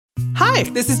Hi,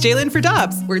 this is Jalen for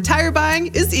Dobbs, where tire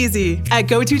buying is easy. At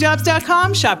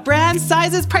GoToDobbs.com, shop brands,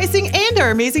 sizes, pricing, and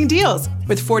our amazing deals.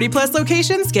 With 40-plus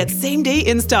locations, get same-day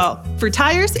install. For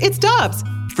tires, it's Dobbs.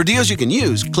 For deals you can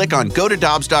use, click on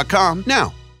GoToDobbs.com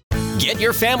now. Get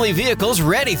your family vehicles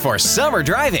ready for summer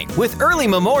driving with early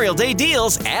Memorial Day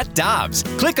deals at Dobbs.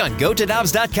 Click on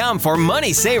GoToDobbs.com for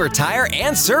money saver tire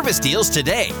and service deals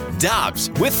today. Dobbs,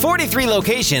 with 43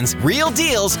 locations, real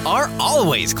deals are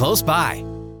always close by.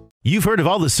 You've heard of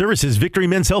all the services Victory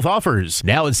Men's Health offers.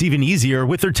 Now it's even easier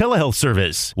with their telehealth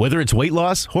service. Whether it's weight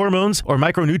loss, hormones, or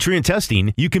micronutrient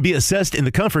testing, you can be assessed in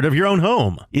the comfort of your own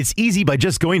home. It's easy by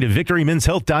just going to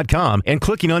victorymenshealth.com and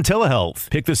clicking on telehealth.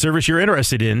 Pick the service you're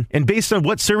interested in, and based on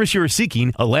what service you are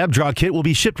seeking, a lab draw kit will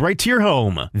be shipped right to your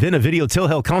home. Then a video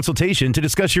telehealth consultation to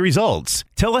discuss your results.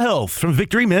 Telehealth from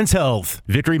Victory Men's Health.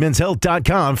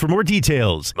 victorymenshealth.com for more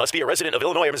details. Must be a resident of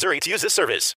Illinois or Missouri to use this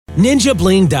service.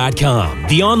 NinjaBling.com,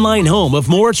 the online home of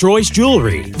Moritz Royce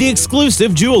Jewelry, the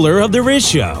exclusive jeweler of the Riz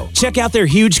Show. Check out their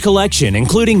huge collection,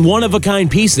 including one-of-a-kind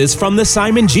pieces from the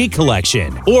Simon G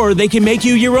collection. Or they can make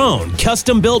you your own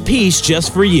custom-built piece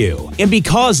just for you. And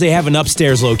because they have an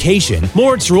upstairs location,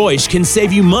 Moritz Royce can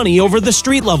save you money over the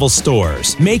street-level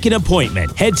stores. Make an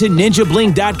appointment. Head to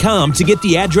NinjaBling.com to get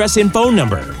the address and phone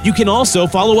number. You can also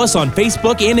follow us on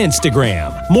Facebook and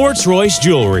Instagram. Moritz Royce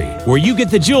Jewelry, where you get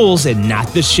the jewels and not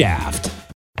the shaft.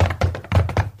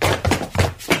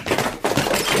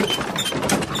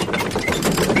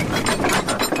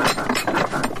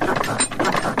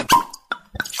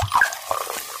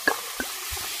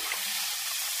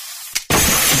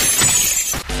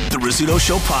 Rizzuto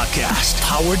Show podcast,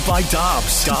 powered by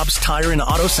Dobbs. Dobbs Tire and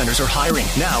Auto Centers are hiring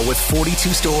now with 42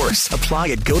 stores. Apply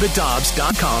at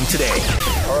gotodobbs.com today.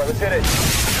 All right, let's hit it.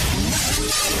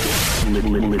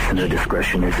 Listener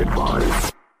discretion is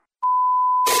advised.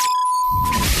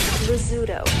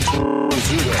 Rizzuto.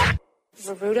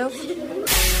 Rizzuto.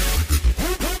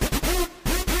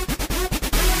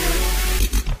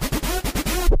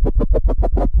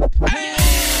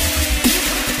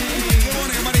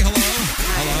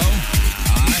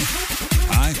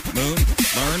 Moon,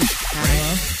 Learn,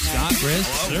 Ray, Scott, Riz,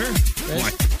 sir.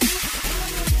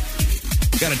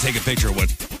 Got to take a picture of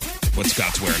what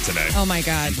Scott's wearing today. Oh my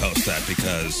God! And post that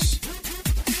because.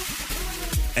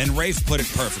 And Rafe put it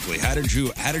perfectly. How did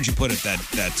you put it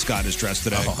that Scott is dressed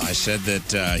today? Oh, I said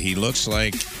that he looks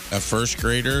like a first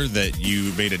grader that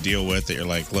you made a deal with. That you're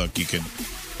like, look, you can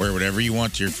wear whatever you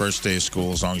want to your first day of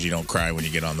school as long as you don't cry when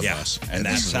you get on the bus. And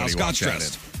that's how Scott's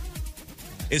dressed.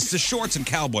 It's the shorts and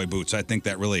cowboy boots, I think,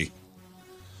 that really...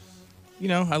 You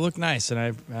know, I look nice,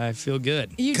 and I feel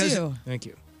good. You do. Thank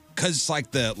you. Because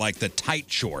like the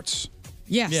tight shorts.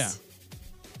 Yes. Yeah.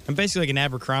 I'm basically like an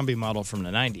Abercrombie model from the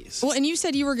 90s. Well, and you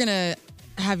said you were going to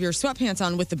have your sweatpants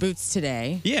on with the boots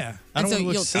today. Yeah. I don't want to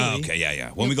look silly. Oh, okay, yeah.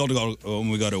 When we go to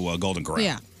Golden Corral.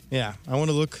 Yeah. Yeah. I want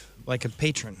to look like a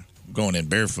patron. I'm going in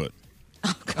barefoot.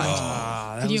 Oh,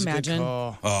 God. Could you imagine?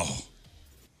 Oh.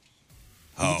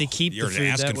 You need to keep you're the food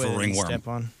asking that way for ringworm. Step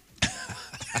on.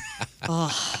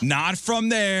 Not from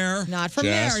there. Not from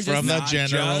just there. From the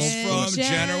general. Just from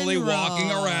generally walking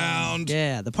around.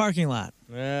 Yeah, the parking lot.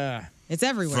 Yeah. It's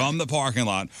everywhere. From the parking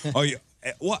lot. Oh,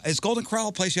 what is Golden Corral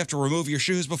a place you have to remove your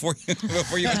shoes before you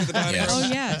enter the dining room? Oh,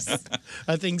 yes.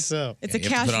 I think so. It's a you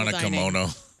casual have to put on a kimono.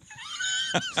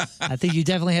 I think you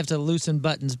definitely have to loosen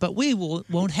buttons, but we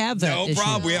won't have that No issue.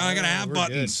 problem. We aren't going to have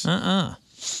buttons.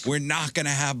 We're not going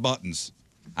to have buttons.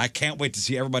 I can't wait to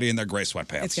see everybody in their gray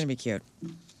sweatpants. It's going to be cute.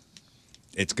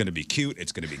 It's going to be cute.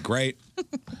 It's going to be great.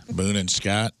 Boone and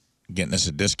Scott getting us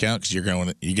a discount because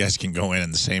you guys can go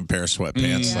in the same pair of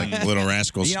sweatpants, like Little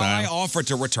Rascal style. I offered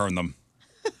to return them.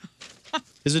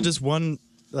 Is it just one,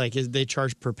 they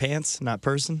charge per pants, not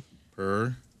person?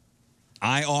 Per?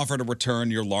 I offered to return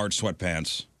your large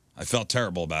sweatpants. I felt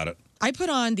terrible about it. I put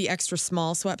on the extra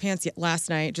small sweatpants last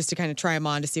night just to kind of try them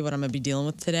on to see what I'm going to be dealing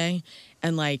with today.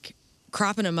 And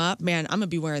cropping them up, man, I'm going to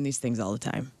be wearing these things all the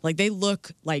time. They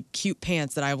look like cute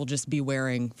pants that I will just be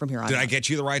wearing from here on out. Did I get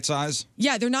you the right size?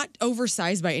 Yeah, they're not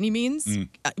oversized by any means,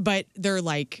 but they're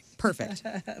perfect.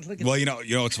 Well, you know,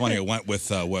 it's funny. I went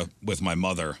with my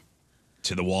mother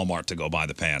to the Walmart to go buy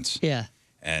the pants. Yeah.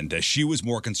 And she was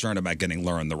more concerned about getting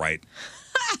Learn the right.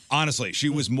 Honestly, she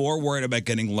was more worried about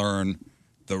getting Learn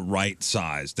the right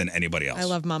size than anybody else. I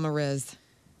love Mama Riz.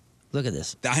 Look at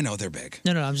this. I know they're big.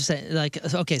 No, I'm just saying,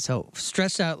 okay, so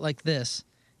stretched out like this,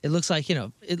 it looks like,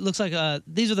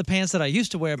 these are the pants that I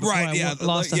used to wear before I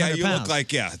lost 100 you pounds. look like,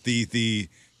 the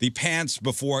the pants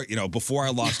before I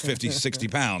lost 50, 60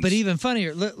 pounds. But even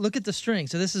funnier, look at the string.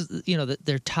 So this is,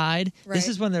 they're tied. Right. This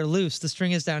is when they're loose. The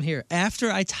string is down here.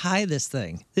 After I tie this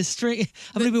thing, this string,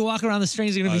 I'm going to be walking around. The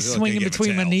strings are going to be swinging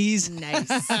between my knees. Nice.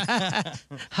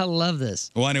 I love this.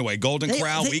 Well, anyway, Golden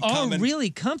Corral, they are really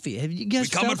comfy. Have you guys we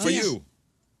coming felt for this? you.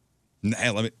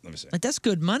 Hey, let me see. Like, that's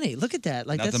good money. Look at that.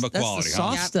 Like Nothing that's but quality, the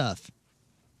soft huh? stuff.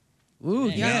 Ooh,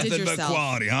 yeah. Nothing but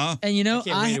quality, huh? And I can't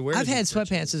wait to wear I've had these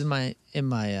sweatpants in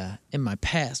my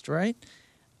past, right?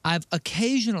 I've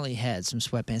occasionally had some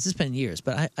sweatpants. It's been years,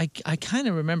 but I kind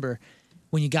of remember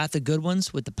when you got the good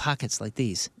ones with the pockets like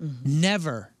these. Mm-hmm.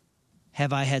 Never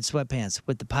have I had sweatpants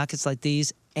with the pockets like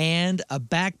these and a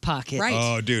back pocket. Right.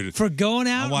 Oh, dude. For going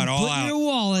out I want and all putting out. your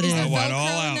wallet in. I want Velcro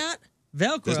all in out. that?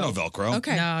 Velcro. There's no Velcro.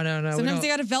 Okay. No. we Sometimes don't- they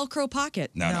got a Velcro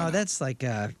pocket. No. that's like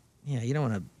you don't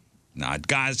want to Nah,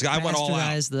 guys, I went all out.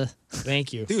 bastardize the.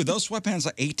 Thank you. Dude, those sweatpants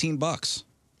are $18.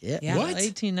 Yeah. Yeah. What? What?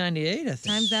 1898, I think.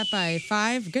 Times that by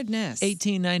 5. Goodness.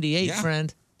 1898, Yeah.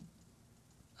 friend.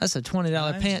 That's a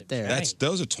 $20 pant there.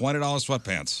 Those are $20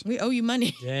 sweatpants. We owe you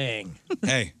money. Dang.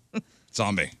 Hey, it's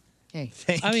on me. Hey.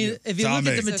 I mean, if you It's look on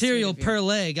at the me. material per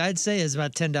leg, I'd say it's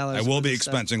about $10. I will for be this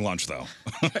stuff. expensing lunch, though.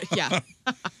 Yeah.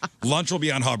 Lunch will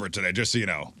be on Hubbard today, just so you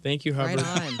know. Thank you, Hubbard.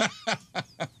 Right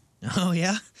on. Oh,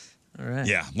 yeah? All right.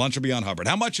 Yeah, lunch will be on Hubbard.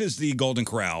 How much is the Golden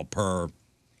Corral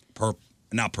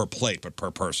not per plate, but per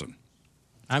person?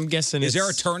 I'm guessing Is it's there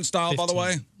a turnstile, by the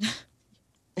way?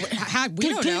 We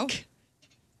don't know.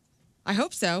 I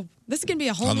hope so. This is going to be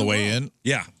a whole On the new way world. in?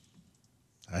 Yeah.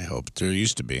 I hope there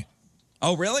used to be.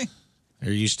 Oh, really?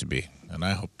 There used to be. And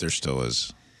I hope there still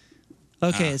is.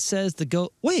 Okay, it says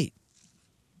wait.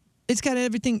 It's got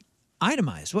everything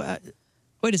itemized.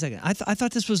 Wait a second. I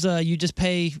thought this was you just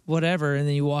pay whatever and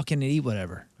then you walk in and eat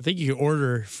whatever. I think you can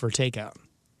order for takeout.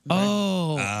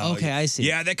 Oh, okay, I see.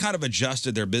 Yeah, they kind of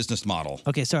adjusted their business model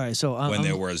Okay, sorry. So when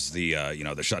there was the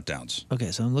the shutdowns.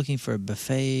 Okay, so I'm looking for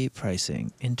buffet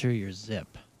pricing. Enter your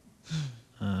zip.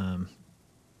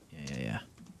 Yeah.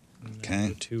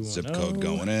 Okay. Zip code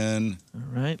going in. All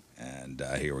right. And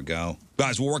here we go.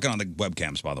 Guys, we're working on the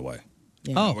webcams, by the way.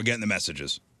 Yeah. Oh. We're getting the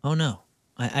messages. Oh no,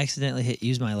 I accidentally hit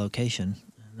use my location.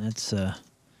 That's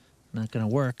not gonna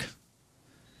work.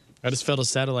 I just felt a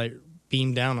satellite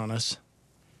beam down on us.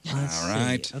 All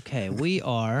right. Okay, we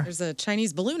are. There's a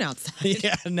Chinese balloon outside.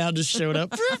 Yeah, now just showed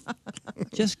up.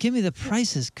 Just give me the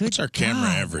prices. Good. What's our camera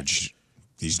average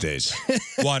these days?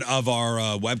 What, of our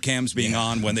webcams being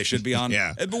on when they should be on?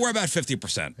 Yeah. But we're about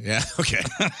 50%. Yeah, okay.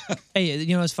 Hey,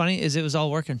 you know what's funny is it was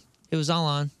all working. It was all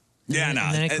on. Yeah, and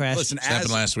no. then it crashed. Listen, This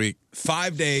happened last week.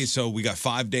 5 days, so we got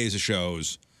 5 days of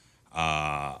shows.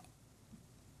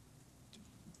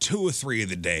 2 or 3 of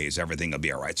the days, everything will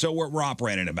be all right. So we're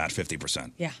operating at about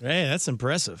 50%. Yeah. Hey, that's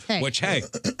impressive. Hey. Which, hey,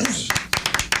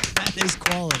 That is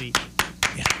quality.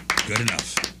 good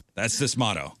enough. That's this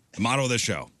motto. The motto of this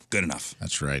show. Good enough.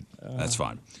 That's right. That's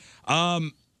fine.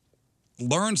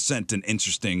 Lauren sent an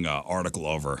interesting article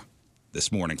over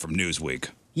this morning from Newsweek,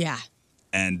 Yeah.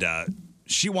 and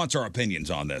she wants our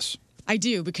opinions on this. I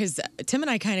do, because Tim and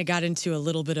I kind of got into a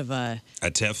little bit of a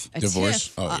tiff? Divorce?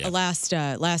 tiff, Oh, yeah.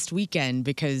 last weekend,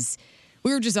 because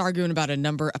we were just arguing about a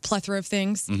plethora of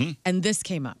things, and this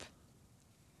came up.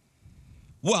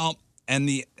 Well, and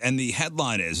the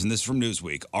headline is, and this is from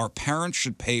Newsweek, our parents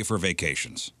should pay for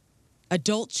vacations.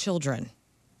 Adult children.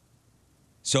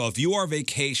 So if you are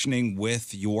vacationing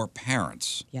with your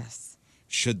parents, Yes.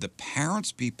 should the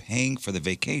parents be paying for the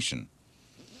vacation?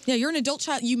 Yeah, you're an adult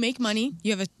child. You make money.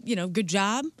 You have a good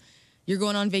job. You're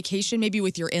going on vacation, maybe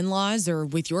with your in-laws or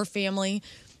with your family.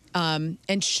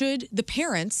 And should the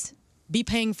parents be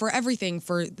paying for everything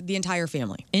for the entire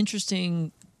family?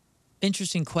 Interesting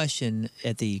question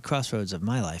at the crossroads of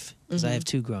my life, because I have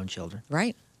 2 grown children.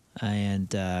 Right.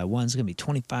 And one's going to be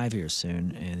 25 years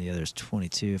soon, and the other's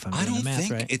 22, if I'm I doing don't the math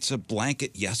think right. it's a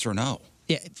blanket yes or no.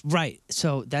 Yeah, right.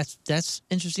 So that's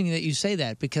interesting that you say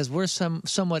that, because we're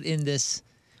somewhat in this.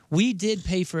 We did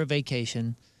pay for a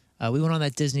vacation. We went on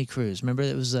that Disney cruise. Remember,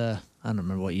 it was I don't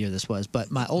remember what year this was,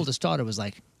 but my oldest daughter was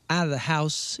like out of the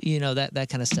house, that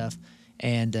kind of stuff.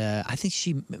 And I think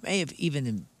she may have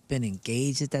even been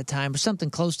engaged at that time or something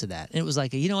close to that. And it was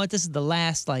like, you know what, this is the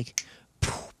last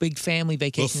big family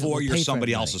vacation that Before we'll you're pay for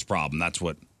somebody everybody. else's problem. That's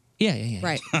what. Yeah.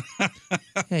 Right.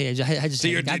 Yeah. I just To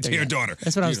your hadn't got there yet. daughter.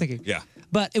 That's what I was thinking. Yeah.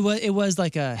 But it was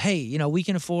like hey, we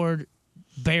can afford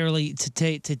barely to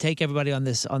take everybody on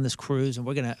this cruise, and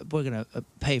we're gonna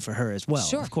pay for her as well,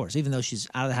 Sure. of course, even though she's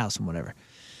out of the house and whatever.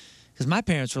 Because my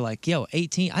parents were like, yo,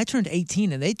 18. I turned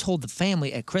 18 and they told the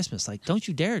family at Christmas, like, don't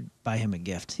you dare buy him a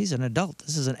gift. He's an adult.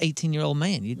 This is an 18-year-old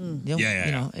man. You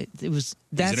know, it was,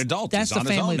 that's, He's an adult. that's He's the on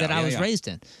his family own that now. I Yeah, was yeah. raised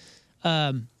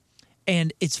in.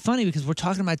 And it's funny because we're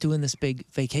talking about doing this big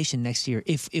vacation next year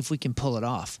if we can pull it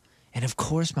off. And of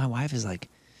course, my wife is like,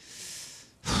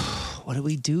 what do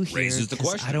we do here? Raises the 'Cause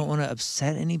question. I don't want to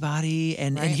upset anybody.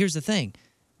 And here's the thing.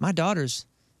 My daughters,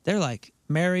 they're like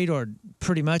married or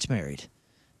pretty much married.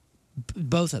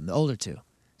 Both of them, the older two.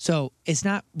 So it's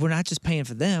not, we're not just paying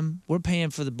for them, we're paying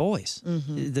for the boys,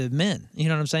 the men. You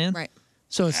know what I'm saying? Right.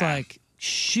 So it's like,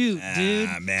 shoot, dude.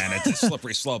 Man, it's a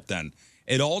slippery slope then.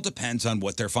 It all depends on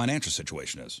what their financial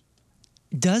situation is.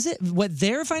 Does it? What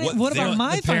their financial? What about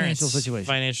my financial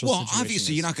situation? Well,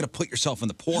 obviously, you're not going to put yourself in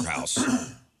the poorhouse.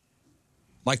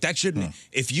 Like that shouldn't.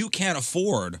 If you can't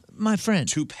afford, my friend,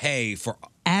 to pay for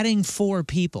adding 4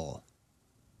 people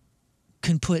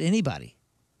can put anybody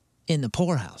in the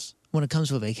poorhouse when it comes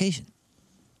to a vacation.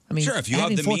 I mean, Sure, if you have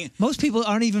adding the 4 mean- most people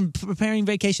aren't even preparing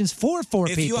vacations for 4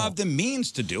 if people. you have the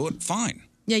means to do it, fine.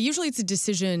 Yeah, usually it's a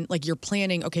decision like you're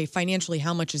planning, okay, financially,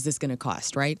 how much is this going to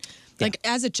cost, right? Like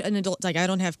as an adult, like I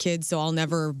don't have kids, so I'll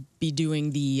never be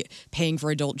doing the paying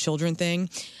for adult children thing.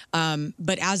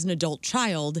 But as an adult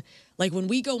child, like when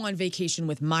we go on vacation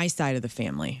with my side of the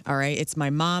family, all right, it's my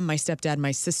mom, my stepdad,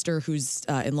 my sister who's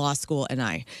in law school, and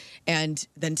I. And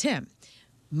then Tim.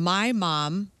 My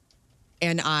mom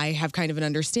and I have kind of an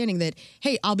understanding that,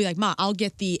 hey, I'll be like, Ma, I'll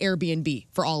get the Airbnb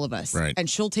for all of us. Right. And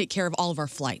she'll take care of all of our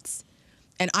flights.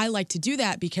 And I like to do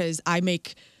that because I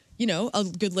make, you know, a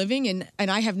good living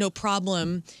and I have no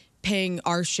problem paying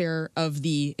our share of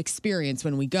the experience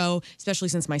when we go, especially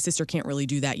since my sister can't really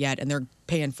do that yet and they're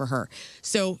paying for her.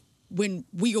 So when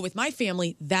we go with my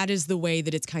family, that is the way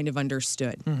that it's kind of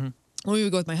understood. When we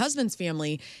would go with my husband's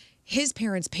family, his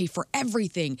parents pay for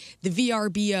everything, the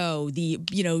VRBO, the,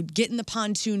 you know, getting the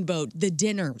pontoon boat, the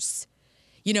dinners,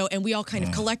 you know, and we all kind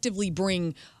of collectively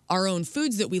bring our own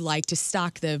foods that we like to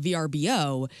stock the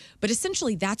VRBO. But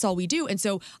essentially, that's all we do. And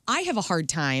so I have a hard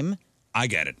time I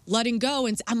get it. letting go.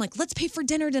 And I'm like, let's pay for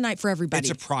dinner tonight for everybody. It's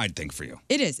a pride thing for you.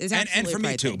 It is. It's And absolutely for a me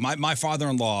pride too. thing. My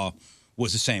father-in-law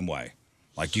was the same way.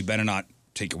 Like, you better not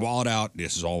take your wallet out.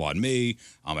 This is all on me.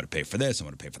 I'm going to pay for this. I'm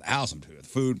going to pay for the house. I'm going to pay for the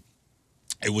food.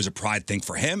 It was a pride thing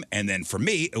for him. And then for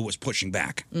me, it was pushing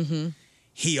back.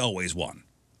 He always won.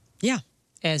 Yeah.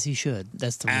 As he should.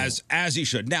 That's the rule. As he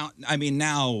should. Now, I mean,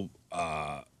 now,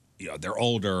 you know, they're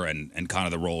older and kind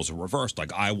of the roles are reversed.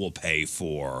 Like, I will pay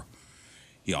for,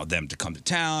 you know, them to come to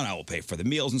town. I will pay for the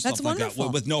meals and That's stuff like that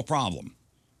wonderful. with no problem.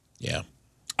 Yeah.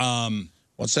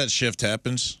 Once that shift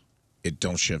happens, it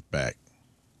don't shift back.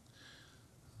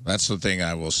 That's the thing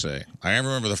I will say. I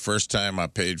remember the first time I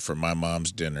paid for my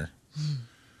mom's dinner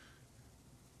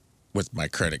with my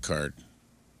credit card.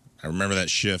 I remember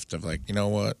that shift of like, you know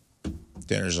what?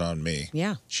 Dinner's on me.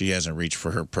 Yeah. She hasn't reached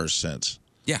for her purse since.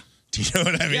 Yeah. Do you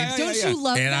know what I mean? Don't you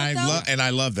love and that, though? I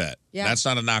love that. Yeah. That's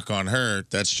not a knock on her.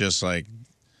 That's just like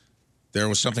there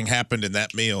was something happened in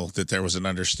that meal that there was an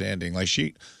understanding. Like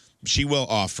she will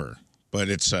offer, but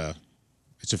it's a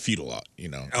futile, you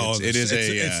know. Oh, it's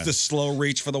it's the slow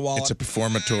reach for the wallet. it's a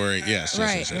performatory. Yes.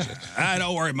 Right.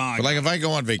 Don't worry, Mom. But like if I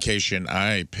go on vacation,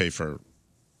 I pay for.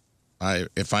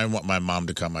 If I want my mom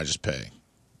to come, I just pay.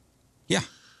 Yeah.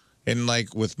 And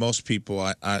like with most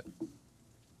people,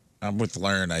 I'm with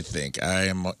Learn. I think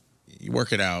you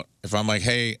work it out. If I'm like,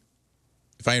 hey,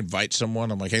 if I invite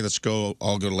someone, I'm like, hey, let's go.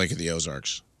 I'll go to Lake of the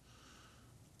Ozarks.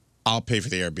 I'll pay for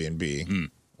the Airbnb.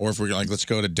 Or if we're like, let's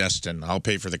go to Destin, I'll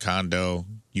pay for the condo.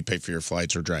 You pay for your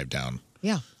flights or drive down.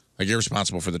 Yeah. Like you're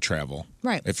responsible for the travel,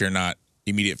 Right. If you're not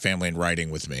immediate family and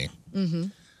riding with me.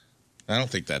 I don't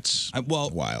think that's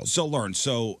wild. So Learn.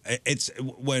 So it's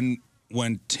when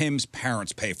Tim's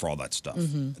parents pay for all that stuff,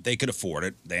 they could afford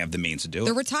it. They have the means to do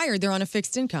They're it. retired. They're on a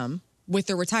fixed income with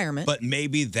their retirement. But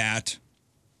maybe that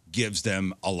gives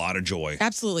them a lot of joy.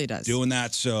 Absolutely does. Doing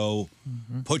that. So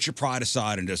put your pride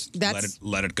aside and just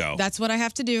let it go. That's what I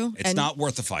have to do. It's not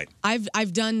worth the fight.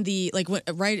 I've done the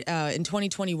in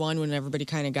 2021 when everybody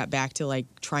kind of got back to like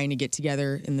trying to get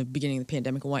together in the beginning of the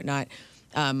pandemic and whatnot.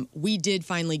 We did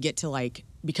finally get to like,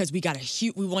 because we got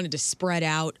we wanted to spread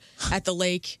out at the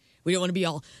lake. We don't want to be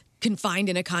all confined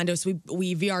in a condo. So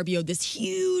we VRBO'd this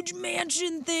huge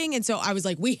mansion thing. And so I was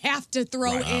like, we have to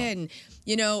throw in,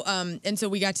 you know, and so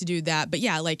we got to do that. But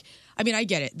yeah, like, I mean, I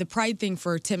get it. The pride thing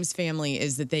for Tim's family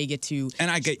is that they get to. And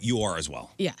I get your as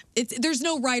well. Yeah. There's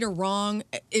no right or wrong.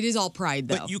 It is all pride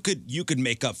though. But you could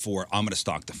make up for it. I'm going to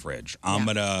stock the fridge. I'm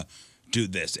going to do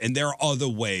this. And there are other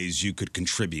ways you could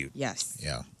contribute. Yes.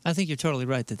 Yeah. I think you're totally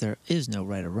right that there is no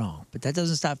right or wrong, but that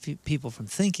doesn't stop people from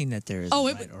thinking that there is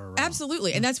right or wrong.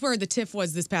 Absolutely. And that's where the tiff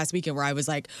was this past weekend, where I was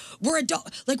like, we're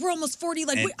adult, like we're almost 40.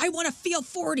 Like I want to feel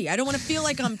 40. I don't want to feel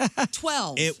like I'm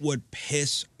 12. It would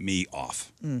piss me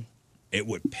off.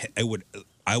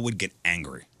 I would get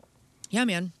angry. Yeah,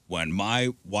 man. When my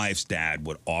wife's dad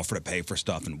would offer to pay for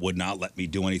stuff and would not let me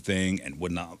do anything and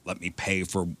would not let me pay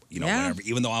for, whatever,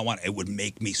 even though I want it would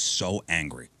make me so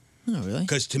angry. Oh, really?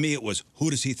 Because to me, it was, who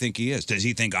does he think he is? Does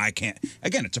he think I can't?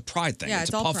 Again, it's a pride thing. Yeah,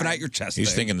 it's it's a all puffing pride. out your chest He's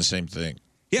thing. thinking the same thing.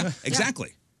 Yeah,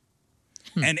 exactly.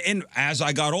 And as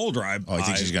I got older, he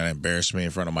thinks he's going to embarrass me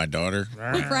in front of my daughter.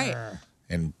 Right.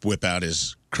 And whip out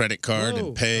his credit card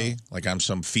and pay like I'm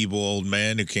some feeble old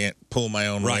man who can't pull my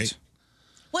own weight.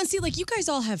 Well, and see, like, you guys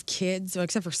all have kids, so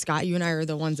except for Scott. You and I are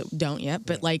the ones that don't yet.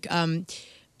 But, like, I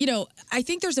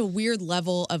think there's a weird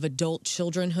level of adult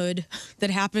childrenhood that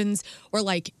happens where,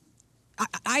 like,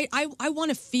 I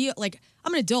want to feel like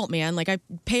I'm an adult, man. Like, I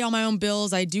pay all my own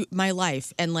bills. I do my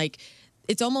life. And, like,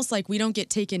 it's almost like we don't get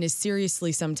taken as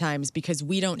seriously sometimes because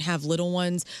we don't have little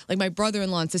ones. Like, my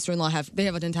brother-in-law and sister-in-law have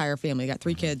an entire family. They got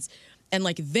 3 kids. And,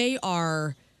 like, they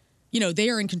are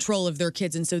in control of their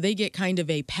kids. And so they get kind of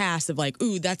a pass of like,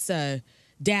 ooh, that's a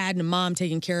dad and a mom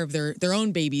taking care of their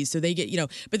own babies. So they get,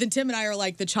 but then Tim and I are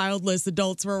like the childless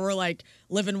adults where we're like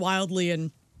living wildly.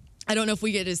 And I don't know if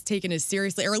we get taken as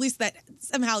seriously, or at least that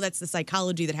somehow that's the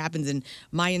psychology that happens in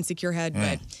my insecure head.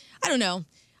 But I don't know.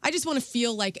 I just want to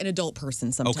feel like an adult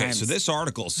person sometimes. Okay, so this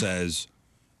article says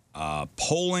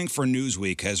polling for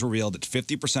Newsweek has revealed that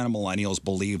 50% of millennials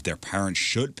believe their parents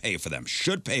should pay for them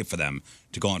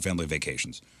to go on family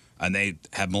vacations. And they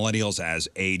have millennials as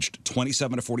aged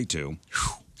 27 to 42.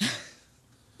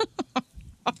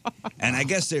 And I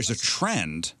guess there's a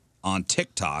trend on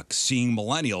TikTok seeing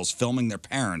millennials filming their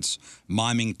parents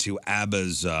miming to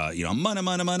ABBA's, money,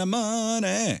 money, money,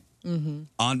 money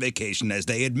on vacation as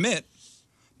they admit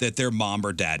that their mom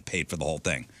or dad paid for the whole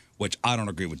thing, which I don't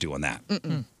agree with doing that.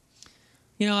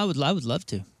 I would love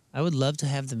to. I would love to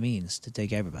have the means to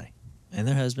take everybody and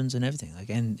their husbands and everything.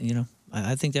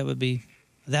 I think that would be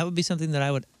something that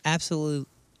I would absolutely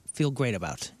feel great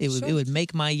about. It would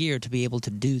make my year to be able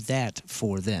to do that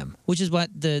for them, which is what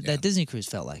that Disney cruise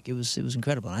felt like. It was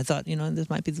incredible. And I thought, this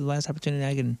might be the last opportunity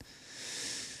I can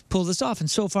pull this off, and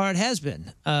so far it has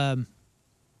been.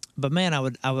 But man, I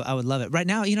would love it. Right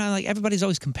now, like everybody's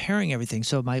always comparing everything.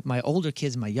 So my older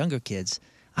kids, my younger kids,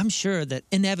 I'm sure that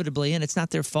inevitably, and it's not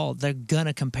their fault, they're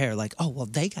gonna compare. Like, oh well,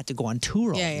 they got to go on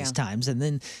tour all these times, and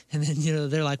then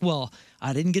they're like, well,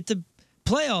 I didn't get to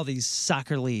play all these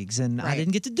soccer leagues, and I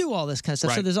didn't get to do all this kind of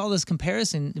stuff. So there's all this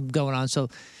comparison going on. So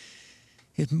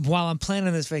while I'm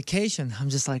planning this vacation, I'm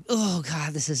just like, oh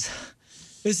God, this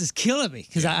is killing me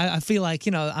because I feel like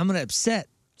I'm gonna upset.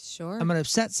 Sure. I'm gonna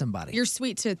upset somebody. You're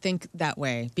sweet to think that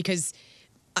way because.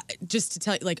 Just to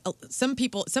tell you, like some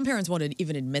parents won't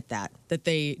even admit that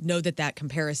they know that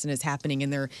comparison is happening in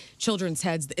their children's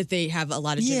heads if they have a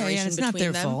lot of generation it's between not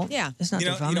their them. fault. Yeah, it's not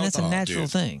their fault. That's a natural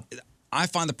thing. I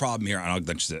find the problem here, and I'll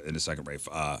get to in a second, Rafe,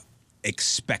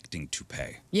 expecting to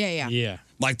pay. Yeah.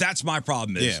 Like that's my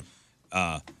problem is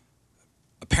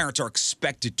parents are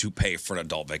expected to pay for an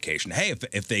adult vacation. Hey,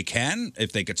 if they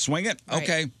could swing it,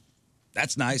 okay,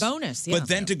 that's nice. Bonus, But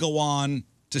then to go on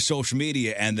to social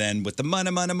media and then with the money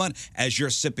as you're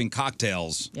sipping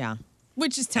cocktails. Yeah.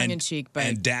 Which is tongue in cheek, but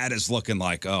and dad is looking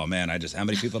like, oh man, how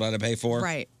many people did I pay for?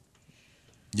 Right.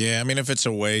 Yeah, I mean if it's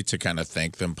a way to kind of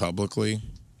thank them publicly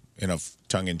in a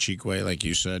tongue in cheek way, like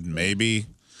you said, maybe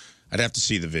I'd have to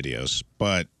see the videos.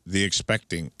 But the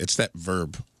expecting, it's that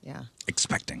verb. Yeah.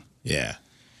 Expecting. Yeah.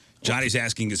 Johnny's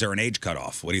asking, is there an age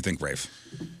cutoff? What do you think, Rafe?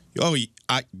 Oh,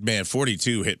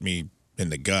 42 hit me in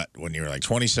the gut when you were like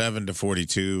 27 to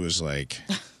 42 is like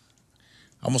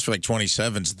almost feel like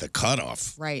 27's the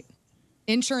cutoff. Right.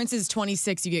 Insurance is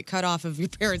 26. You get cut off of your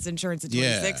parents' insurance at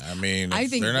 26. Yeah, I mean,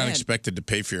 if they're not expected to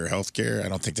pay for your health care, I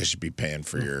don't think they should be paying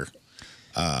for your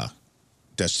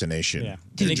destination. Yeah.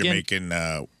 Your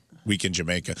Jamaican week in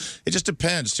Jamaica. It just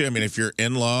depends too. I mean, if your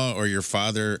in-law or your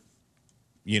father,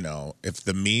 if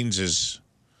the means is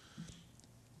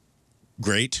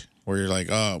great, where you're like,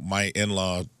 oh, my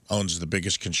in-law owns the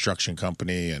biggest construction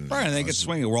company, and they get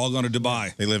swinging. We're all going to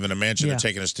Dubai. They live in a mansion. They're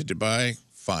taking us to Dubai.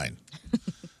 Fine.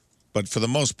 But for the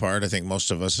most part, I think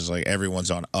most of us is like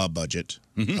everyone's on a budget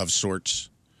of sorts.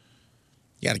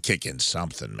 You got to kick in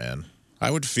something, man. I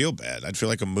would feel bad. I'd feel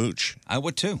like a mooch. I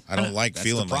would too. I don't like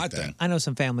feeling like that. I know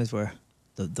some families where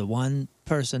the one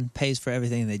person pays for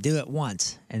everything and they do it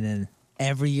once, and then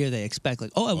every year they expect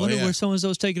like, oh, I wonder where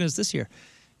so-and-so's taking us this year.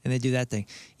 and they do that thing.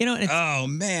 You know, and it's, Oh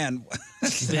man.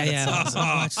 yeah.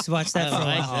 Watch that for a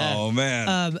while. Oh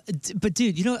man. But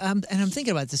dude, you know, I'm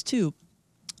thinking about this too.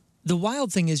 The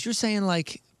wild thing is, you're saying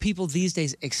like people these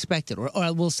days expect it, or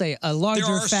we'll say a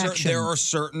larger faction. There are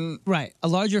certain, right, a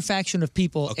larger faction of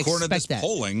people according to this expect that.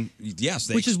 polling, yes,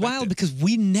 they Which is expect wild it. because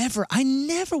I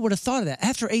never would have thought of that.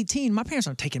 After 18, my parents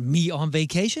aren't taking me on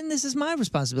vacation. This is my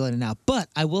responsibility now. But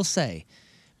I will say,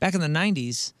 back in the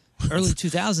 90s, early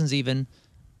 2000s even,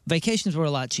 vacations were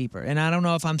a lot cheaper. And I don't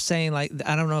know if I'm saying, like,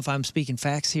 I don't know if I'm speaking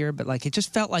facts here, but like it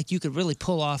just felt like you could really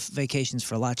pull off vacations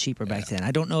for a lot cheaper back then.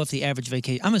 I don't know if the average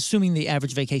vacation, I'm assuming the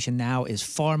average vacation now is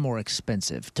far more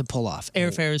expensive to pull off.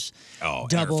 Airfares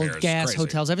doubled, airfares, gas, crazy.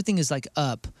 hotels, everything is like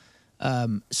up.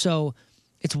 So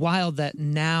it's wild that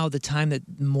now the time that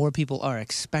more people are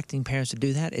expecting parents to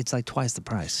do that, it's like twice the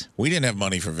price. We didn't have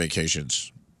money for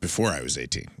vacations before I was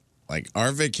 18. Like,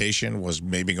 our vacation was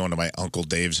maybe going to my Uncle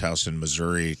Dave's house in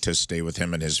Missouri to stay with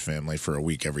him and his family for a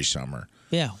week every summer.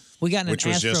 Yeah. We got in Which an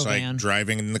was Astro just like van.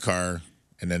 driving in the car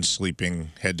and then sleeping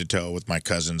head to toe with my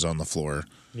cousins on the floor.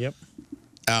 Yep.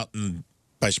 Out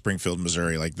by Springfield,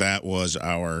 Missouri. Like, that was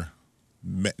our,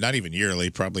 not even yearly,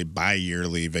 probably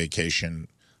bi-yearly vacation.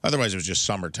 Otherwise, it was just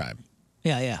summertime.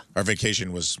 Yeah. Our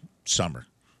vacation was summer.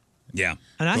 Yeah.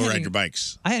 And I Go had ride an- your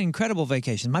bikes. I had incredible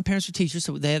vacations. My parents were teachers,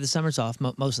 so they had the summers off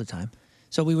most of the time.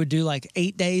 So we would do like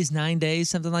 8 days, 9 days,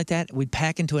 something like that. We'd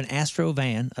pack into an Astro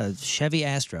van, a Chevy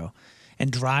Astro, and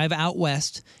drive out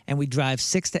west. And we'd drive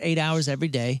 6 to 8 hours every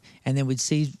day. And then we'd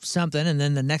see something. And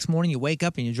then the next morning you wake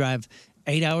up and you drive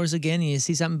 8 hours again and you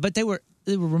see something. But they were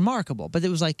remarkable. But it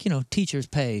was like, you know, teachers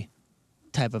pay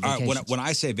type of All vacation. right, when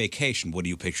I say vacation, what are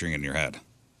you picturing in your head?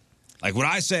 Like when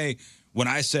I say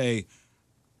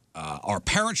our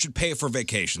parents should pay for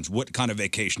vacations, what kind of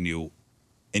vacation you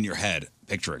in your head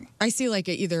picturing? I see like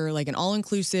either like an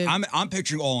all-inclusive. I'm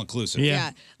picturing all inclusive.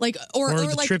 Yeah. Like or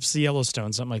the like trips to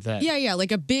Yellowstone, something like that. Yeah,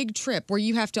 like a big trip where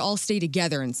you have to all stay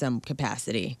together in some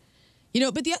capacity. You know,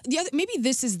 but the other maybe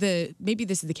this is the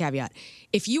caveat.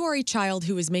 If you are a child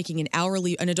who is making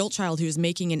an adult child who is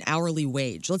making an hourly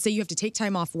wage, let's say you have to take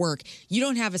time off work, you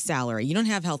don't have a salary, you don't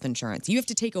have health insurance, you have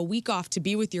to take a week off to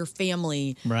be with your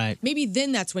family. Right. Maybe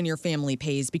then that's when your family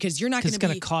pays because you're not going to be. It's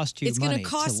going to cost you It's money going to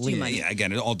cost to you leave. money. Yeah,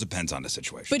 again, it all depends on the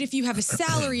situation. But if you have a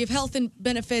salary of health and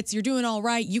benefits, you're doing all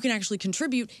right, you can actually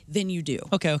contribute, then you do.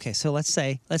 Okay. So let's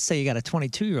say you got a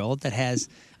 22-year-old that has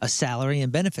a salary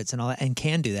and benefits and all that and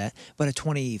can do that, but a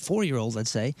 24-year-old, let's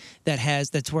say,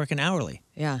 that's working hourly.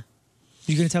 Yeah.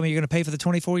 You're going to tell me you're going to pay for the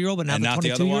 24-year-old, but not and the not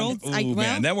the other one. 22-year-old? Ooh,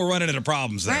 man, then we're running into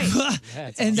problems there. Right.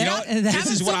 And You know what?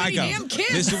 This is what I go. damn kids.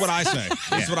 This is what I say.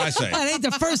 This is what I say. That ain't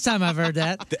the first time I've heard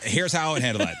that. Here's how I would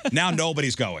handle that. Now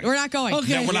nobody's going. We're not going.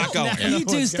 Okay. No, we're not going. You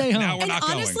two stay home. Now we're And not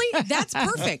going. honestly, that's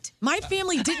perfect. My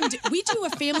family didn't. We do a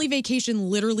family vacation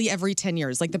literally every 10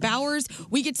 years. Like the Bowers,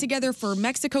 we get together for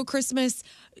Mexico Christmas.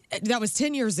 That was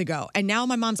 10 years ago. And now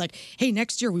my mom's like, hey,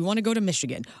 next year we want to go to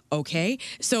Michigan. Okay.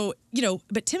 So, you know,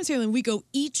 but Tim's family, we go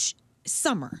each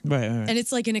summer. Right. And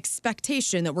it's like an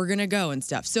expectation that we're going to go and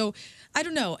stuff. So I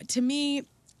don't know. To me,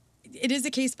 it is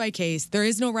a case by case. There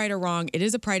is no right or wrong. It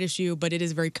is a pride issue, but it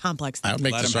is very complex. I would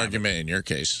make Let this him have argument in your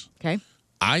case. Okay.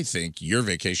 I think your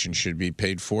vacation should be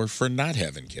paid for not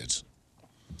having kids.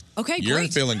 Okay, You're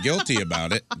great. feeling guilty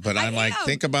about it, but I'm like, am.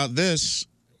 think about this.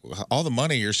 All the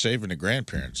money you're saving to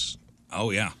grandparents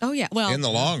Oh, yeah. Oh, yeah. Well, in the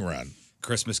long run.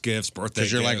 Christmas gifts, birthday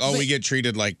Because you're like, gifts. oh, we get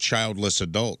treated like childless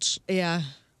adults. yeah.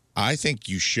 I think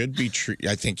you should be.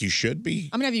 I think you should be.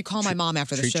 I'm going to have you call my mom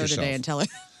after the treat show yourself. today and tell her.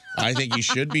 I think you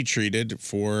should be treated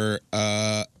for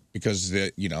because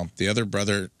the other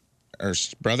brother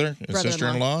and Brother-in-law.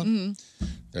 sister-in-law,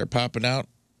 they're popping out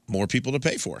more people to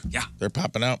pay for. Yeah. They're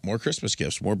popping out more Christmas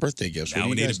gifts, more birthday gifts. Now What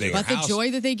we do you need guys a bigger do? But the house.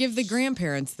 joy that they give the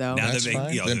grandparents, though. Now That's the,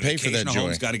 fine. you know, Then the pay for that vacation joy.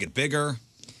 home's got to get bigger.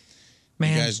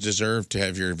 Man, You guys deserve to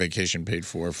have your vacation paid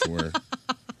for.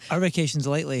 our vacations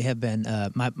lately have been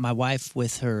my wife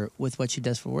with what she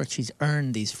does for work. She's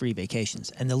earned these free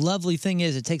vacations, and the lovely thing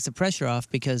is, it takes the pressure off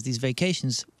because these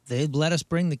vacations they let us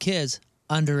bring the kids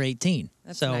under 18.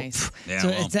 That's so, nice. Yeah, so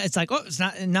well. it's like, oh, it's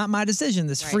not my decision.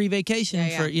 This Right. free vacation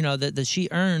Yeah, for yeah. that she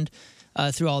earned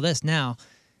through all this. Now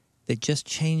they just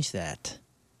changed that.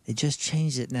 They just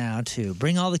changed it now to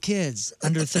bring all the kids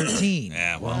under 13.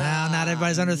 Yeah, well. now not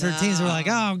everybody's under 13, so we're like,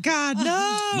 oh God,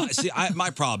 no. My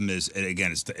problem is, and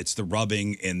again, it's the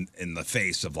rubbing in the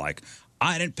face of like,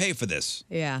 I didn't pay for this.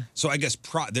 Yeah. So I guess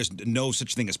there's no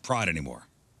such thing as pride anymore.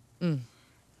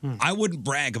 I wouldn't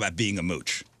brag about being a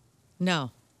mooch.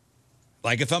 No.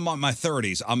 Like if I'm on my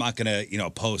 30s, I'm not gonna,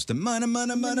 post the money.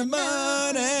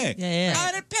 Yeah.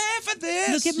 I didn't pay for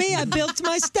this. Look at me. I built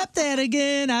my stepdad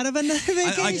again out of another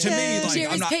vacation. To me, like,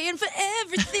 Jerry's I'm not, paying for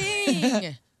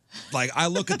everything. like, I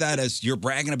look at that as you're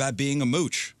bragging about being a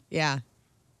mooch. Yeah.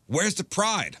 Where's the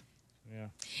pride?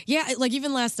 Yeah, like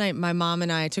even last night, my mom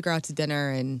and I took her out to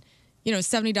dinner and,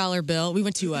 $70 bill. We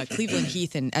went to Cleveland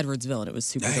Heath in Edwardsville and it was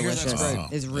super delicious. Oh,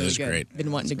 It was really good. Great.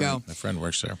 Been wanting to go. My friend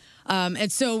works there.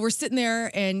 And so we're sitting there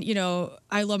and,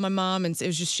 I love my mom and it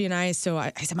was just she and I. So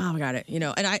I said, Mom, I got it,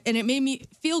 and it made me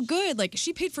feel good. Like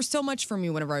she paid for so much for me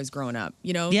whenever I was growing up,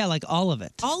 Yeah, like all of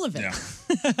it. All of it.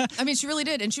 Yeah. I mean, she really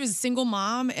did. And she was a single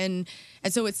mom. And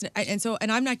so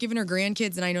and I'm not giving her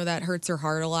grandkids. And I know that hurts her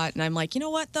heart a lot. And I'm like, you know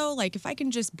what though? Like if I can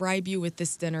just bribe you with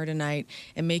this dinner tonight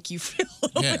and make you feel a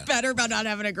little bit better about not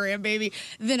having a grandbaby,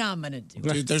 then I'm going to do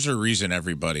it. Dude, there's a reason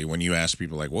everybody, when you ask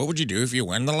people like, what would you do if you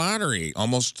won the lottery?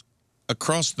 Almost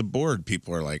across the board,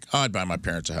 people are like, oh, I'd buy my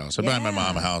parents a house. I'd buy my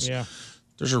mom a house. Yeah.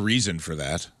 There's a reason for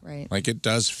that. Right. Like it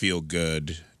does feel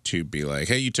good to be like,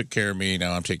 hey, you took care of me.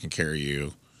 Now I'm taking care of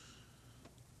you.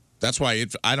 That's why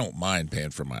I don't mind paying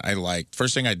for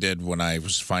first thing I did when I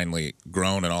was finally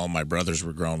grown and all my brothers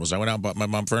were grown was I went out and bought my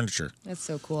mom furniture. That's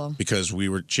so cool. Because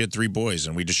she had 3 boys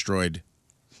and we destroyed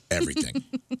everything.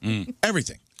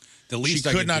 Everything. The least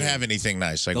she could not have anything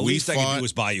nice. Like the we least I could do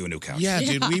was buy you a new couch. Yeah,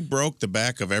 dude, we broke the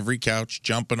back of every couch,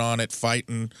 jumping on it,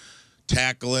 fighting,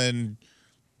 tackling,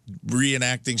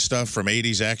 reenacting stuff from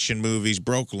 80s action movies,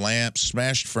 broke lamps,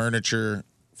 smashed furniture,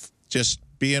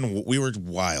 we were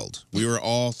wild. We were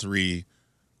all 3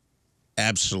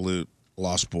 absolute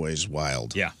lost boys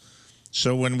wild. Yeah.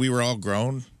 So when we were all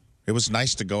grown, it was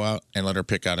nice to go out and let her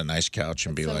pick out a nice couch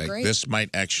and be so like, great. this might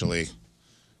actually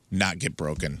not get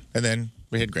broken. And then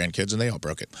we had grandkids and they all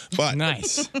broke it. But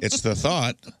nice. It's the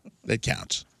thought that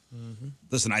counts.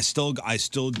 Listen, I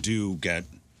still do get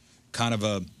kind of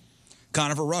a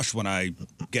rush when I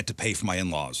get to pay for my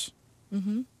in-laws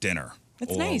dinner.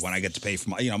 That's or nice. when I get to pay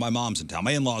for my mom's in town.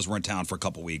 My in-laws were in town for a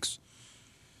couple weeks.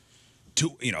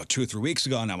 2 or 3 weeks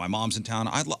ago. Now my mom's in town.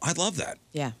 I love that.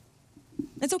 Yeah.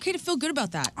 It's okay to feel good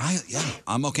about that.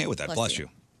 I'm okay with that. Bless you.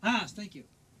 Thank you.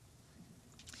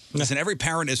 Listen, every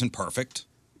parent isn't perfect,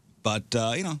 but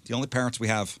the only parents we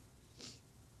have.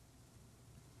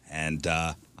 And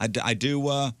I do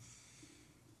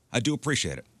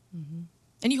appreciate it.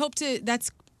 And you hope that's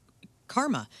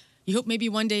karma. You hope maybe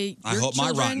one day I hope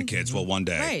my rotten kids will one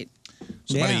day. Right.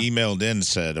 Somebody emailed in and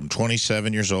said, I'm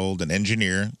 27 years old, an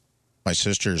engineer. My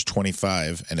sister is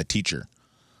 25 and a teacher.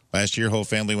 Last year, whole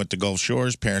family went to Gulf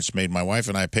Shores. Parents made my wife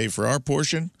and I pay for our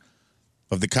portion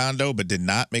of the condo, but did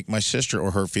not make my sister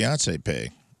or her fiance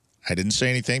pay. I didn't say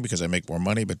anything because I make more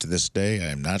money, but to this day, I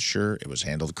am not sure it was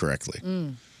handled correctly.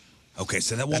 Okay,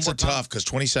 so that one That's more a tough because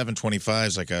 27, 25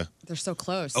 is like a... They're so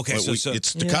close. Okay, so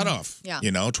it's the cutoff. Yeah.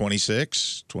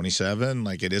 26, 27,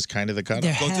 like it is kind of the cutoff.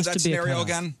 There go through has that to be a scenario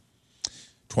cutoff. again.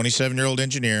 27-year-old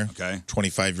engineer, Okay.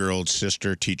 25-year-old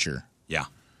sister teacher. Yeah.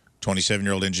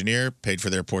 27-year-old engineer paid for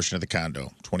their portion of the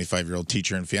condo. 25-year-old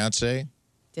teacher and fiance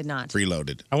Did not.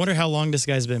 freeloaded. I wonder how long this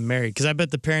guy's been married. Because I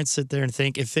bet the parents sit there and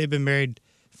think if they've been married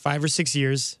 5 or 6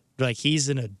 years, they're like, he's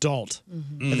an adult.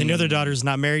 And then the other daughter's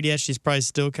not married yet. She's probably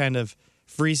still kind of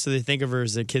free, so they think of her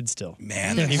as a kid still.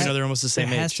 Man, Even though they're almost the same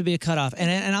There age. has to be a cutoff.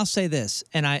 And I'll say this,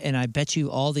 and I bet you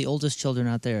all the oldest children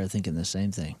out there are thinking the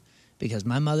same thing. Because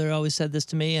my mother always said this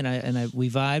to me, and we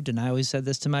vibed, and I always said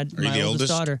this to my the oldest oldest?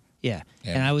 daughter. Yeah.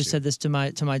 Yeah, And I me always too. said this to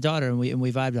my daughter, and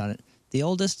we vibed on it. The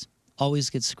oldest always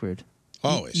gets screwed.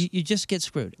 Always. You just get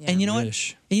screwed. Yeah. And you know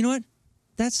Wish. what? And you know what?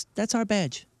 That's our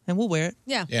badge, and we'll wear it.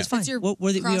 Yeah. Yeah. It's fine. It's your we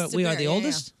cross to are bear. the Yeah,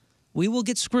 oldest. We will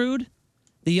get screwed.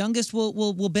 The youngest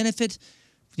will benefit,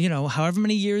 however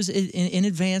many years in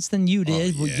advance than you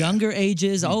did. yeah. Younger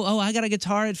ages. Oh, I got a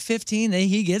guitar at 15.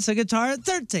 He gets a guitar at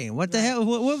 13. What the hell?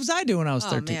 What was I doing when I was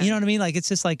 13? man. You know what I mean? Like, it's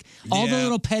just like all the Yeah.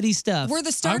 little petty stuff. We're the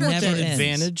I starter want Never that ends.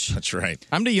 advantage. That's right.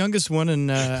 I'm the youngest one,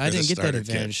 and I the didn't get that starter kid.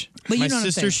 advantage. But you my know what I'm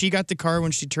sister, saying. she got the car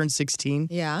when she turned 16.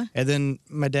 Yeah. And then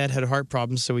my dad had heart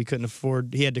problems, so he couldn't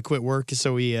afford. He had to quit work,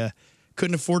 so he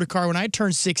couldn't afford a car when I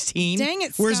turned 16. Dang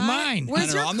it, Where's Scott. mine?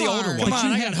 Where's I don't know, your I'm the older car? one. Come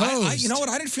on, I got hosed. You know what?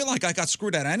 I didn't feel like I got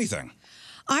screwed out of anything.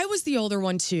 I was the older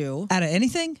one too. Out of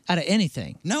anything? Out of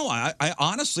anything. No, I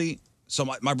honestly. So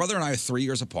my brother and I are 3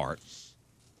 years apart.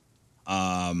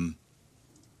 I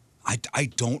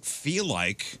don't feel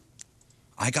like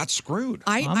I got screwed.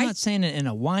 I'm not saying it in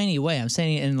a whiny way. I'm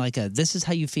saying it in like this is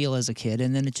how you feel as a kid,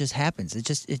 and then it just happens.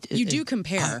 You do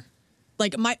compare.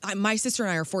 Like my sister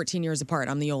and I are 14 years apart.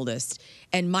 I'm the oldest,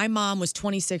 and my mom was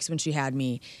 26 when she had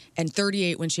me, and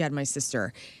 38 when she had my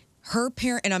sister. her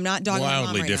parent, and I'm not dogging my mom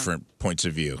Wildly right now. different points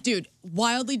of view. Dude,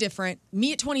 wildly different.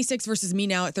 Me at 26 versus me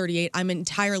now at 38, I'm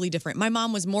entirely different. My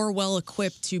mom was more well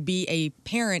equipped to be a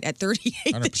parent at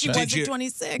 38 than she was at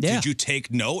 26. Did you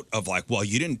take note of like, well,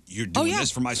 you're doing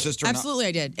this for my sister? Absolutely,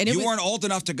 I did. And you weren't old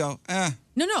enough to go,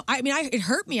 No. I mean, it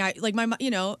hurt me. I've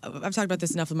talked about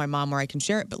this enough with my mom where I can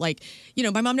share it. But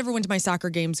my mom never went to my soccer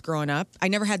games growing up. I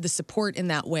never had the support in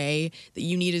that way that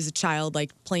you need as a child,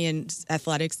 like playing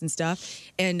athletics and stuff.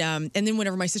 And then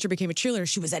whenever my sister became a cheerleader,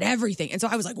 she was at everything. And so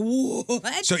I was like,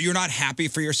 what? So you're not happy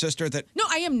for your sister that? No,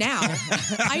 I am now.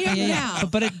 I am now.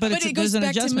 But it goes there's an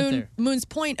back to adjustment Moon's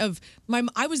point of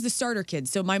I was the starter kid.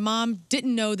 So my mom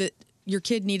didn't know that your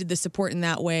kid needed the support in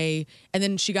that way. And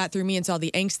then she got through me and saw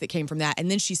the angst that came from that. And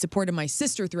then she supported my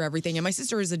sister through everything. And my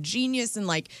sister is a genius and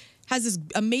has this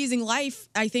amazing life,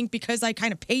 I think, because I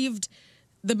kind of paved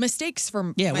the mistakes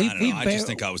from. Yeah, I just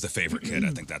think I was the favorite kid. I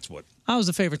think that's what I was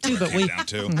a favorite too, but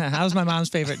I was my mom's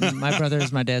favorite, and my brother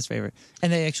is my dad's favorite,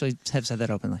 and they actually have said that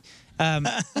openly. And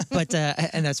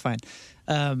that's fine.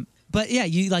 But yeah,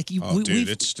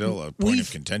 it's still a point of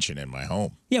contention in my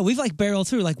home. Yeah, we've barreled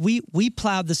through. We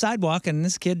plowed the sidewalk, and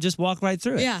this kid just walked right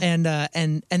through it. Yeah,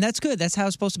 and that's good. That's how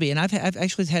it's supposed to be. And I've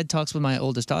actually had talks with my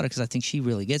oldest daughter because I think she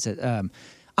really gets it. I'm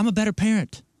a better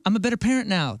parent. I'm a better parent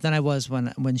now than I was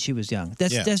when she was young.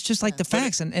 That's just the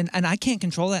facts, and I can't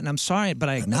control that, and I'm sorry, but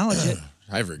I acknowledge it.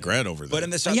 I have regret over that. But in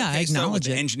this other I case, though, with acknowledge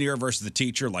the it. engineer versus the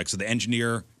teacher, so the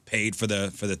engineer paid for the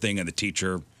thing, and the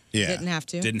teacher didn't have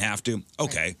to. Didn't have to.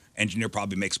 Okay, engineer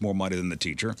probably makes more money than the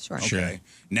teacher. Sure. Okay. Sure.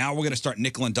 Now we're going to start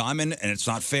nickel and diamond, and it's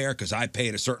not fair because I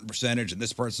paid a certain percentage, and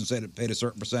this person said it paid a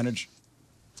certain percentage.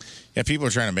 Yeah, people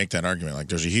are trying to make that argument. Like,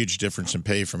 there's a huge difference in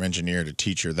pay from engineer to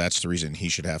teacher. That's the reason he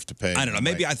should have to pay. I don't know.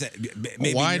 Maybe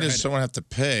why does someone have to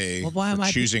pay for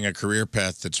choosing a career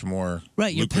path that's more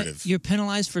lucrative? You're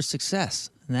penalized for success,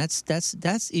 and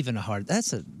that's even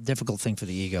that's a difficult thing for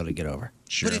the ego to get over.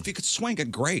 Sure. But if you could swing it,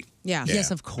 great. Yeah.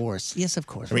 Yes, of course. Yes, of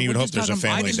course. I mean, you would We're hope just there's a talking-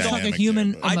 family I just dynamic talk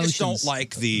human there, I emotions. just don't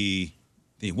like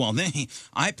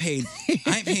I paid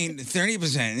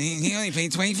 30%. He only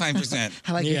paid 25%.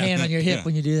 I like your hand on your hip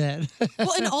when you do that.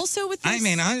 Well, and also with this, I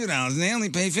made $100 and they only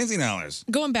paid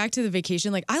 $50. going back to the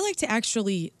vacation, I like to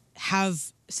actually have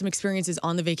some experiences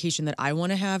on the vacation that I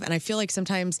want to have. And I feel like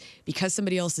sometimes because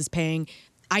somebody else is paying,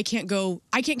 I can't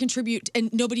contribute,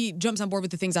 and nobody jumps on board with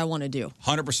the things I want to do.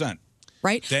 100%.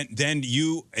 Right? Then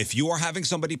if you are having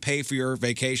somebody pay for your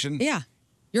vacation, Yeah.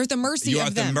 You're at the mercy you're of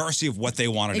at them. the mercy of what they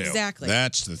want to do. Exactly.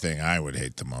 That's the thing I would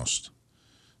hate the most.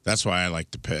 That's why I like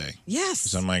to pay. Yes.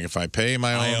 'Cause I'm like, if I pay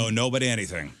my own... I owe nobody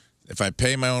anything. If I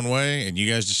pay my own way and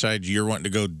you guys decide you're wanting to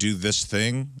go do this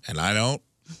thing and I don't,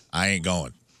 I ain't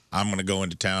going. I'm going to go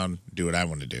into town, do what I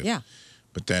want to do. Yeah.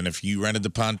 But then if you rented the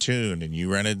pontoon and you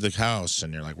rented the house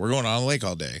and you're like, we're going on the lake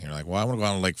all day. And you're like, well, I want to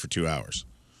go on the lake for 2 hours.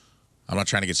 I'm not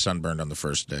trying to get sunburned on the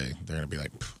first day. They're going to be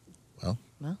like, well,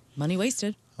 money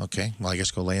wasted. Okay. Well, I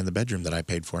guess go lay in the bedroom that I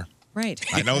paid for. Right.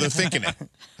 I know they're thinking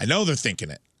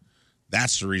it.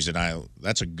 That's the reason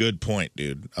that's a good point,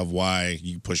 dude, of why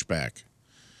you push back.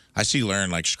 I see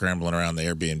Lauren scrambling around the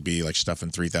Airbnb,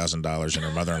 stuffing $3,000 in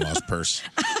her mother-in-law's purse.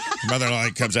 Her mother-in-law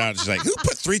comes out and she's like, who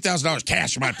put $3,000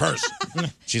 cash in my purse?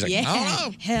 She's like, I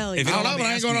don't know. Hell yeah. I don't know, but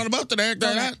I ain't going on a boat today.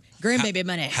 Grandbaby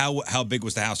money. How big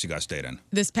was the house you guys stayed in?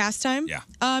 This past time? Yeah.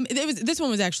 This one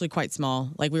was actually quite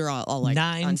small. We were all on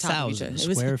top of each other. 9,000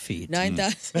 square feet.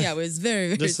 9,000. Yeah, it was very,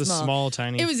 very Just a small,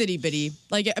 tiny. It was itty bitty.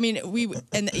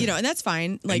 And that's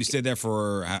fine. And you stayed there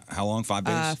for how long? 5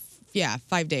 days?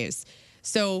 5 days.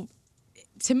 So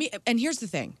to me, and here's the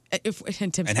thing.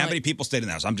 And how many people stayed in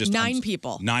the house? 9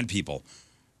 people. 9 people.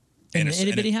 In an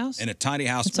itty bitty house? In a tiny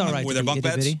house. It's all right. Were there bunk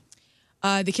beds?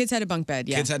 The kids had a bunk bed,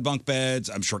 yeah. Kids had bunk beds.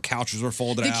 I'm sure couches were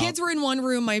folded out. The kids were in one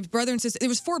room. My brother and sister, there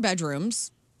was 4 bedrooms,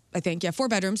 I think. Yeah, 4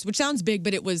 bedrooms, which sounds big,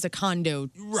 but it was a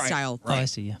condo style. Oh, I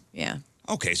see, yeah. Yeah.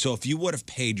 Okay, so if you would have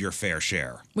paid your fair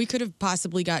share. We could have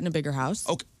possibly gotten a bigger house.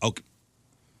 Okay.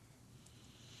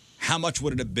 How much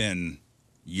would it have been,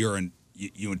 you and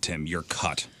Tim, your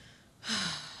cut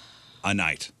a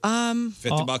night?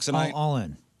 $50 a night? All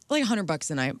in. Like $100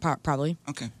 a night, probably.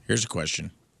 Okay. Here's a question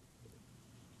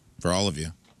for all of you.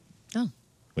 Oh.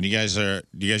 When do you guys share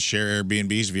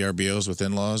Airbnbs, VRBOs with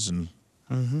in-laws, and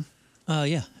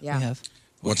Yeah, we have.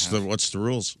 what's the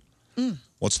rules?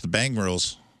 What's the bang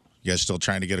rules? You guys still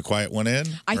trying to get a quiet one in?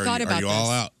 I thought about Are you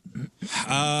this.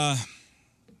 all out?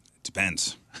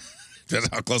 Depends. Depends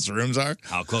how close the rooms are?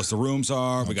 How close the rooms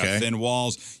are. We got Okay. thin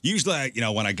walls. Usually,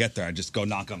 when I get there, I just go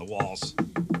knock on the walls.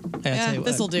 Hey, Yeah,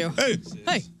 this will do. Hey,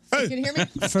 Hey, can you hear me?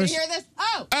 Can you hear this?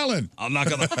 Oh. Alan. I'll knock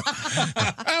on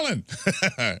the... Alan.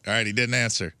 All right, he didn't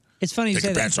answer. It's funny you Take say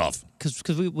your that pants off.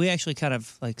 because we actually kind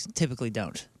of like typically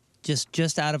don't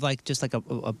just out of like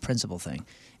a principle thing.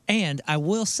 And I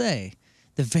will say,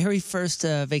 the very first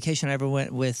vacation I ever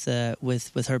went with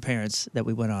her parents that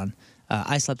we went on,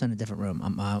 I slept in a different room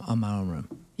on my own room.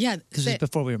 Yeah, because it was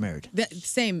before we were married.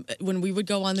 Same. When we would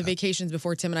go on the vacations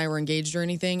before Tim and I were engaged or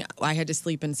anything, I had to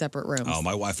sleep in separate rooms. Oh,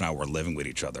 my wife and I were living with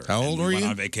each other. How old we were went you?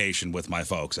 on vacation with my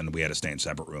folks, and we had to stay in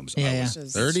separate rooms. Yeah, I yeah.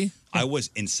 was 30? I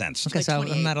was incensed. Okay, so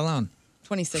I'm not alone.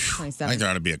 26, I 27. think there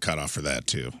ought to be a cutoff for that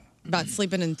too. About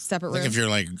sleeping in separate I think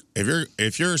rooms.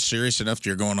 if you're serious enough,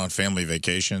 you're going on family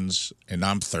vacations, and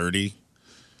I'm 30,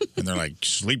 and they're like,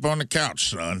 sleep on the couch,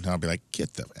 son. I'll be like,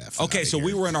 get the F. Okay, so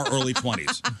we were in our early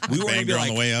 20s. We were Banged maybe her like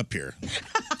on the way up here.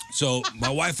 So my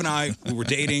wife and I, we were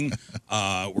dating.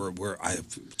 We're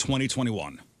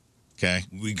 2021. Okay.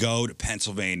 We go to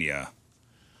Pennsylvania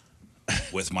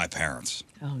with my parents.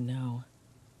 Oh, no.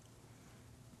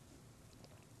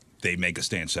 They make us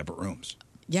stay in separate rooms.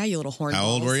 Yeah, you little horn How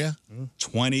old balls. were you?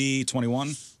 20,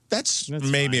 21. That's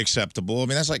maybe acceptable. I mean,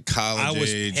 that's like college I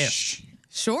was age. pissed.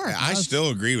 Sure. I still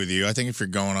agree with you. I think if you're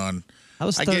going on, I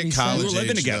was I get 37. college We were living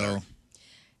age, together. though.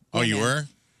 Oh, you were?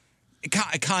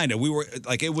 Kind of. We were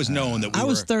like, it was known that we I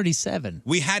was were. 37.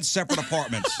 We had separate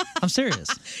apartments. I'm serious.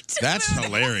 That's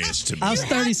hilarious to me. I was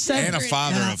 37. And a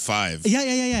father of 5.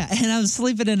 Yeah. And I was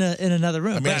sleeping in another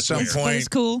room. I mean, at some But point, it's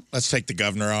cool. let's take the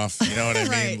governor off. You know what I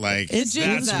Right. mean? Like, It's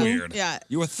That's cool. weird. Yeah.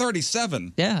 You were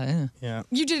 37. Yeah. Yeah.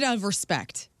 You did it out of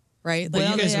respect, right? Like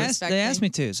Well, you they guys asked, me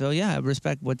to, so yeah, I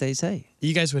respect what they say.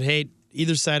 You guys would hate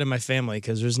either side of my family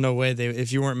because there's no way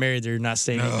if you weren't married, they're not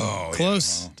staying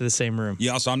close to the same room.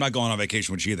 Yeah, so I'm not going on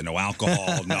vacation with you either. No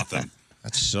alcohol, nothing.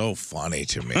 that's so funny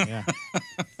to me. Yeah.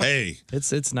 Hey,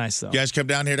 It's nice though. you guys come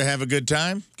down here to have a good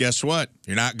time? Guess what?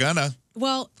 You're not gonna.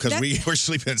 Well, Because that- we were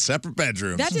sleeping in separate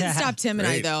bedrooms. That didn't stop Tim and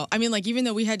I, Great. though. I mean, like, even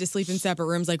though we had to sleep in separate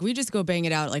rooms, like, we just go bang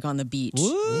it out, like, on the beach.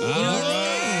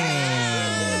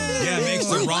 Yeah,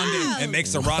 it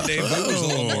makes the rendezvous a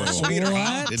little more sweeter.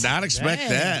 Huh? Did not expect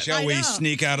that. Shall we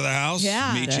sneak out of the house?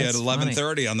 Yeah. Meet you at That's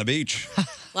 11:30 on the beach.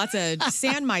 Lots of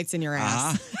sand mites in your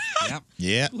ass. Yep.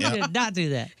 Yeah. We did not do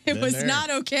that. It was not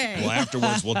okay. Well,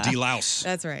 afterwards we'll delouse.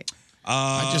 That's right.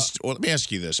 Let me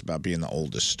ask you this about being the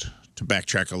oldest. To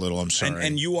backtrack a little, I'm sorry.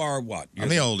 And you are what? I'm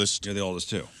the oldest. You're the oldest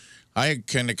too. I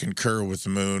kind of concur with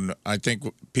Moon. I think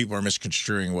people are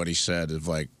misconstruing what he said of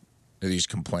like that he's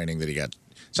complaining that he got.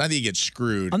 It's not that you get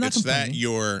screwed. I'm not it's that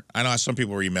complaining. I know some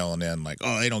people were emailing in like,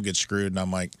 oh, they don't get screwed, and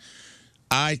I'm like,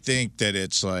 I think that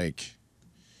it's like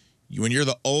when you're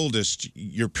the oldest,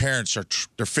 your parents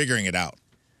they're figuring it out,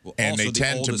 Well, and also they the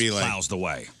tend to oldest be like plows the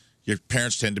way. your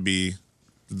parents tend to be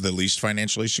the least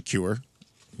financially secure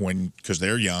because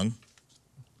they're young.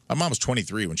 My mom was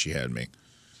 23 when she had me.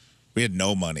 We had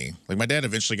no money. Like my dad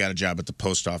eventually got a job at the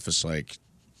post office like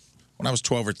when I was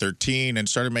 12 or 13 and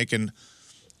started making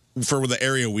for the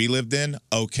area we lived in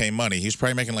okay money. He was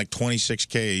probably making like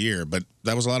 $26K a year, but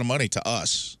that was a lot of money to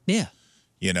us. Yeah.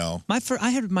 You know. I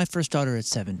had my first daughter at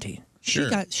 17. Sure.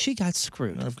 She got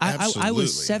screwed. Absolutely. I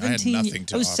was 17. nothing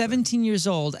to I was offer. 17 years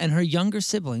old, and her younger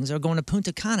siblings are going to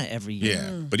Punta Cana every year.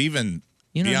 Yeah, but even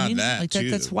You know beyond what I mean? that Like too.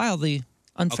 that's wildly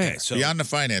unfair. Okay, so Beyond the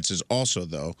finances, also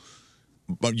though,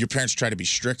 but your parents try to be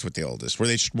strict with the oldest. Were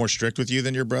they more strict with you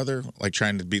than your brother? Like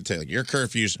trying to be like your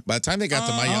curfews. By the time they got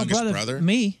to my youngest brother,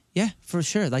 me, yeah, for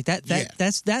sure. Like that. Yeah.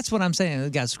 That's what I'm saying.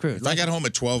 It got screwed. if I got home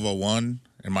at 12:01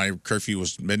 and my curfew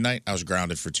was midnight, I was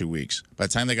grounded for 2 weeks. By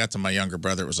the time they got to my younger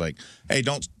brother, it was like, hey,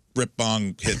 don't rip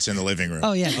bong hits in the living room.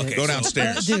 Oh yeah, Okay, Go so-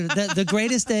 downstairs. dude. The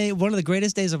greatest day, one of the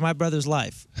greatest days of my brother's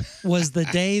life, was the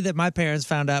day that my parents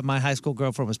found out my high school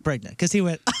girlfriend was pregnant. Because he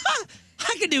went,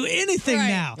 I can do anything Right.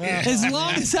 now as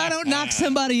long as I don't knock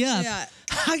somebody up. Yeah.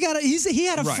 He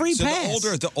had a right. free so pass.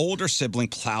 the older sibling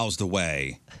plows the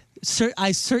way.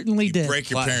 I certainly did.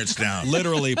 Break your parents down.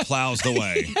 Literally plows the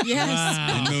way.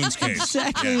 Yes. In Moon's case.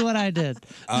 Exactly what I did.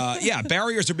 Yeah,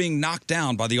 barriers are being knocked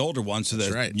down by the older ones, so the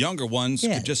That's right. younger ones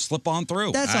Yeah. could just slip on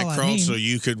through. That's all I I crawled mean. so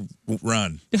you could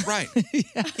run. Right.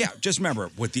 Yeah. Just remember,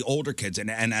 with the older kids, and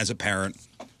as a parent,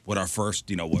 with our first,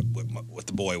 with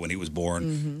the boy when he was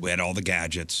born, we had all the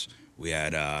gadgets. We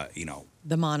had,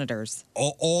 The monitors.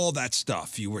 all that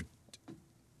stuff. You were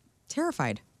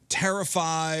Terrified.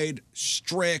 terrified,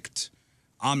 strict.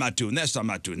 I'm not doing this. I'm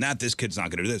not doing that. This kid's not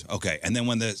going to do this. Okay. And then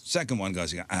when the second one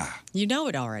goes, you go, You know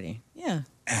it already. Yeah.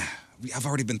 I've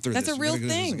already been through That's this. a real We're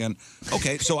gonna do this thing. Again.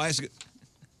 Okay. So I ask.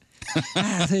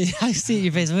 I see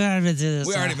your face. We already been through this.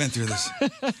 We already been through this.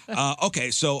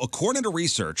 Okay, so according to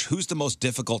research, who's the most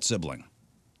difficult sibling?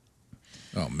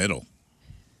 Oh, middle.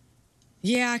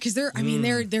 Yeah, because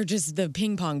they're just the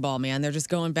ping pong ball, man. They're just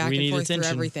going back We and need forth through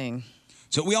attention. everything.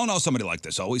 So we all know somebody like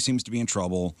this. Always seems to be in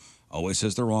trouble. Always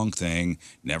says the wrong thing.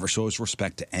 Never shows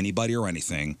respect to anybody or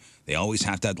anything. They always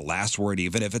have to have the last word,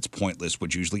 even if it's pointless,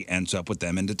 which usually ends up with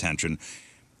them in detention.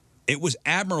 It was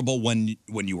admirable when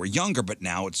you were younger, but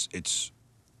now it's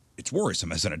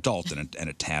worrisome as an adult and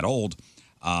a tad old.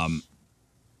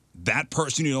 That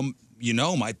person you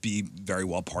know might be very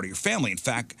well part of your family. In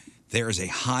fact, there is a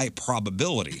high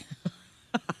probability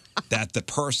that the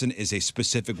person is a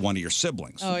specific one of your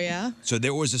siblings. Oh, yeah? So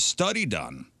there was a study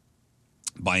done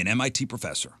by an MIT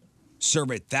professor,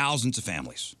 surveyed thousands of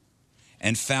families,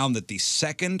 and found that the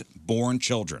second-born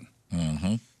children,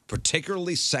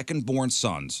 particularly second-born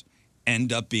sons,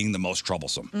 end up being the most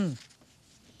troublesome.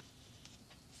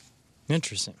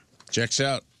 Interesting. Checks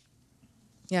out.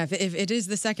 Yeah, if it is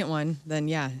the second one, then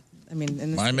yeah. I mean,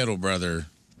 in this My middle brother.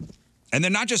 And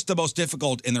they're not just the most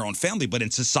difficult in their own family, but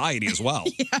in society as well.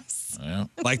 Yes. Yeah.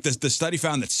 Like the study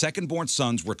found that second-born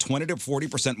sons were 20 to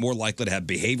 40% more likely to have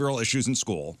behavioral issues in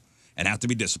school and have to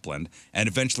be disciplined and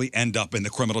eventually end up in the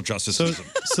criminal justice system.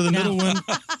 So the middle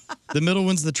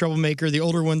one's the troublemaker, the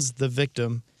older one's the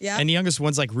victim. Yeah. And the youngest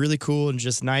one's like really cool and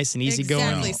just nice and easygoing.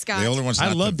 Exactly, Scott. The older one's I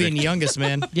not love the being the victim. youngest,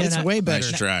 man. It's now- way better.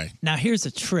 Nice try. Now here's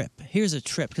a trip.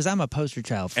 Because I'm a poster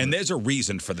child for And there's a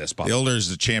reason for this, Bob. The older is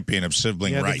the champion of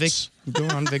sibling Yeah, rights. Go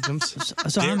on, victims.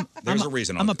 So There's a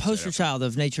reason. I'm a poster child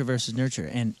of nature versus nurture.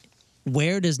 And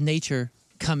where does nature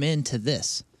come into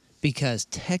this? Because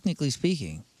technically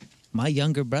speaking, my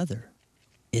younger brother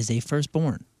is a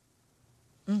firstborn.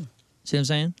 See what I'm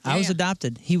saying? I was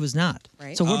adopted. He was not.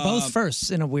 Right. So we're both firsts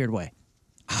in a weird way.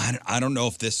 I don't know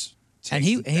if this takes And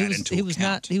he that was into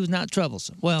account. not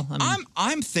troublesome. Well, I mean,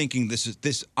 I'm thinking this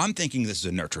is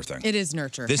a nurture thing. It is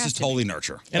nurture. This Has is to be. totally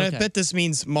nurture. And Okay. I bet this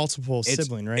means multiple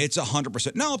sibling, right? It's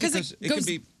 100%. No, because it goes could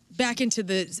be. back into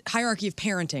the hierarchy of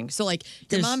parenting. So, like, your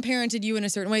There's- mom parented you in a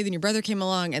certain way, then your brother came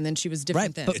along, and then she was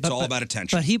different then. It's all about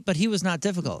attention. But he was not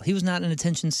difficult. He was not an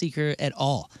attention seeker at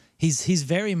all. He's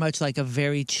very much like a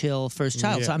very chill first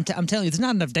child. So Yeah. I'm telling you, there's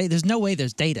not enough data. There's no way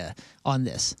there's data on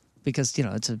this because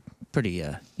it's a pretty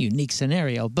unique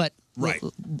scenario. But Right.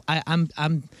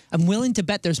 I'm willing to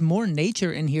bet there's more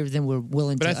nature in here than we're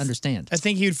willing to understand. I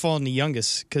think he would fall in the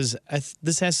youngest because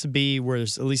this has to be where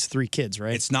there's at least 3 kids,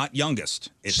 right? It's not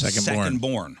youngest. It's Second-born.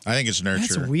 second-born. I think it's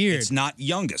nurture. That's weird. It's not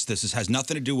youngest. Has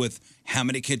nothing to do with how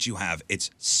many kids you have.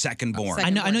 It's second-born. I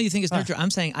know you think it's nurture.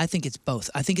 I'm saying I think it's both.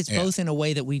 I think it's both in a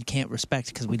way that we can't respect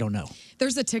because we don't know.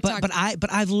 There's a TikTok. But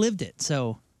I've lived it,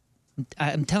 so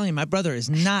I'm telling you, my brother is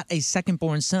not a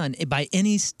second-born son by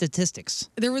any statistics.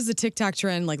 There was a TikTok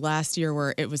trend like last year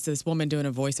where it was this woman doing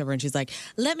a voiceover and she's like,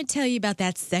 let me tell you about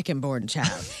that second-born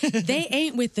child. They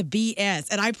ain't with the BS.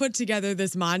 And I put together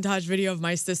this montage video of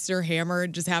my sister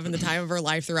hammered, just having the time of her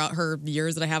life throughout her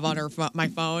years that I have on my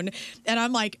phone. And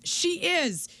I'm like, she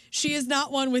is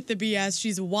not one with the BS.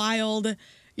 She's wild.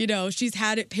 She's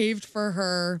had it paved for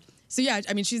her. So yeah,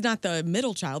 I mean, she's not the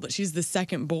middle child, but she's the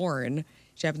second-born.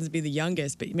 She happens to be the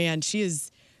youngest, but man,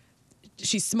 she's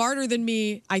smarter than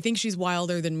me. I think she's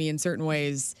wilder than me in certain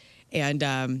ways. And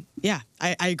I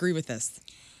agree with this.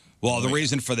 Well, the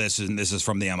reason for this, and this is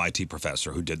from the MIT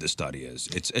professor who did this study, is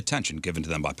it's attention given to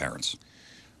them by parents.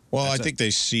 Well, That's I think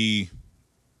they see.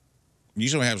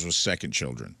 Usually, what happens with second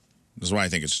children. This is why I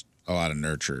think it's a lot of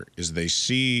nurture. Is they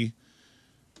see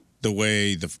the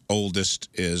way the oldest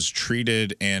is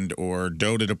treated and or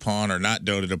doted upon or not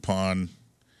doted upon,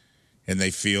 and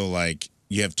they feel like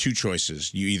you have 2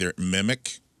 choices. You either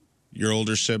mimic your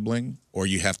older sibling, or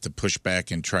you have to push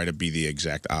back and try to be the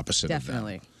exact opposite of them.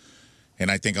 Definitely. And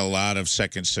I think a lot of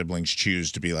second siblings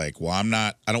choose to be like, well,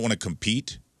 I don't want to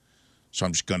compete, so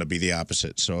I'm just going to be the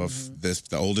opposite. So if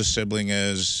the oldest sibling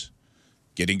is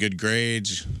getting good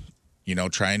grades,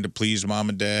 trying to please mom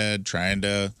and dad, trying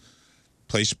to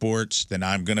play sports, then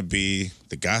I'm going to be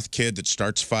the goth kid that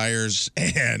starts fires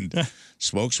and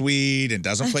smokes weed and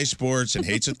doesn't play sports and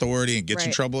hates authority and gets in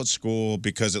Right. trouble at school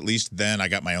because at least then I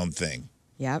got my own thing.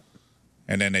 Yep.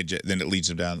 And then then it leads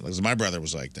them down. 'Cause my brother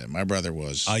was like that. My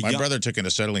brother took an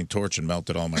acetylene torch and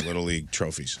melted all my little league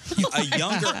trophies. A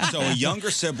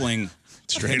younger sibling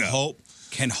Straight up.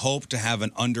 can hope to have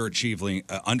an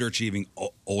underachieving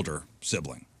older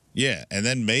sibling. Yeah, and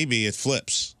then maybe it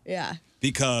flips. Yeah.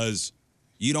 Because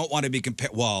you don't want to be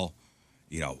compared. Well,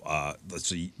 let's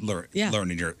see, Learn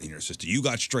and your sister. You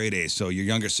got straight A's, so your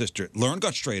younger sister, Learn,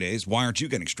 got straight A's. Why aren't you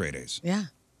getting straight A's? Yeah.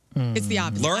 It's the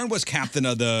opposite. Learn was captain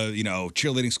of the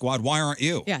cheerleading squad. Why aren't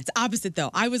you? Yeah, it's opposite though.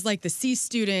 I was like the C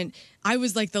student. I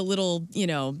was like the little,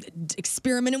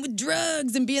 experimenting with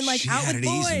drugs and being like She out had with it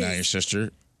boys. easy. Now your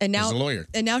sister And now is a lawyer.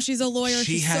 And now she's a lawyer.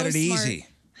 She She's had so it smart. easy.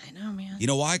 I know, man. You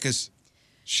know why? Because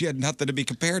She had nothing to be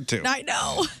compared to. I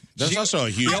know. There's also a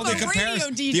huge. The only, I'm a radio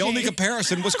DJ. the only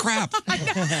comparison was crap. I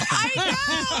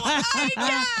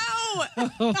know.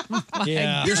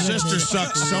 Yeah. Your sister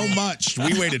sucked so much.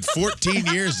 We waited 14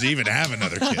 years to even have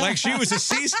another kid. Like she was a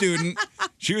C student.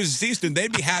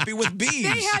 They'd be happy with B's.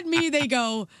 They had me. They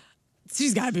go.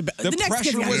 She's got to be better. The next pressure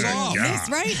kid's gotta was be off. This,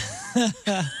 right?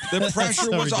 The pressure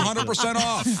was 100%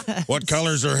 off. What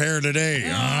color's her hair today?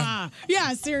 Huh?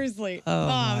 Yeah, seriously. Oh,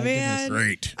 my man.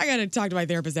 Great. I got to talk to my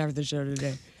therapist after the show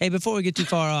today. Hey, before we get too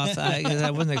far off, 'cause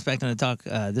I wasn't expecting to talk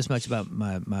this much about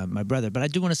my brother, but I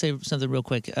do want to say something real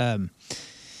quick.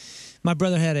 My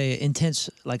brother had a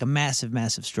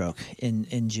massive stroke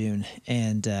in June,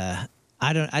 and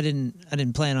I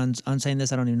didn't plan on saying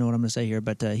this. I don't even know what I'm going to say here,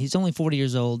 but he's only 40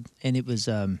 years old, and it was.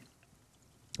 I'm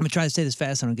gonna try to say this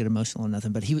fast. So I don't get emotional or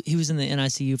nothing. But he was in the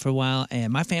NICU for a while,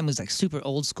 and my family's like super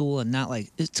old school and not like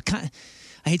it's kind of.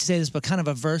 I hate to say this, but kind of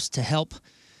averse to help,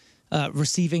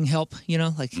 receiving help. You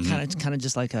know, like kind of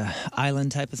just like a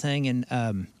island type of thing,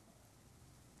 and.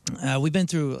 We've been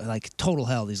through like total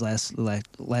hell these last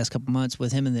couple months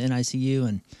with him in the NICU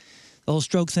and the whole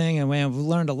stroke thing. And we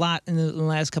learned a lot in the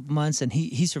last couple months. And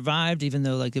he survived, even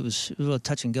though like it was a little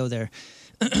touch and go there.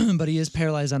 But he is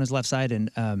paralyzed on his left side,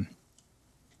 and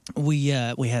we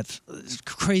have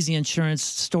crazy insurance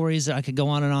stories. I could go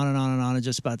on and on and on and on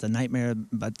just about the nightmare,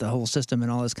 about the whole system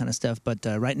and all this kind of stuff. But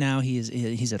right now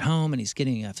he's at home and he's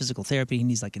getting physical therapy. He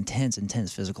needs like intense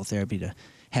physical therapy to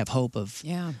have hope of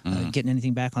getting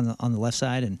anything back on the left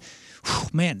side. And whew,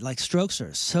 man, like strokes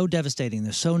are so devastating.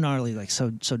 They're so gnarly. Like so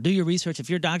do your research. If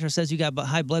your doctor says you got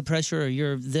high blood pressure or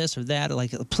you're this or that,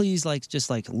 like please just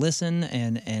listen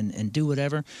and do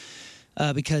whatever.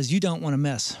 Because you don't want to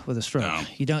mess with a stroke. No.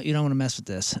 You don't want to mess with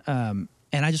this. And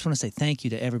I just want to say thank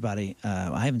you to everybody.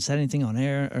 I haven't said anything on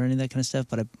air or any of that kind of stuff,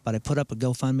 but I put up a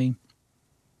GoFundMe,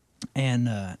 and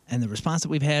the response that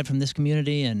we've had from this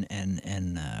community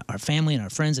and our family and our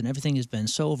friends and everything has been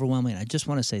so overwhelming. I just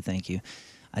want to say thank you.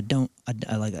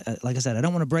 Like I said, I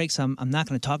don't want to break, so I'm not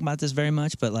going to talk about this very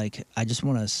much, but like I just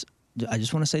want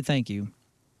to say thank you.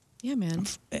 Yeah, man.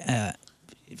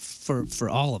 For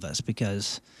all of us,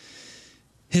 because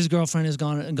his girlfriend has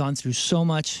gone through so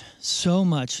much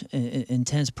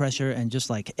intense pressure, and just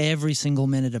like every single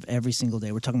minute of every single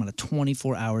day. We're talking about a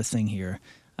 24-hour thing here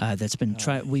that's been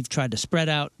we've tried to spread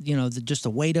out, just the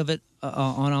weight of it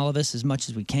on all of us as much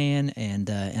as we can, and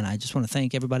I just want to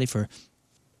thank everybody for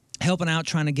helping out,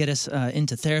 trying to get us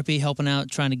into therapy, helping out,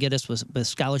 trying to get us with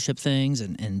scholarship things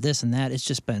and this and that. It's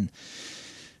just been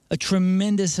a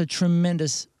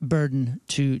tremendous burden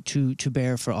to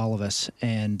bear for all of us,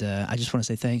 and I just want to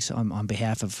say thanks on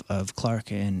behalf of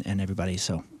Clark and everybody.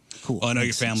 So cool. Well, I know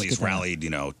your family has rallied,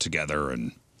 together,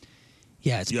 and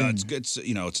it's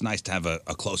it's nice to have a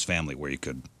close family where you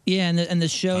could and the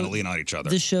show kind of lean on each other.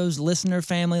 The show's listener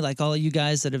family, like all of you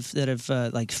guys that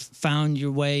have like found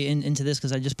your way into this,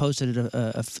 because I just posted it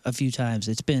a few times.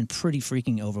 It's been pretty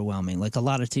freaking overwhelming. Like a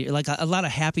lot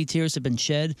of happy tears have been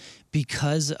shed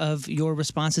because of your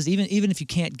responses. Even if you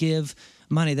can't give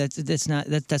money,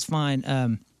 that's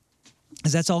fine.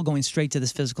 Because that's all going straight to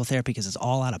this physical therapy, because it's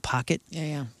all out of pocket.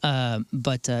 Yeah.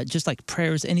 But just like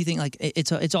prayers, anything, like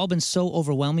it's all been so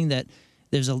overwhelming that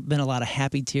there's been a lot of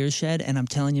happy tears shed. And I'm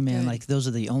telling you, man, like those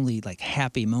are the only like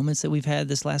happy moments that we've had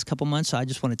this last couple months. So I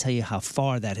just want to tell you how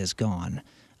far that has gone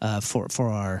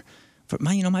for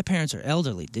my parents are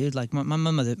elderly, dude. Like my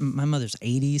mother's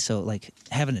 80, so like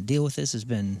having to deal with this has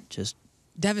been just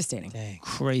devastating. Dang.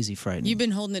 Crazy frightening. You've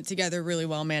been holding it together really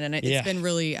well, man, and it's been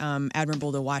really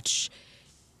admirable to watch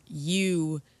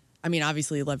you. I mean,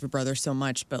 obviously you love your brother so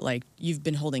much, but like you've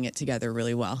been holding it together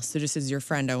really well. So just as your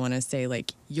friend, I want to say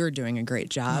like you're doing a great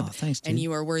job. Oh, thanks, dude. And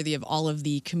you are worthy of all of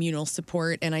the communal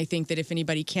support. And I think that if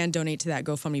anybody can donate to that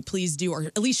GoFundMe, please do, or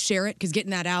at least share it, because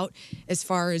getting that out as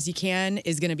far as you can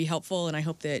is going to be helpful. And I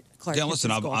hope that Clark. Yeah,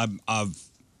 listen,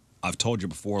 I've told you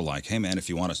before, like, hey man, if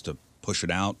you want us to push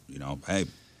it out, hey.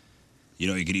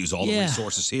 You could use all the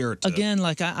resources here. Again,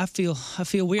 like I feel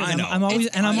weird. I know. I'm always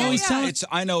telling.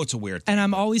 I know it's a weird thing. And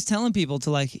I'm always telling people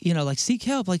to like seek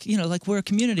help. Like like we're a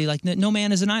community. Like no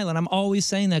man is an island. I'm always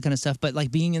saying that kind of stuff. But like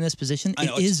being in this position,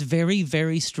 it is very,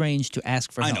 very strange to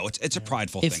ask for help. I know it's a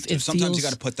prideful thing too. Sometimes you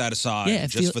got to put that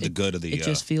aside for the good of the. It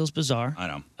just feels bizarre. I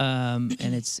know.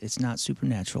 And it's not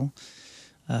supernatural.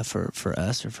 For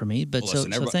us or for me, but so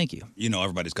thank you.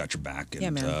 Everybody's got your back. And,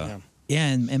 yeah, man. Yeah,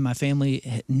 and my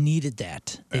family needed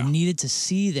that. They needed to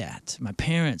see that. My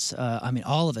parents,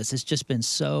 all of us. It's just been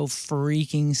so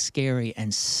freaking scary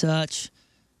and such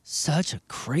such a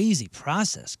crazy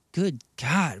process. Good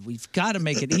God, we've got to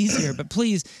make it easier. But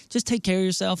please, just take care of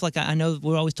yourself. Like, I know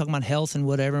we're always talking about health and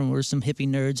whatever, and we're some hippie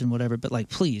nerds and whatever, but, like,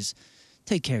 please,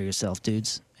 take care of yourself,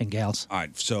 dudes and gals. All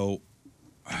right, so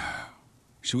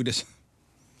should we just...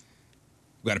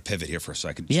 We got to pivot here for a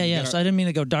second. Yeah. So I didn't mean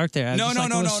to go dark there. No.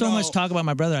 There's so much talk about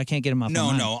my brother, I can't get him off my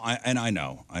mind. I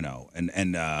know.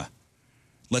 And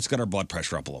let's get our blood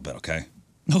pressure up a little bit, okay?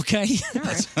 Okay.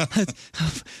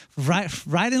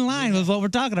 right in line with what we're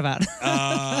talking about.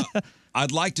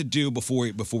 I'd like to do before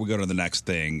we go to the next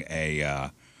thing a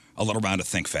little round of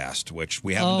Think Fast, which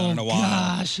we haven't done in a while.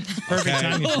 Gosh. Perfect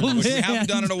timing. Which we haven't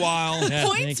done in a while. Yeah,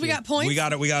 Points? We got points? We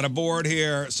got a board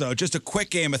here. So just a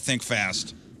quick game of Think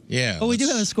Fast. Yeah. Oh, we do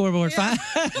have a scoreboard. Fine.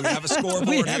 We have a scoreboard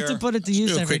We here. have to put it to Let's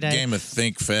use do a every quick day. game of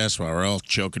Think Fast while we're all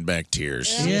choking back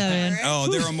tears. Yeah, man.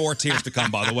 Oh, there are more tears to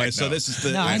come, by the way. So this is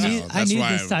the. No, I need That's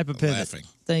why this I'm type of pivot. laughing.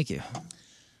 Thank you.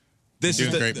 This Doing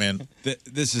is the, great, man.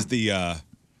 This is the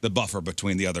buffer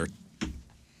between the other,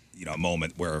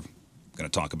 moment we're going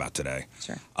to talk about today.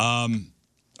 Sure.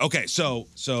 Okay, so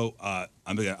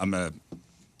I'm gonna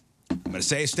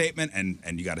say a statement,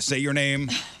 and you got to say your name.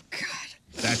 Oh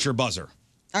God. That's your buzzer.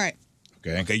 All right.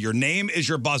 Okay. Your name is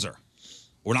your buzzer.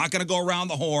 We're not going to go around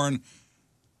the horn.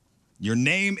 Your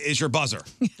name is your buzzer.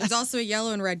 There's also a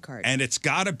yellow and red card. And it's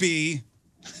got to be,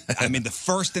 the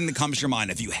first thing that comes to your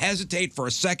mind. If you hesitate for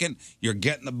a second, you're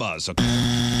getting the buzz. Okay?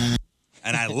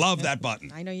 And I love that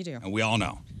button. I know you do. And we all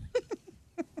know.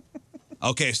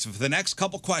 Okay, so for the next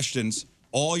couple questions,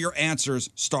 all your answers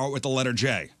start with the letter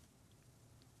J.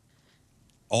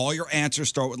 All your answers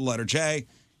start with the letter J.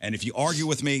 And if you argue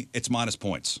with me, it's minus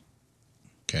points.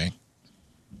 Okay.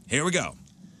 Here we go.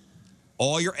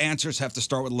 All your answers have to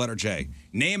start with the letter J.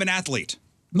 Name an athlete.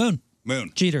 Moon. Jeter.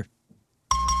 Jeter.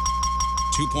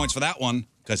 2 points for that one,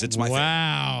 because it's my favorite.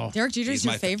 Wow. Derek Jeter's He's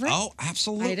your my favorite? Oh,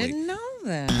 absolutely. I didn't know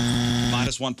that.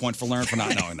 Minus 1 point for Lauren for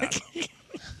not knowing that.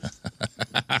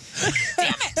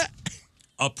 Damn it!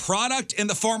 A product in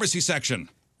the pharmacy section.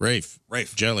 Rafe.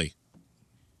 Jelly.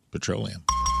 Petroleum.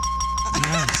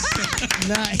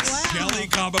 Nice. Jelly,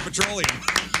 comma, petroleum.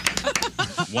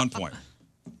 1 point.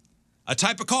 A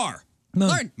type of car.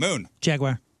 Moon. Moon.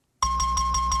 Jaguar.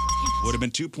 Would have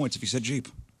been 2 points if you said Jeep.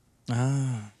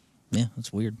 Yeah,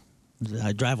 that's weird.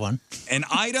 I drive one. An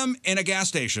item in a gas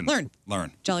station.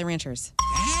 Learn. Jolly Ranchers.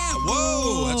 Yeah,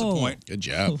 whoa, that's a point. Good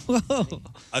job. Whoa.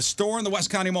 A store in the West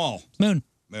County Mall. Moon.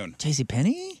 Yeah.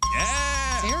 JCPenney?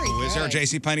 Very Oh, is there a good.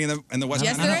 JCPenney in the West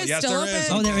Yes, County there Mall? is. Yes, Still there is.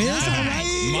 open. Oh, there is? All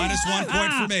right. Minus 1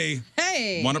 point for me.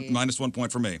 Hey. Minus 1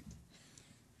 point for me.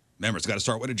 Remember, it's got to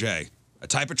start with a J. A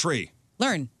type of tree.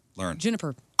 Learn. Juniper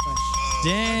Juniper.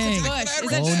 Dang. Bush. Is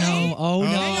that Oh, tree? no. Oh, no.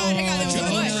 Hang on. It was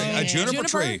bush. A juniper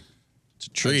tree. It's a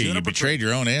tree. You betrayed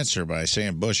your own answer by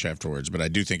saying bush afterwards, but I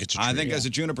do think it's a tree. I think it's a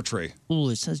juniper tree. Ooh,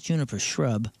 it says juniper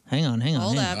shrub. Hang on.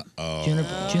 Hold hang up. on.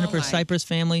 Juniper my. cypress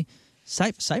family.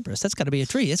 Cypress. That's got to be a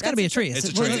tree. It's got to be a tree. It's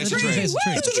a tree. It's a tree.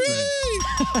 It's a tree.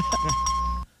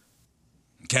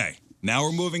 Okay. Now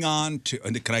we're moving on to.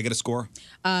 Can I get a score?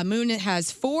 Moon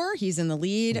has 4. He's in the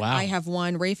lead. Wow. I have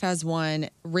 1. Rafe has 1.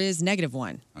 Riz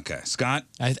 -1. Okay. Scott?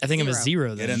 I think I'm a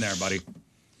 0 then. Get in there, buddy.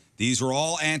 These are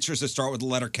all answers that start with the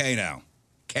letter K now.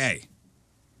 K.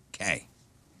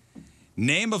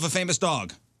 Name of a famous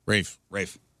dog. Rafe.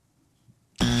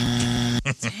 Dang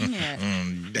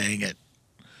it. Dang it.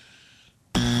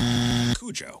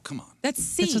 Cujo, come on. That's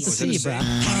C. That's what's a Was it C, a bro.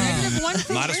 -1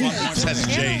 for Minus Riz. 1 point. That's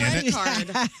J in And a it. red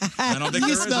card. I don't think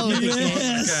there is a spelled famous dog.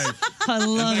 Riz. Okay. I I'm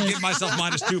love going to it. give myself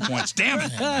minus 2 points. Damn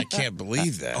it. I can't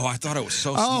believe that. Oh, I thought it was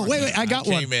so Oh, smart. wait. I got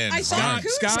one. Came in. I saw hard.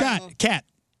 Cujo. Scott. Cat.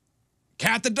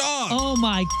 Cat the dog. Oh,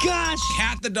 my gosh.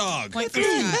 Cat the dog. Point for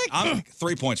Scott. I'm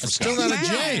 3 points for Scott. Still not a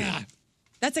J.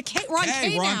 That's a K. We're on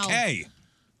K Ron now. K.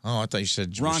 Oh, I thought you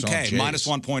said you were Ron still on K. J's. Minus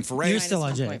 1 point for Ray. You're still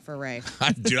on -1 J. point for Ray.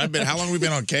 Dude, how long have we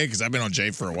been on K? Because I've been on J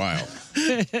for a while.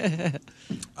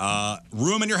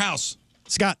 Room in your house.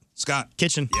 Scott.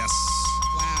 Kitchen. Yes.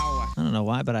 Wow. I don't know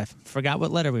why, but I forgot what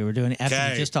letter we were doing after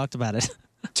Okay. we just talked about it.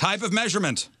 Type of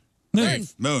measurement.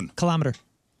 Moon. Kilometer.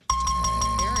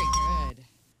 Very good.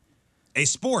 A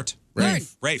sport.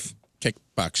 Rafe.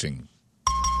 Kickboxing.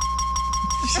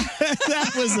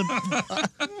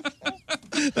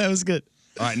 That was good.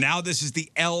 All right, now this is the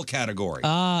L category. Ooh,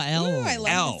 L. I love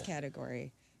L. this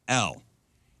category. L.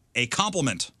 A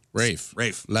compliment. Rafe.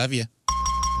 Love you.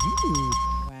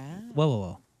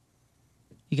 Whoa.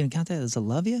 You gonna count that as a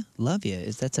love ya? Love ya.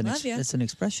 That's an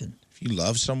expression. If you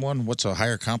love someone, what's a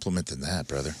higher compliment than that,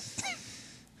 brother?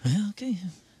 Yeah, okay.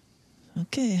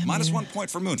 I Minus mean, 1 point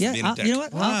for Moon for Yeah, being a dick. you know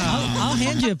what? I'll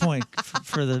hand you a point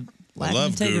for the The lack of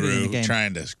love integrity in the guru game.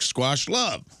 trying to squash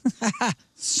love.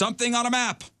 Something on a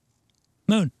map.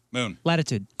 Moon. Moon.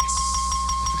 Latitude.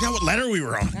 I forgot what letter we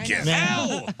were on.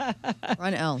 L.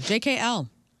 Run L. JKL.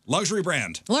 Luxury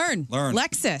brand. Learn. Learn.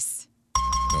 Lexus.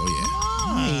 Oh,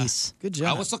 Nice. Good I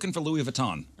job. was looking for Louis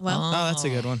Vuitton. Well, Oh, that's a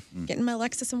good one. getting my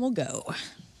Lexus and we'll go.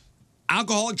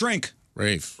 Alcoholic drink. yeah.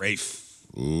 Rafe. Rafe.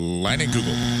 Line and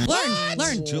Google.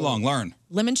 Learn. Too long. Learn.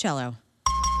 Limoncello.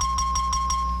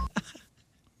 I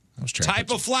was trying Type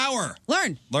of flower.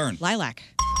 Learn. Learn. Lilac.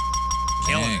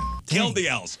 Killing it. Killed the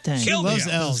L's. Dang. Killed Loves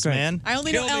the L's. L's, man. I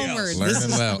only know Kill the L L's. words. Learn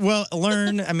them out. Well,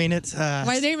 learn. I mean, it's.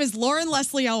 My name is Lauren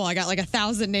Leslie Elwell. I got like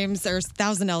 1,000 names or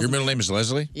 1,000 L's. Your middle name is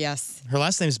Leslie? Yes. Her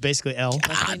last name is basically L.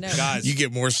 Leslie knows. Guys, You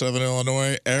get more Southern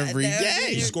Illinois every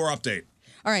day. score update.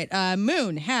 All right.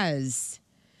 Moon has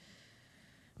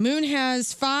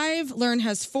 5. Learn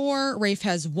has 4. Rafe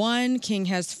has 1. King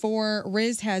has 4.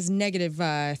 Riz has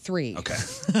 -3. Okay.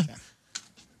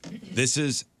 This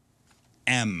is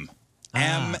M.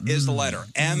 M is the letter.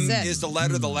 M That's it. is the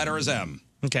letter. The letter is M.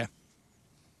 Okay.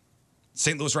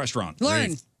 St. Louis restaurant.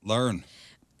 Learn. Learn.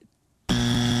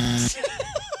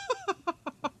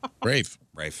 Rafe.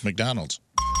 Rafe. McDonald's.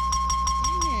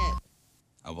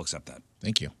 I will accept that.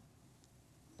 Thank you.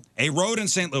 A road in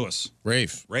St. Louis.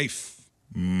 Rafe. Rafe.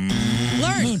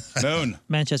 Learn. Moon.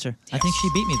 Manchester. I think she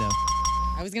beat me though,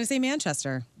 I was going to say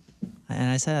Manchester.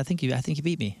 and I said I think you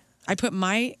beat me. I put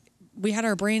we had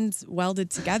our brains welded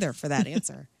together for that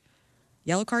answer.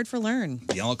 Yellow card for learn.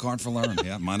 Yellow card for learn.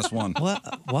 Yeah, -1.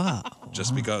 What? Wow.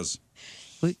 Just because.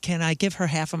 Wait, can I give her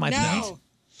half of my points?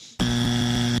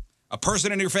 No. A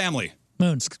person in your family.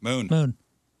 Moon. Moon. Moon.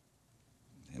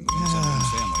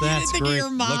 That's think of great. your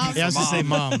mom? Looking Yeah, I was for to say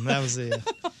mom. mom. That was the.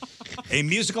 A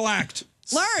musical act.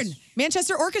 Learn.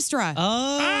 Manchester Orchestra.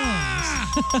 Oh.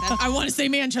 I want to say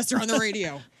Manchester on the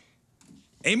radio.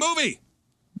 A movie.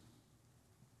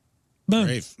 Moon.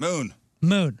 Rafe. Moon.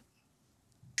 Moon.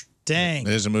 Dang.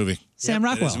 There's a movie. Sam It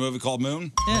Rockwell. is a movie called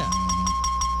Moon. Yeah.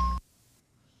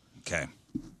 Okay.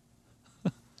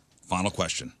 Final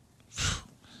question.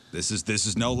 This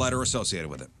is no letter associated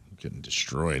with it. Getting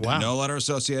destroyed. Wow. No letter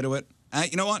associated with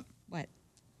it. You know what? What?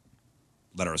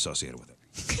 Letter associated with it.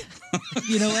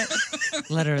 You know what?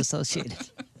 Letter associated.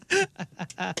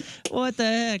 What the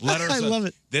heck? Letter I love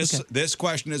it. This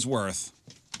question is worth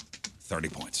 30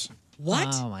 points. What?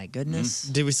 Oh my goodness.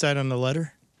 Did we decide on the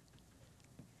letter?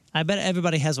 I bet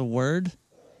everybody has a word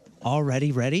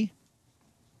already ready,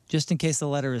 just in case the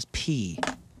letter is P.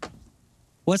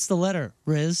 What's the letter,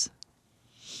 Riz?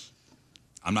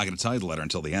 I'm not going to tell you the letter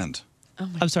until the end.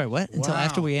 I'm sorry, what? Until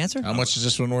after we answer? How much is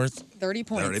this one worth? 30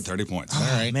 points. 30 points. All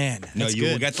right. Man, No, that's you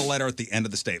will good. get the letter at the end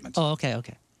of the statement. Oh, okay,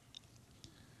 okay.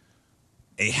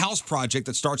 A house project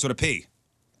that starts with a P.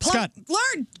 Scott.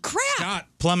 Learn. Crap. Scott.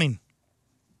 Plumbing.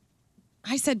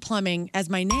 I said plumbing as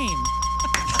my name.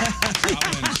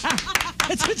 Scott wins.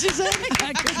 That's what you said?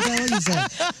 I couldn't tell what you said.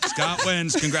 Scott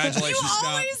wins. Congratulations, You Scott.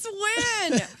 always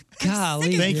win.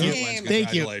 Golly. Thank you. Game.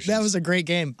 Thank you. Congratulations. That was a great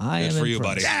game. I Good am for you,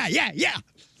 impressed. buddy. Yeah.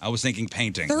 I was thinking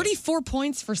painting. 34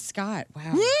 points for Scott.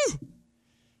 Wow.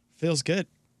 Feels good.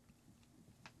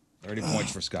 30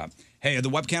 points for Scott. Hey, are the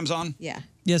webcams on? Yeah.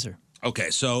 Yes, sir. Okay,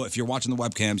 so if you're watching the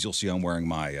webcams, you'll see I'm wearing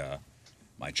my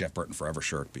my Jeff Burton Forever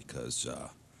shirt because,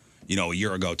 a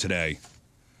year ago today,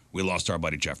 we lost our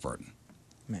buddy Jeff Burton.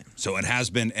 Man. So it has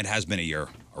been a year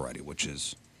already, which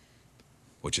is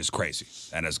crazy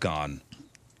and has gone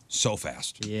so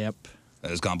fast. Yep.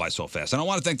 That has gone by so fast. And I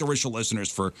want to thank the original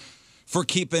listeners for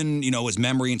keeping, his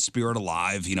memory and spirit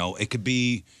alive. It could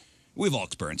be, we've all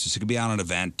experienced this. It could be on an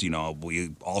event.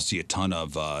 We all see a ton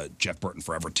of Jeff Burton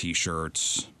Forever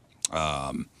T-shirts.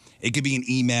 It could be an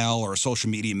email or a social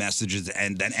media message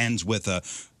and that ends with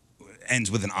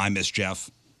an I miss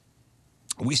Jeff.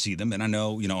 We see them, and I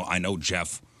know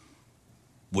Jeff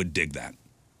would dig that.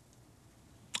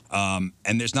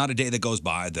 And there's not a day that goes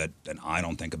by that I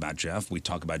don't think about Jeff. We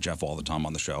talk about Jeff all the time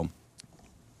on the show.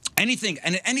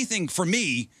 Anything for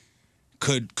me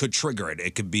could trigger it.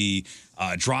 It could be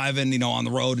driving, on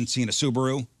the road and seeing a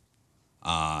Subaru.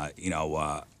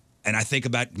 And I think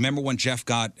about, remember when Jeff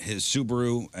got his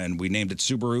Subaru and we named it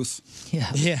Subaruth? Yeah.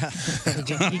 Yeah.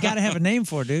 You got to have a name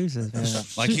for it, dude.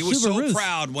 Like he was so Subaruth.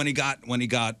 proud when he got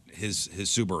his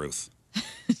Subaruth.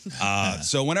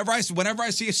 So whenever I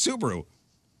see a Subaru,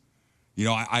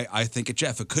 I think of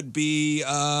Jeff. It could be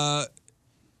a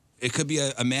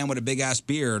man with a big ass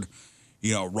beard,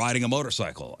 riding a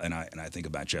motorcycle, and I think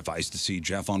about Jeff. I used to see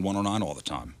Jeff on 109 all the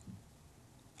time.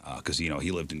 Because, he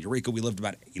lived in Eureka. We lived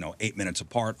about, 8 minutes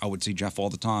apart. I would see Jeff all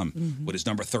the time with his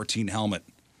number 13 helmet,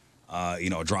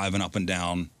 driving up and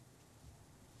down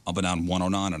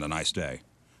 109 on a nice day.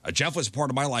 Jeff was a part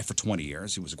of my life for 20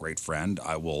 years. He was a great friend.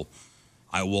 I will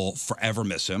forever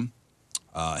miss him.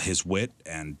 his wit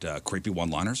and creepy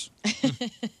one-liners.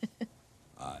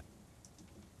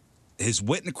 His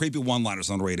wit and creepy one-liners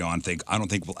on the radio, I don't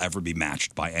think will ever be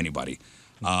matched by anybody.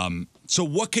 So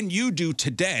what can you do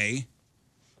today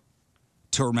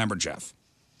to remember Jeff?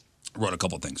 Wrote a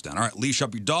couple things down. All right, leash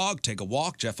up your dog, take a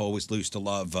walk. Jeff always used to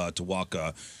love to walk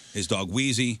his dog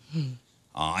Wheezy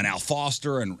on Al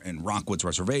Foster and Rockwood's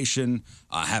Reservation.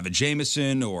 Have a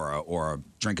Jameson or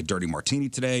drink a dirty martini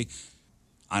today.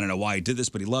 I don't know why he did this,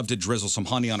 but he loved to drizzle some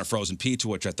honey on a frozen pizza,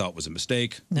 which I thought was a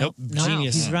mistake. Nope.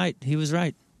 Genius. He's right. He was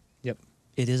right. Yep.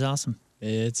 It is awesome.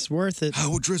 It's worth it. I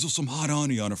would drizzle some hot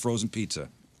honey on a frozen pizza.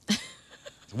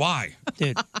 Why?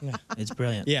 Dude, it's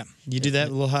brilliant. Yeah, you do that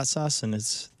with a little hot sauce, and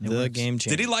it's the game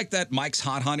changer. Did he like that Mike's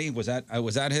hot honey? Was that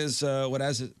his what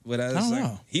as I don't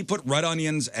know. He put red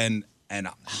onions and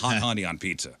hot honey on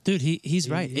pizza. Dude, he's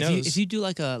right. He If you do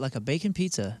like a bacon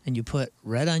pizza and you put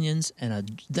red onions and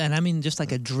I mean just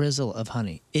like a drizzle of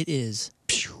honey, it is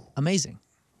amazing.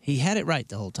 He had it right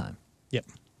the whole time. Yep.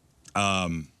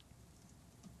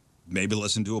 Maybe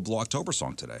listen to a Blue October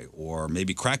song today, or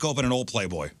maybe crack open an old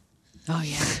Playboy. Oh,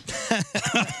 yeah.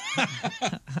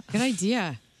 Good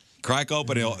idea. Crack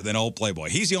open an old Playboy.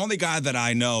 He's the only guy that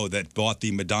I know that bought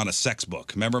the Madonna sex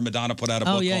book. Remember Madonna put out a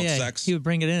book called Sex? He would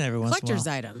bring it in every once in a while. Collector's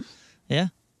item. Yeah.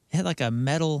 It had like a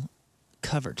metal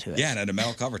cover to it. Yeah, it had a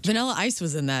metal cover to it. Vanilla Ice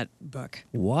was in that book.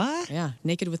 What? Yeah,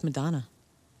 Naked with Madonna.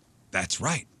 That's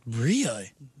right.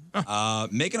 Really?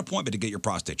 Make an appointment to get your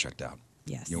prostate checked out.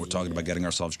 Yes. You know, we're talking about getting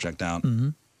ourselves checked out. Mm-hmm.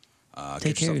 Get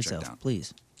Take care of checked yourself, out.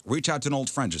 please. Reach out to an old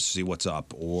friend just to see what's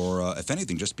up, or if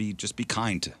anything, just be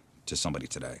kind to somebody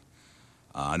today.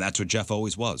 And that's what Jeff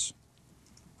always was.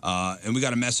 And we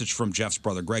got a message from Jeff's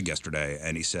brother Greg yesterday,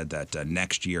 and he said that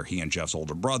next year he and Jeff's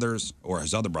older brothers, or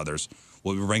his other brothers,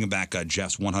 will be bringing back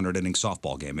Jeff's 100-inning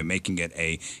softball game and making it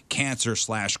a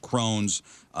cancer/Crohn's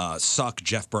suck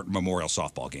Jeff Burton Memorial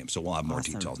softball game. So we'll have more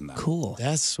details on that. Cool.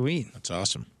 That's sweet. That's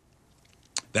awesome.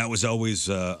 That was always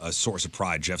a source of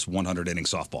pride, Jeff's 100-inning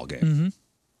softball game. Mm-hmm.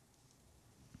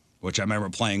 Which I remember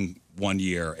playing one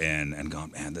year and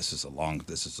going, man, this is a long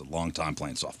time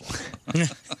playing softball.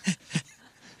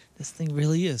 This thing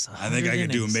really is. I think I could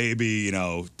do 100 innings. maybe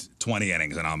 20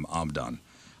 innings and I'm done.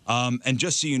 And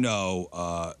just so you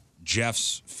know,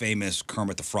 Jeff's famous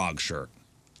Kermit the Frog shirt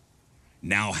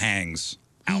now hangs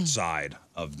outside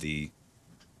of the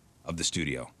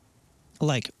studio.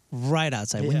 Like right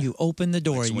outside. When Yeah. you open the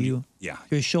door, Like, so when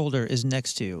your shoulder is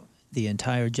next to the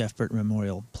entire Jeff Burton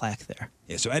Memorial plaque there.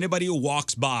 Yeah, so anybody who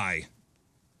walks by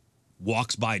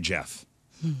Jeff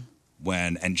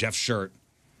and Jeff's shirt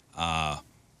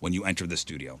when you enter the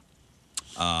studio.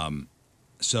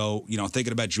 So,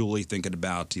 thinking about Julie, thinking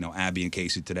about, Abby and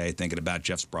Casey today, thinking about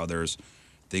Jeff's brothers,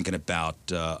 thinking about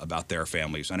their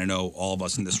families. And I know all of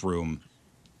us in this room,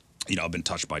 have been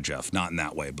touched by Jeff. Not in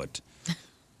that way, but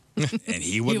and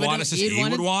he would want us to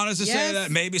say that.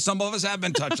 Maybe some of us have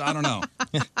been touched. I don't know.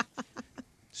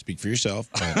 Speak for yourself.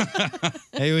 I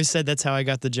always said that's how I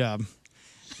got the job.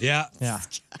 Yeah. Yeah.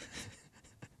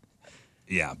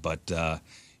 Yeah, but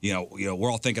we're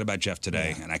all thinking about Jeff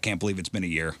today, and I can't believe it's been a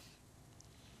year.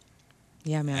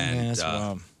 Yeah, man. And that's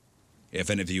wild. if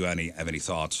any of you have any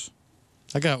thoughts,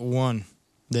 I got one.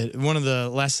 One of the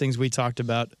last things we talked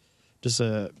about, just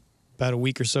about a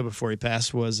week or so before he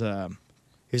passed, was he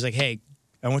was like, "Hey,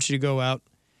 I want you to go out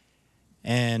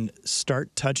and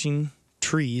start touching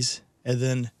trees, and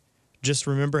then just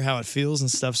remember how it feels and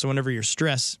stuff. So whenever you're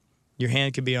stressed, your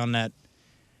hand could be on that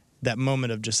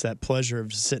moment of just that pleasure of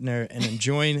just sitting there and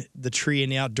enjoying the tree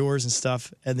and the outdoors and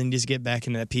stuff, and then just get back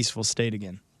into that peaceful state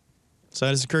again." So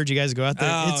I just encourage you guys to go out there.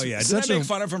 Oh, yeah. Did I make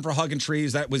fun of him for hugging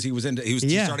trees? He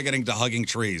started getting to hugging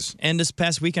trees. And this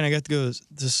past weekend, I got to go to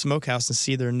the Smokehouse and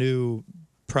see their new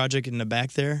project in the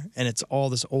back there, and it's all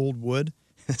this old wood.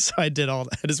 So I did all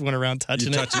that. I just went around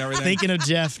touching everything? thinking of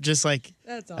Jeff, just like,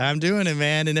 That's awesome. I'm doing it,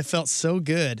 man. And it felt so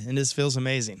good, and this feels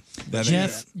amazing.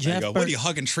 Jeff What are you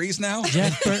hugging trees now?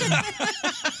 Jeff Burton.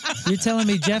 You're telling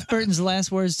me Jeff Burton's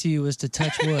last words to you was to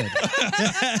touch wood.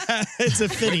 It's a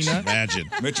fitting, huh? Imagine.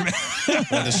 Which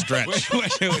What a stretch.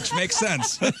 which makes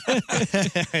sense.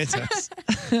 It does.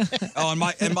 Oh,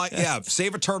 and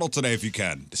save a turtle today if you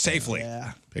can, safely.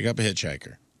 Yeah. Pick up a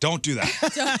hitchhiker. Don't do that.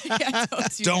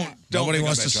 Don't Nobody pick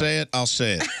wants up to say it. I'll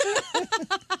say it.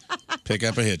 Pick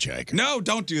up a hitchhiker. No,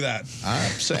 don't do that.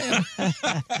 I'm saying.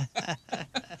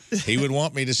 He would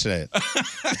want me to say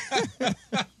it.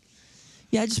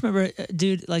 Yeah, I just remember,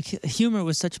 dude, like humor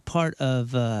was such a part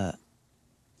of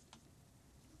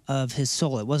his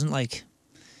soul. It wasn't like,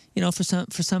 for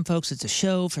some folks it's a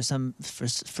show. For some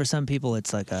people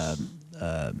it's like a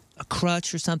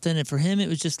crutch or something. And for him it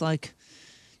was just like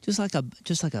just like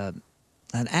an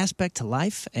aspect to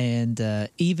life, and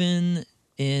even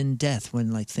in death,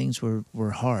 when like things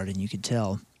were hard, and you could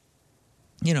tell.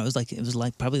 You know, it was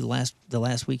like probably the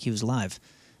last week he was alive.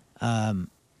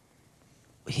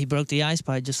 He broke the ice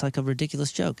by just like a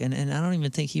ridiculous joke, and I don't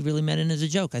even think he really meant it as a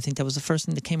joke. I think that was the first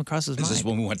thing that came across his mind. Is this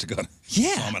when we went to go?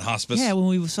 Yeah, saw him at hospice. Yeah, when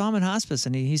we saw him in hospice,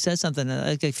 and he said something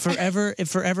like forever. If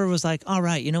forever was like, all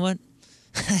right, you know what,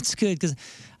 that's good, because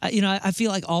I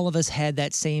feel like all of us had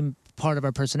that same part of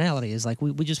our personality. Is like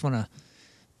we just want to.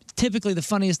 Typically, the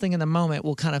funniest thing in the moment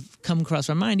will kind of come across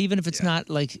our mind, even if it's not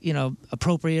like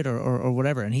appropriate or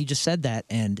whatever. And he just said that,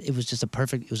 and it was just a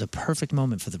perfect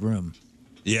moment for the room.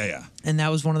 Yeah, yeah. And that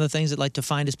was one of the things that like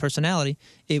defined his personality.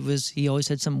 He always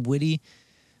had some witty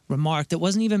remark that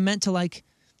wasn't even meant to like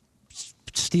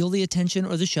steal the attention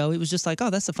or the show. It was just like, oh,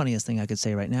 that's the funniest thing I could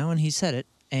say right now, and he said it,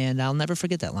 and I'll never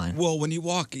forget that line. Well, when you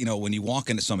walk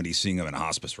into somebody seeing them in a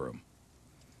hospice room,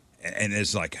 and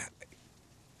it's like,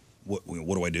 what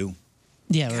do I do?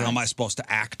 Yeah, right. How am I supposed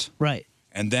to act? Right.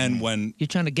 And then when you're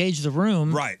trying to gauge the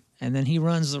room, right, and then he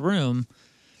runs the room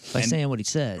by saying what he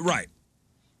said, right,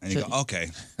 and you go, okay,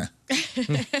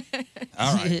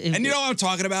 all right, and you know what I'm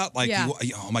talking about? Like,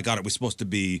 oh my God, are we supposed to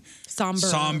be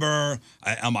somber?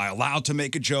 Am I allowed to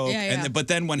make a joke? Yeah, yeah. But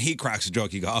then when he cracks a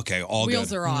joke, you go, okay, all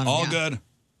Wheels good, are off, all yeah. good.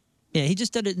 Yeah, he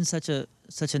just did it in such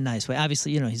a nice way.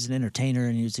 Obviously, he's an entertainer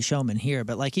and he was a showman here,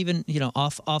 but like even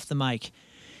off the mic.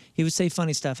 He would say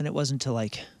funny stuff, and it wasn't to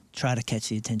like try to catch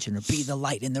the attention or be the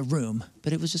light in the room,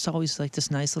 but it was just always like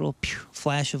this nice little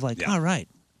flash of like, all right,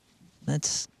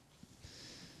 that's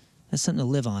something to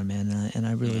live on, man. And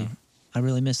I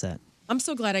really miss that. I'm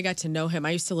so glad I got to know him.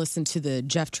 I used to listen to the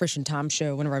Jeff, Trish, and Tom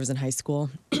show whenever I was in high school,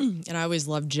 and I always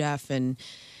loved Jeff. And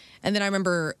then I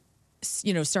remember,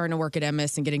 starting to work at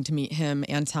MS and getting to meet him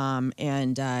and Tom,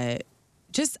 and I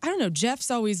don't know. Jeff's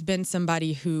always been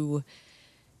somebody who.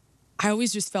 I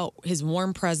always just felt his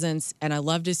warm presence, and I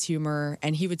loved his humor.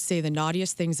 And he would say the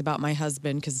naughtiest things about my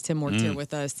husband because Tim worked here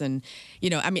with us. And,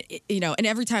 and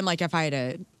every time, like if I had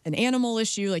an animal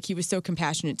issue, like he was so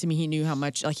compassionate to me. He knew how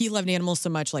much, like he loved animals so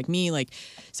much like me. Like,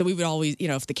 so we would always,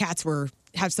 if the cats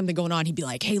have something going on, he'd be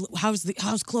like, hey,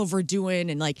 how's Clover doing?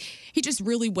 And like, he just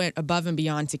really went above and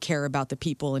beyond to care about the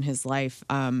people in his life,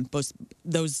 both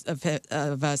those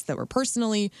of us that were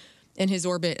personally in his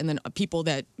orbit and then people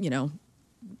that,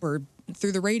 were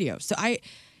through the radio. So I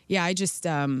just,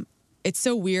 it's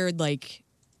so weird. Like,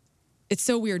 it's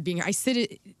so weird being here. I sit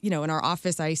at, in our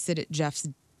office, I sit at Jeff's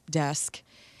desk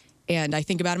and I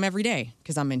think about him every day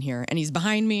because I'm in here and he's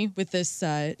behind me with this,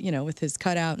 with his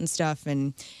cutout and stuff.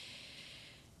 And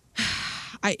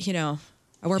I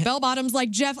wear bell bottoms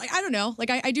like Jeff. Like, I don't know. Like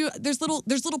I do, there's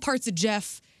little parts of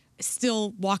Jeff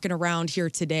still walking around here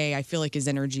today. I feel like his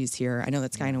energy's here. I know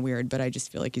that's kind of weird, but I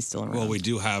just feel like he's still around. Well, we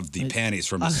do have the panties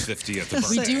from his 50th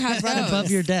birthday. We do have right those. above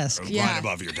your desk. Right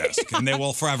above your desk. And they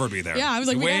will forever be there. Yeah, I was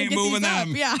like, we gotta ain't get moving these up.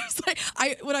 them. Yeah, it's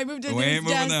like when I moved into We his ain't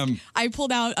moving desk, them. I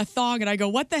pulled out a thong and I go,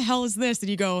 "What the hell is this?"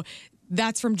 And you go,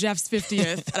 "That's from Jeff's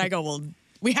 50th." And I go, "Well,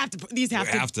 we have to. These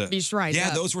have to be shrined Yeah,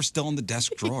 up." those were still in the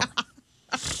desk drawer.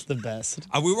 The best.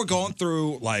 We were going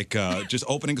through like just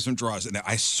opening some drawers, and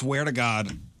I swear to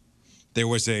God, there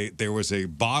was a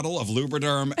bottle of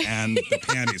Lubriderm and the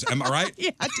panties. Am I right?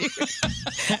 Yeah, dude.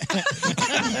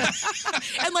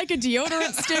 And like a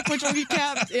deodorant stick, which we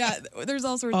kept. Yeah, there's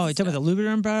all sorts. Oh, of you're talking about the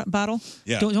Lubriderm bottle?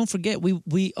 Yeah. Don't forget,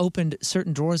 we opened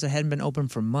certain drawers that hadn't been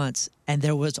opened for months, and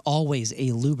there was always a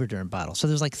Lubriderm bottle. So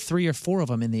there's like 3 or 4 of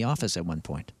them in the office at one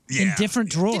point. Yeah. In different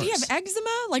drawers. Did he have eczema?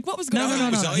 Like what was going No,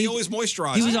 on? no, no. He always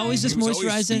moisturized. He was always just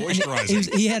moisturizing.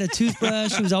 and he had a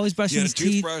toothbrush. He was always brushing his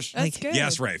teeth. That's good.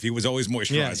 Yes, Rafe. He was always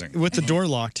moisturizing. With the door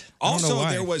locked. I don't know Also,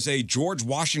 why. there was a George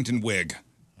Washington wig.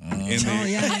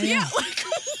 Yeah.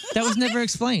 That was never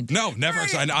explained. No, never.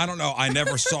 I don't know. I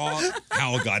never saw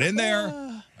how it got in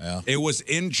there. Yeah. It was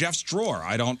in Jeff's drawer.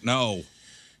 I don't know.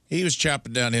 He was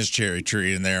chopping down his cherry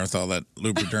tree in there with all that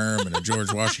Lubriderm and a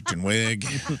George Washington wig.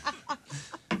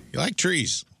 You like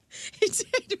trees. He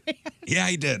did, man. Yeah,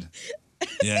 he did.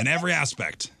 Yeah, in every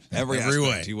aspect. Every way.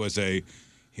 aspect. He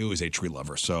was a tree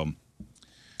lover. So,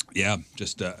 yeah,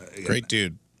 just Great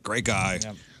dude. Great guy.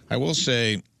 Yeah. I will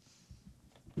say,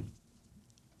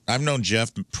 I've known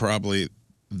Jeff probably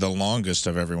the longest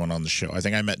of everyone on the show. I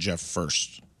think I met Jeff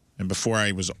first. And before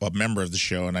I was a member of the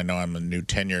show, and I know I'm a new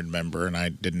tenured member, and I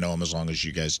didn't know him as long as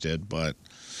you guys did, but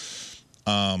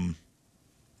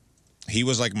he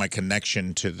was like my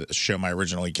connection to the show.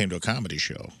 He came to a comedy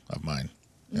show of mine,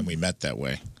 and we met that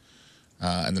way.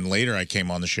 And then later I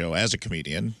came on the show as a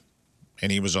comedian,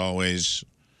 and he was always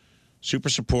super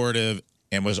supportive,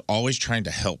 and was always trying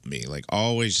to help me. Like,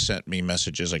 always sent me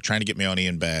messages, like trying to get me on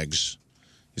Ian Baggs.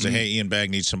 He's like, hey, Ian Bagg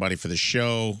needs somebody for the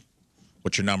show.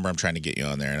 What's your number? I'm trying to get you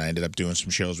on there. And I ended up doing some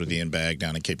shows with Ian Bagg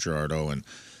down in Cape Girardeau. And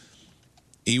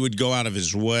he would go out of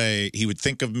his way. He would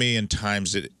think of me in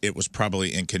times that it was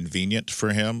probably inconvenient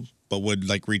for him, but would,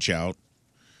 like, reach out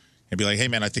and be like, hey,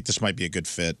 man, I think this might be a good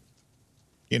fit.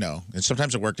 You know, and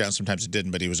sometimes it worked out, sometimes it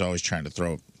didn't, but he was always trying to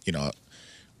throw, you know,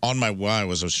 on my way. I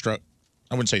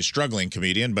wouldn't say struggling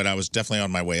comedian, but I was definitely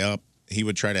on my way up. He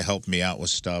would try to help me out with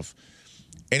stuff.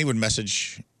 And he would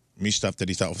message me stuff that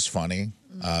he thought was funny,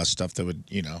 stuff that would,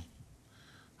 you know,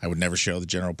 I would never show the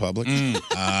general public.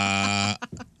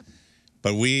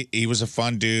 But he was a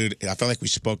fun dude. I felt like we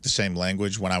spoke the same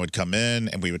language when I would come in,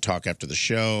 and we would talk after the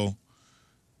show.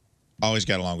 Always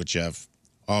got along with Jeff.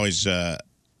 Always,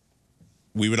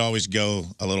 we would always go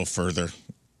a little further.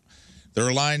 There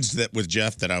were lines that with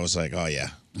Jeff that I was like, oh, yeah,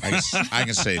 I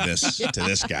can say this to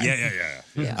this guy.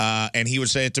 Yeah. And he would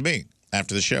say it to me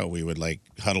after the show. We would, like,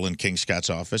 huddle in King Scott's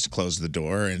office, close the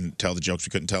door, and tell the jokes we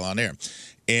couldn't tell on air.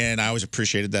 And I always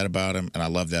appreciated that about him, and I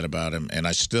love that about him. And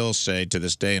I still say to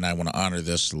this day, and I want to honor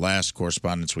this last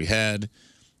correspondence we had,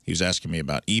 he was asking me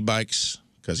about e-bikes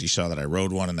because he saw that I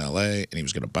rode one in L.A., and he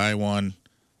was going to buy one.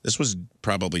 This was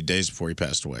probably days before he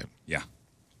passed away. Yeah.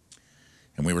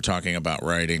 And we were talking about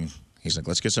riding. He's like,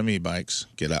 let's get some e-bikes,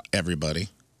 get out everybody.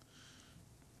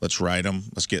 Let's ride them.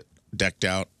 Let's get decked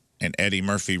out in Eddie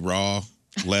Murphy Raw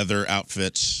leather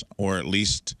outfits, or at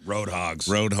least road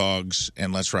hogs,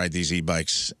 and let's ride these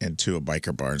e-bikes into a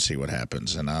biker bar and see what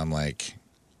happens. And I'm like,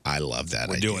 I love that.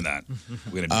 We're doing that.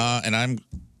 We're gonna and I'm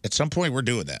at some point we're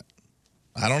doing that.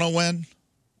 I don't know when.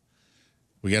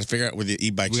 We got to figure out with the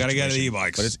e-bikes. We got to get the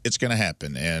e-bikes, but it's going to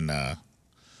happen. And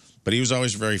but he was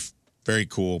always very, very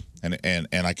cool, and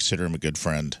I consider him a good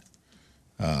friend.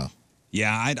 Yeah,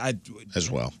 I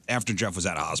as well. After Jeff was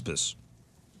at hospice,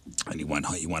 and he went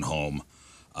home.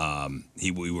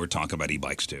 We were talking about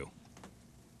e-bikes too.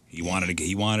 He wanted to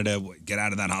get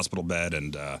out of that hospital bed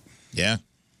and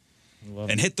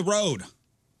hit the road.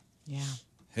 Yeah,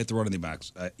 hit the road on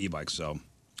the e-bikes. So, all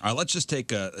right, let's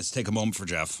take a moment for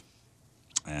Jeff,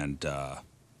 and I'm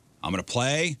going to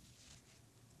play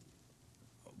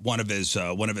one of his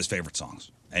favorite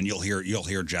songs, and you'll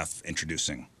hear Jeff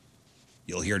introducing.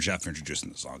 You'll hear Jeff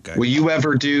introducing the song. Okay. Will you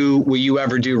ever do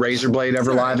Razorblade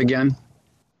ever live again?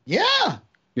 Yeah.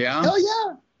 Yeah. Hell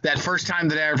yeah. That first time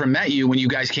that I ever met you, when you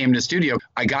guys came to the studio,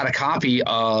 I got a copy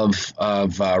of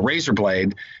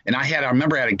Razorblade, and I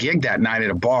remember I had a gig that night at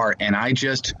a bar, and I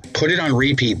just put it on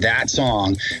repeat, that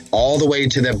song, all the way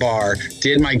to the bar,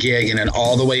 did my gig, and then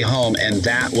all the way home, and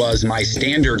that was my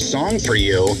standard song for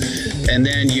you. And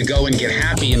then you go and get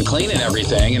happy and clean and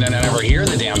everything, and then I never hear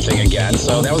the damn thing again.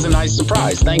 So that was a nice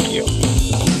surprise. Thank you.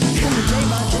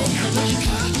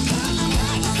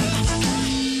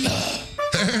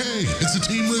 Hey, it's the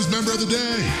Team Riz Member of the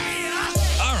Day.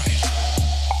 All right.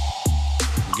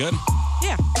 You good?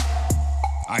 Yeah.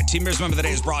 All right, Team Riz Member of the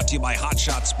Day is brought to you by Hot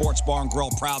Shots Sports Bar and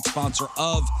Grill, proud sponsor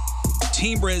of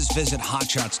Team Riz. Visit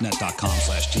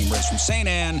hotshotsnet.com/Team Riz. From St.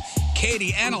 Anne,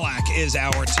 Katie Anilak is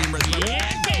our Team Riz Member.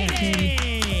 Yeah,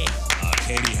 Katie.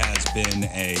 Katie has been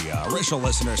a original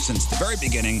listener since the very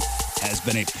beginning, has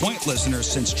been a point listener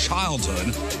since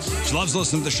childhood. She loves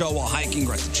listening to the show while hiking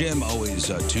or at the gym, always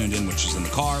tuned in when she's in the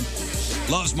car.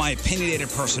 Loves my opinionated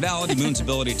personality, Moon's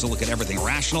ability to look at everything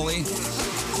rationally,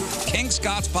 King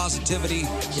Scott's positivity,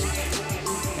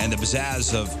 and the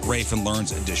pizzazz of Rafe and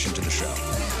Learn's addition to the show.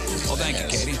 Well, thank you,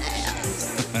 Katie.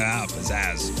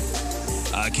 Pizzazz.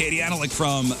 Katie Anilick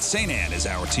from St. Anne is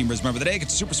our Team Riz Member of the Day. Get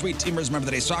a super sweet Team Riz Member of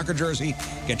the Day soccer jersey.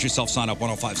 Get yourself signed up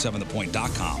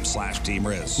 1057thepoint.com/Team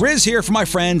Riz. Riz here for my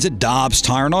friends at Dobbs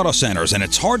Tire and Auto Centers, and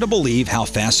it's hard to believe how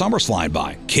fast summer's flying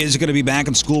by. Kids are going to be back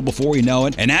in school before you know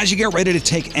it, and as you get ready to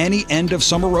take any end of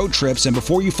summer road trips, and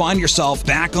before you find yourself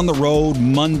back on the road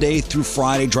Monday through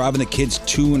Friday, driving the kids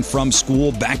to and from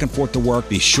school, back and forth to work,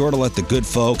 be sure to let the good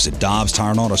folks at Dobbs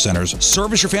Tire and Auto Centers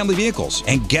service your family vehicles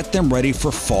and get them ready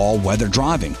for fall weather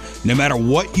driving. No matter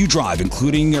what you drive,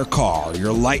 including your car,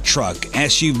 your light truck,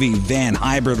 SUV, van,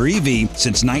 hybrid, or EV,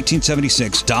 since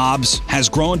 1976, Dobbs has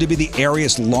grown to be the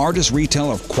area's largest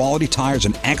retailer of quality tires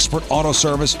and expert auto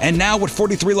service. And now with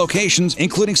 43 locations,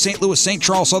 including St. Louis, St.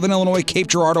 Charles, Southern Illinois, Cape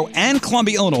Girardeau, and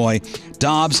Columbia, Illinois,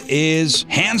 Dobbs is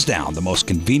hands down the most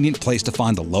convenient place to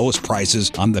find the lowest prices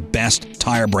on the best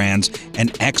tire brands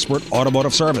and expert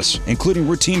automotive service, including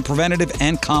routine preventative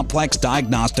and complex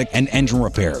diagnostic and engine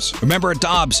repairs. Remember, at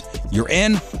Dobbs, you're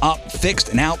in, up, fixed,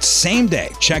 and out same day.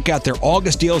 Check out their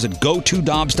August deals at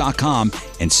GoToDobbs.com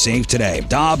and save today.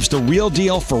 Dobbs, the real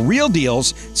deal for real deals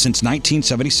since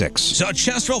 1976. So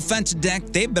Chesterfield Fence and Deck,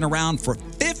 they've been around for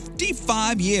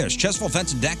 55 years. Chesterfield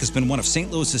Fence and Deck has been one of St.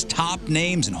 Louis's top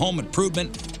names in home improvement.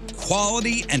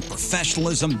 Quality and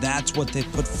professionalism, that's what they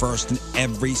put first in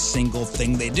every single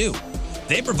thing they do.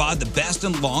 They provide the best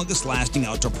and longest lasting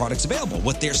outdoor products available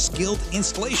with their skilled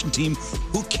installation team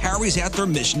who carries out their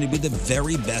mission to be the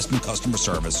very best in customer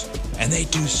service. And they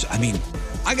do,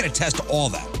 I got to attest to all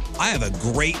that. I have a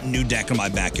great new deck in my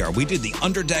backyard. We did the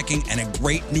underdecking and a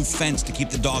great new fence to keep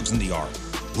the dogs in the yard.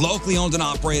 Locally owned and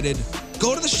operated.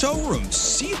 Go to the showroom.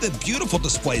 See the beautiful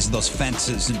displays of those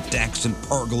fences and decks and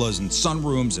pergolas and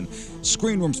sunrooms and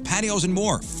screen rooms, patios, and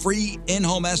more. Free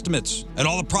in-home estimates. And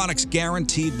all the products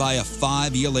guaranteed by a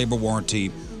 5-year labor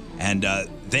warranty. And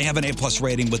they have an A+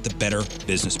 rating with the Better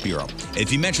Business Bureau.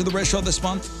 If you mention the Riz Show this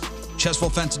month,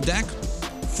 Chesterfield Fence and Deck,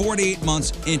 48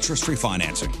 months interest-free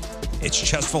financing. It's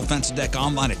Chesterfield Fence and Deck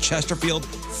online at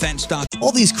chesterfieldfence.com.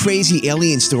 All these crazy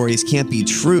alien stories can't be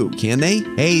true, can they?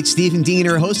 Hey, it's Stephen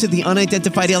Diener, host of the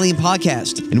Unidentified Alien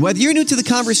Podcast. And whether you're new to the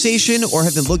conversation or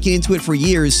have been looking into it for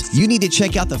years, you need to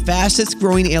check out the fastest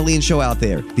growing alien show out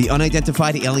there, the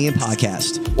Unidentified Alien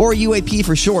Podcast, or UAP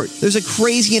for short. There's a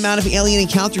crazy amount of alien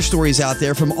encounter stories out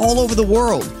there from all over the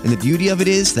world. And the beauty of it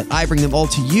is that I bring them all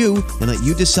to you and let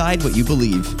you decide what you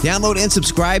believe. Download and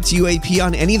subscribe to UAP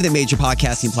on any of the major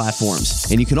podcasting platforms.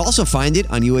 And you can also find it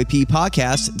on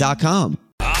UAPpodcast.com.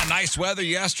 Nice weather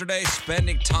yesterday,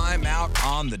 spending time out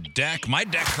on the deck. My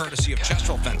deck courtesy of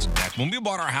Chesterfield Fence and Deck. When we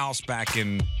bought our house back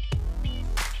in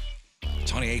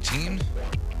 2018,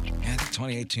 yeah, I think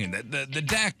 2018, the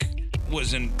deck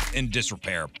was in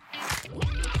disrepair.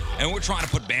 And we're trying to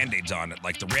put Band-Aids on it.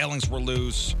 Like the railings were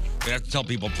loose. We have to tell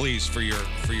people, please, for your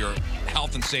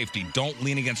health and safety, don't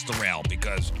lean against the rail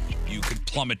because you could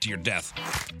plummet to your death.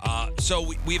 So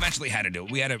we eventually had to do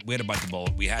it. We had to bite the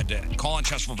bullet. We had to call on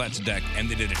Chesterfield Fence and Deck, and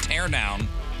they did a tear down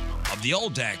of the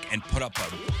old deck and put up a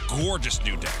gorgeous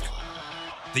new deck.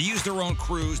 They used their own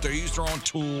crews. They used their own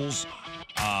tools.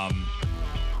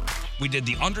 We did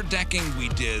the underdecking. We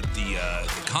did the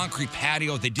concrete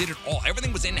patio. They did it all.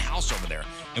 Everything was in-house over there,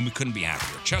 and we couldn't be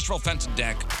happier. Chesterfield Fence and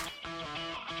Deck,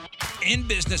 in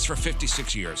business for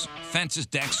 56 years. Fences,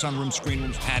 decks, sunrooms, screen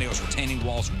rooms, patios, retaining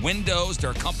walls, windows.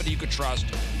 They're a company you could trust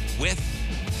with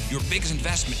your biggest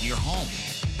investment in your home.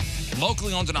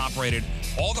 Locally owned and operated.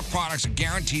 All the products are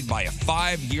guaranteed by a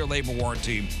 5-year labor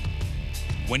warranty.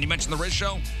 When you mention the Riz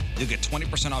Show, you'll get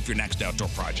 20% off your next outdoor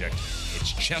project.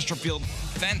 It's Chesterfield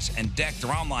Fence and Deck.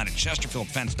 They're online at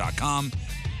chesterfieldfence.com.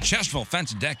 Chesterfield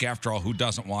Fence and Deck, after all, who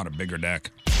doesn't want a bigger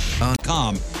deck?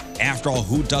 After all,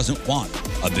 who doesn't want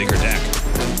a bigger deck?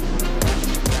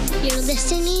 You're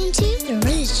listening to The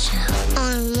Riz Show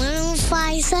on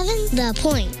 105.7 The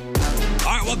Point.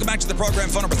 All right, welcome back to the program.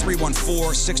 Phone number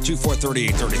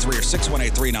 314-624-3833 or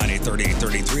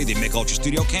 618-398-3833. The Mick Ultra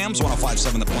Studio Cams,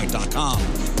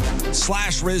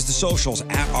 1057thepoint.com/Riz. The socials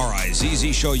at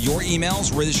RIZZ Show. Your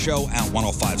emails,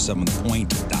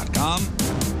 rizshow@1057thepoint.com.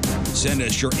 Send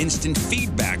us your instant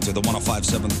feedback to the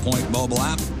 1057 The Point mobile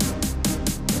app.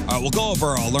 All right, we'll go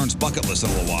over Learn's bucket list in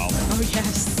a little while. Oh,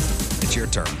 yes. It's your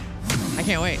turn. I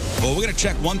can't wait. Well, we're going to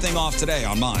check one thing off today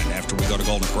on mine after we go to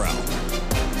Golden Corral.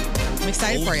 I'm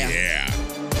excited for you. Yeah.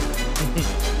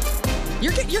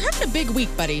 You're having a big week,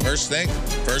 buddy. First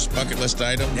bucket list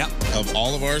item of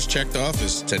all of ours checked off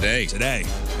is today. Today.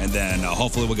 And then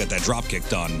hopefully we'll get that drop kick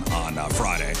done on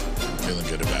Friday. Feeling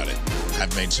good about it.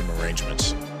 I've made some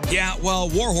arrangements. Yeah, well,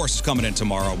 Warhorse is coming in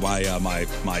tomorrow,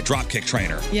 my drop kick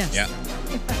trainer. Yes. Yeah.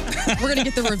 We're going to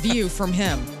get the review from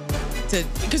him.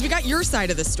 Because we got your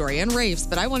side of the story and Rafe's,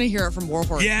 but I want to hear it from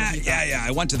Warhorse. Yeah.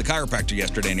 I went to the chiropractor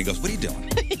yesterday, and he goes, what are you doing?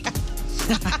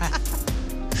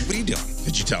 What are you doing?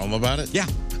 Did you tell him about it? Yeah.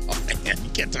 Oh, man, you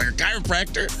can't tell your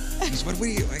chiropractor. What are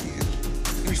you?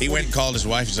 He went and called his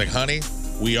wife. He's like, honey,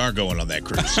 we are going on that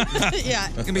cruise. Yeah.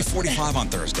 It's going to be 45 on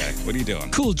Thursday. What are you doing?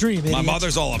 Cool dream, idiot. My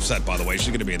mother's all upset, by the way. She's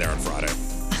going to be there on Friday.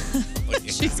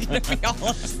 She's going to be all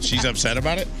upset. She's upset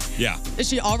about it? Yeah. Is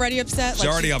she already upset? She's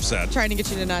already upset. Trying to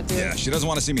get you to not do it? Yeah, she doesn't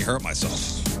want to see me hurt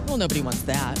myself. Well, nobody wants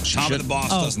that. Tommy the boss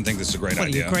doesn't think this is a great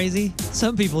idea. Are you crazy?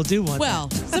 Some people do want Well,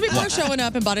 some people are showing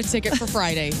up and bought a ticket for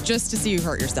Friday just to see you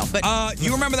hurt yourself. But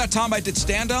you remember that time I did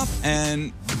stand-up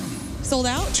and Sold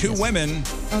out? Two women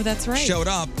Oh, that's right. showed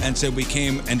up and said, we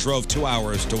came and drove 2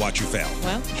 hours to watch you fail.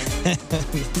 Well,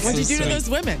 what'd you do to those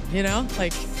women? You know,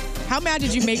 like, how mad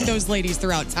did you make those ladies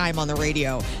throughout time on the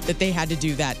radio that they had to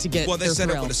do that to get Well, they their said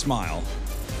it thrill? with a smile.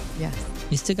 Yeah.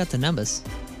 You still got the numbers.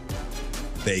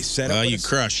 They said it Well, with you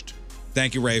crushed.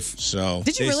 Thank you, Rafe. So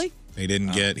Did you really? He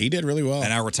didn't get. He did really well.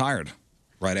 And I retired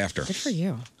right after. Good for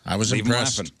you. I was Leave 'em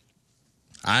impressed. laughing.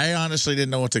 I honestly didn't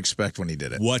know what to expect when he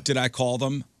did it. What did I call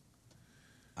them?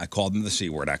 I called them the C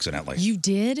word accidentally. You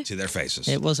did? To their faces.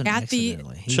 It wasn't At the-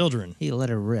 accidentally. Children. He let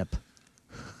her rip.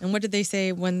 And what did they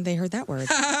say when they heard that word?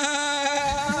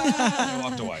 I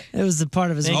walked away. It was the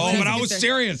part of his. Oh, but I was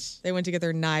serious. They went to get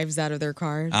their knives out of their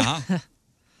car. Uh-huh.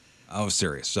 I was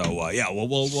serious. So yeah,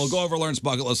 we'll go over Lauren's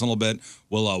bucket list a little bit.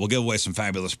 We'll give away some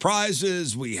fabulous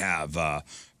prizes. We have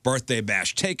birthday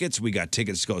bash tickets. We got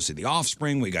tickets to go see The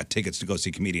Offspring. We got tickets to go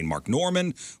see comedian Mark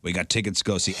Norman. We got tickets to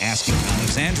go see Asking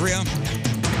Alexandria.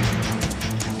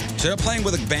 So they're playing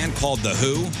with a band called The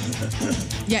Who.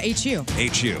 Yeah, HU.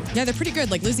 HU. Yeah, they're pretty good.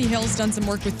 Like Lizzie Hill's done some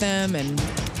work with them, and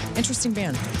interesting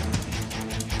band.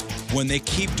 When they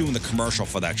keep doing the commercial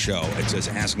for that show, it says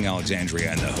Asking Alexandria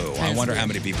and The Who. I That's wonder how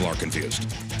weird. many people are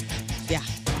confused. Yeah.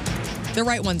 The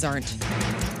right ones aren't.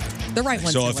 The right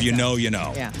ones. So know if what's you up. know, you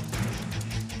know. Yeah.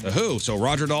 The Who. So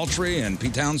Roger Daltrey and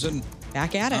Pete Townsend.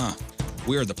 Back at it.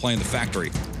 Weird. They're playing the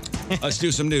factory. Let's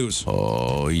do some news.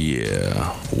 Oh,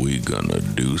 yeah. We gonna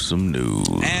do some news.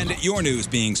 And your news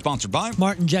being sponsored by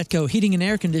Martin Jetco Heating and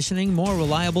Air Conditioning, more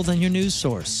reliable than your news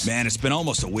source. Man, it's been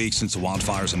almost a week since the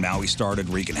wildfires in Maui started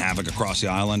wreaking havoc across the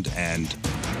island. And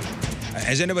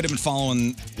has anybody been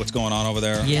following what's going on over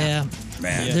there? Yeah.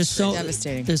 Man. There's so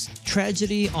devastating. There's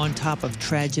tragedy on top of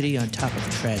tragedy on top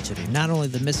of tragedy. Not only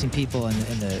the missing people and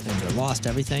the lost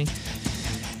everything,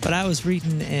 but I was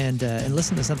reading and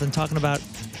listening to something talking about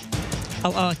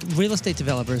like real estate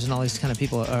developers and all these kind of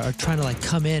people are trying to like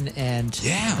come in and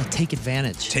take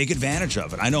advantage. Take advantage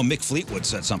of it. I know Mick Fleetwood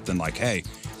said something like, hey,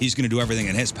 he's going to do everything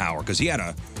in his power because he had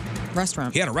a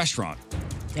restaurant. He had a restaurant.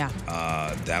 Yeah.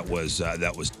 That was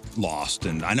lost,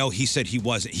 and I know he said he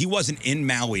wasn't in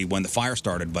Maui when the fire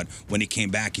started, but when he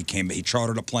came back, he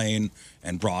chartered a plane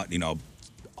and brought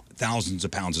thousands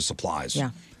of pounds of supplies. Yeah.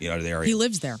 To the area. He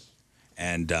lives there.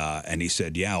 And he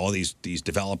said, yeah, all these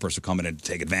developers are coming in to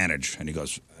take advantage, and he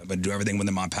goes, I'm going to do everything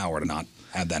within my power to not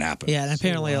have that happen. Yeah, and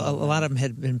apparently a lot of them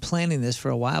had been planning this for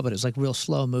a while, but it was like real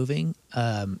slow moving.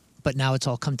 But now it's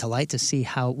all come to light to see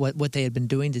what they had been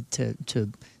doing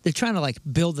to they're trying to like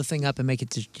build the thing up and make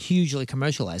it hugely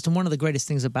commercialized. And one of the greatest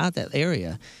things about that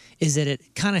area is that it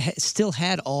kind of still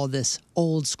had all this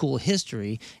old school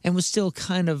history and was still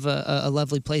kind of a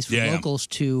lovely place for locals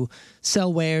to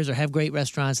sell wares or have great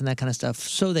restaurants and that kind of stuff.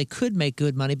 So they could make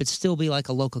good money, but still be like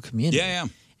a local community. Yeah.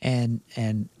 And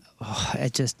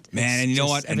it just Man, and you know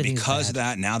what? And everything's because of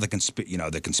that, now the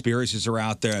conspiracies are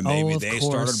out there, and maybe of they course.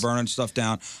 started burning stuff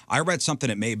down. I read something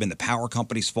that may have been the power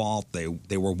company's fault. They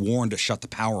were warned to shut the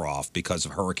power off because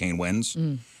of hurricane winds,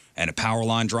 and a power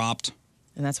line dropped,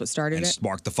 And that's what started and it.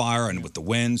 sparked the fire. And with the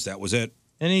winds, that was it.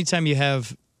 Anytime you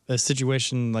have a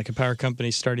situation like a power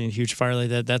company starting a huge fire like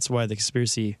that, that's why the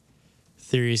conspiracy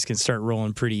theories can start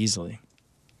rolling pretty easily.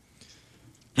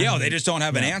 Yeah, they just don't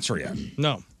have an answer yet.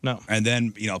 No. And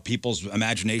then, people's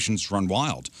imaginations run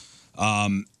wild.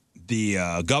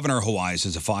 The governor of Hawaii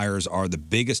says the fires are the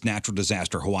biggest natural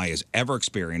disaster Hawaii has ever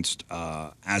experienced.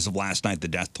 As of last night, the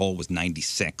death toll was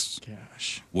 96.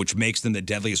 Gosh. Which makes them the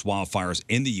deadliest wildfires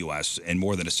in the U.S. in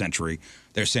more than a century.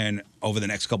 They're saying over the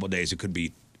next couple of days,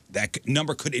 that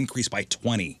number could increase by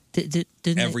 20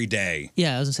 every day.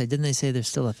 Yeah, I was going to say, didn't they say there's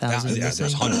still 1,000 Yeah, missing?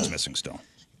 there's hundreds missing still.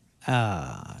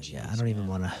 Yeah, I don't even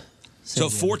want to. So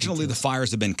fortunately, the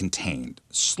fires have been contained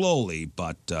slowly,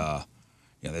 but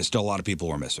there's still a lot of people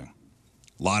who are missing.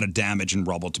 A lot of damage and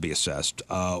rubble to be assessed.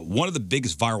 One of the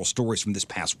biggest viral stories from this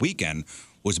past weekend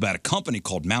was about a company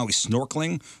called Maui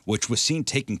Snorkeling, which was seen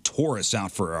taking tourists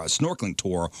out for a snorkeling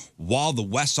tour while the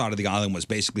west side of the island was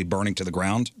basically burning to the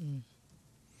ground.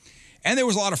 And there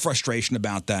was a lot of frustration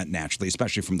about that, naturally,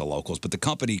 especially from the locals. But the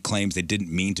company claims they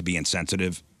didn't mean to be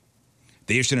insensitive.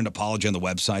 They issued an apology on the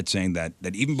website saying that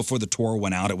even before the tour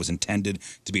went out, it was intended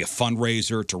to be a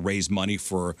fundraiser to raise money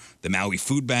for the Maui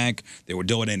Food Bank. They were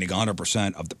donating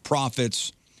 100% of the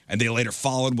profits, and they later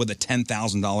followed with a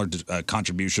 $10,000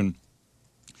 contribution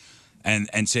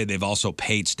and say they've also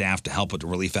paid staff to help with the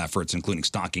relief efforts, including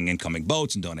stocking incoming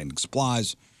boats and donating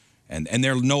supplies, and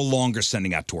they're no longer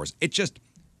sending out tours. It just,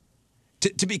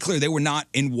 to be clear, they were not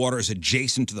in waters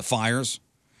adjacent to the fires.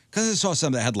 Because I saw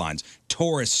some of the headlines,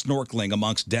 tourists snorkeling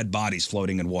amongst dead bodies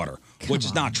floating in water, which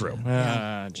is not true.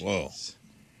 Whoa.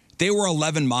 They were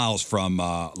 11 miles from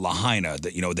Lahaina,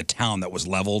 the town that was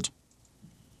leveled.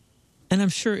 And I'm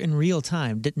sure in real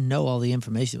time didn't know all the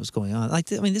information that was going on.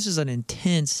 This is an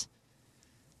intense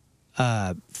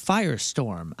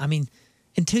firestorm. I mean,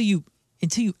 until you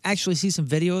actually see some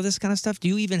video of this kind of stuff, do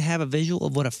you even have a visual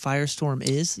of what a firestorm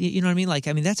is? You know what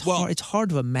I mean? That's hard. It's hard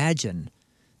to imagine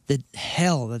the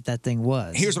hell that thing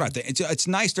was. Here's what I think. It's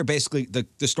nice they're basically, the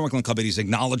snorkeling company is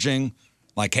acknowledging,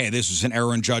 like, hey, this was an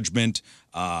error in judgment.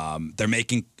 They're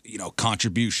making,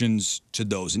 contributions to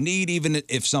those in need, even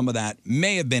if some of that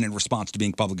may have been in response to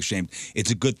being publicly shamed. It's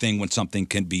a good thing when something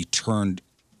can be turned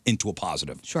into a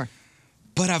positive. Sure.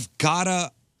 But I've got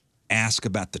to ask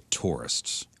about the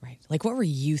tourists. Right. Like, what were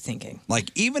you thinking? Like,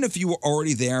 even if you were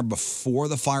already there before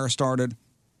the fire started,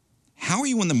 how are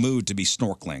you in the mood to be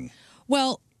snorkeling?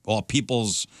 Well, while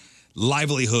people's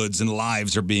livelihoods and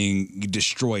lives are being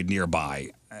destroyed nearby.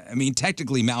 I mean,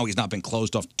 technically, Maui's not been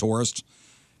closed off to tourists,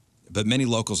 but many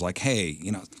locals are like, hey,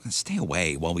 stay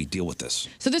away while we deal with this.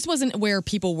 so this wasn't where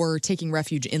people were taking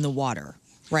refuge in the water,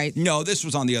 right? No, this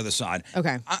was on the other side.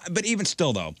 Okay. But even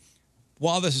still, though,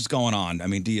 while this is going on, I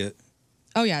mean,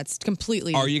 Oh, yeah, it's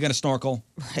completely... are you going to snorkel?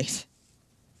 Right.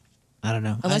 I don't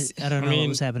know. Unless- I don't know what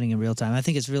was happening in real time. I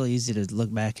think it's really easy to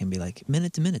look back and be like,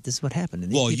 minute to minute, this is what happened.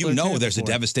 And these Well, people are terrible there's a for it.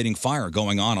 devastating fire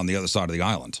going on the other side of the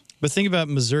island. But think about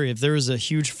Missouri. If there was a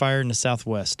huge fire in the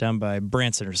Southwest down by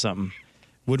Branson or something,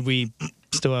 would we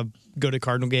still go to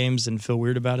Cardinal games and feel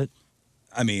weird about it?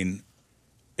 I mean,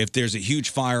 if there's a huge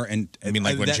fire and... I mean,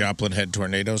 like when Joplin had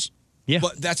tornadoes? Yeah.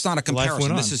 But that's not a Life went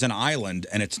comparison. on. This is an island,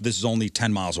 and this is only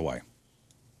 10 miles away.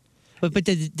 But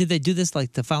did they do this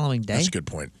like the following day? That's a good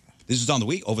point. This is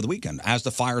over the weekend, as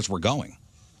the fires were going,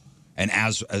 and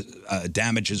as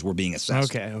damages were being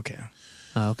assessed. Okay.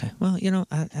 Oh, okay. Well, I don't know.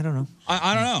 I don't know.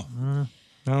 I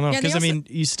don't know. Yeah, they Because,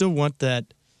 you still want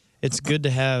that. It's good to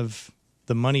have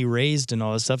the money raised and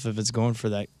all this stuff if it's going for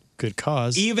that good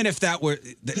cause. Even if that were...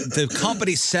 The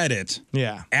company said it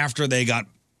after they got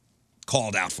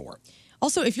called out for it.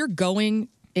 Also, if you're going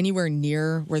anywhere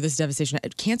near where this devastation,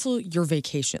 cancel your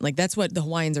vacation. Like, that's what the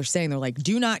Hawaiians are saying. They're like,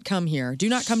 do not come here. Do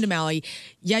not come to Maui.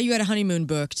 Yeah, you had a honeymoon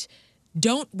booked.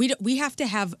 We have to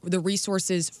have the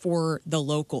resources for the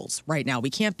locals right now. We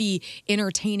can't be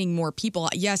entertaining more people.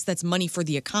 Yes, that's money for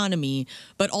the economy,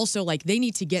 but also, like, they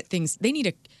need to get things, they need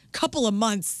a couple of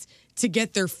months to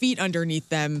get their feet underneath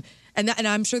them. And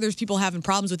I'm sure there's people having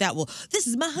problems with that. Well, this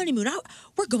is my honeymoon.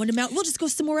 We're going to Mount. We'll just go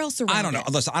somewhere else around. I don't know.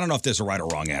 Listen, I don't know if there's a right or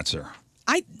wrong answer.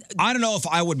 I don't know if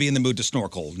I would be in the mood to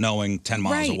snorkel knowing 10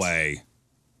 miles away.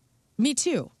 Me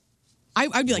too.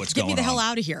 I'd be like, What's get me going the hell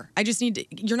on? out of here. I just need to,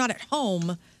 you're not at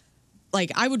home.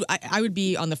 Like, I would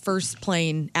be on the first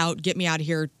plane out, get me out of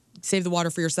here, save the water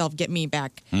for yourself, get me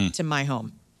back to my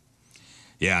home.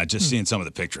 Yeah, just seeing some of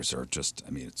the pictures are just,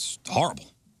 it's horrible.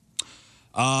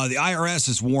 The IRS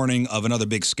is warning of another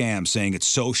big scam, saying it's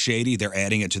so shady they're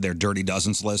adding it to their Dirty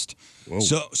Dozens list. Whoa.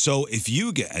 So if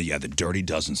you get the Dirty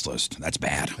Dozens list, that's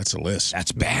bad. That's a list.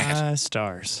 That's bad.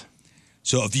 Stars.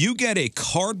 So if you get a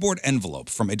cardboard envelope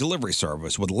from a delivery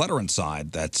service with a letter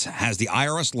inside that has the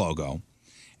IRS logo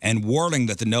and wording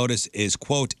that the notice is,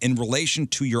 quote, in relation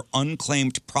to your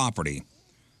unclaimed property,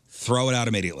 throw it out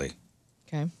immediately.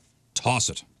 Okay. Toss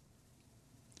it.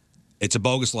 It's a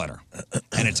bogus letter,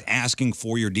 and it's asking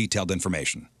for your detailed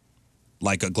information,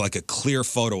 like a clear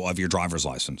photo of your driver's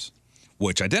license,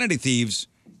 which identity thieves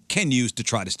can use to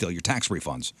try to steal your tax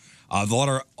refunds. The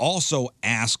letter also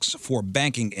asks for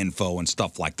banking info and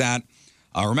stuff like that.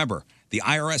 Remember, the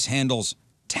IRS handles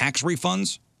tax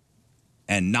refunds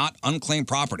and not unclaimed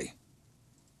property.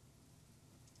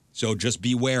 So just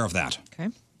beware of that. Okay.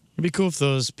 It'd be cool if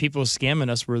those people scamming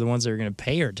us were the ones that are going to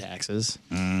pay our taxes.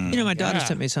 My daughter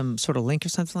sent me some sort of link or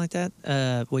something like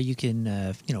that, where you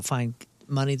can, find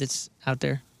money that's out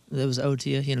there that was owed to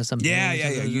you. Some Yeah.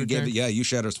 bills You or gave it. return. Yeah, you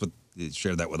shared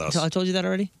that with us. I told you that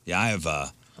already? Yeah, I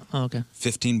have Oh, okay.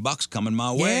 $15 coming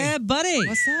my way. Yeah, buddy.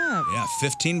 What's up? Yeah,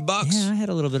 $15. Yeah, I had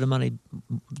a little bit of money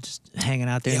just hanging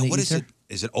out there. Yeah, in the what is ether.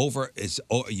 it? Is it over?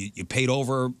 You paid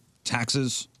over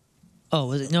taxes? Oh,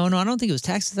 was it? No, I don't think it was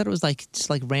taxes. I thought it was just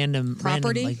random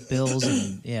Property? like bills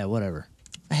and whatever.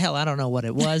 Hell, I don't know what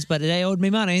it was, but they owed me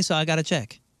money, so I got a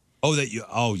check. Oh,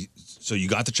 so you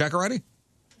got the check already?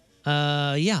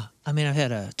 Yeah. I mean, I've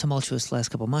had a tumultuous last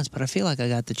couple months, but I feel like I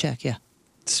got the check. Yeah.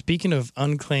 Speaking of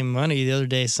unclaimed money, the other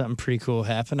day something pretty cool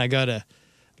happened. I got a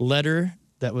letter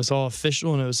that was all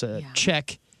official, and it was a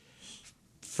check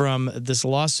from this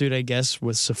lawsuit, I guess,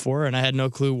 with Sephora, and I had no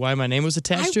clue why my name was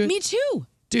attached to it. Me too.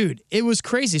 Dude, it was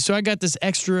crazy. So I got this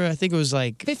extra, I think it was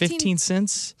like 15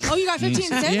 cents. Oh, you got 15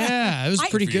 cents? Yeah, it was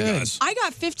pretty good. I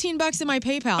got $15 in my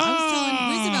PayPal. I was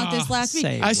telling Riz about this last week.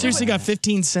 I seriously got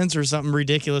 15 cents or something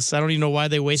ridiculous. I don't even know why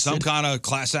they wasted. Some kind of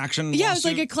class action Yeah, it was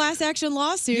like a class action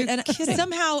lawsuit. And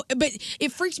somehow, but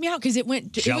it freaked me out because it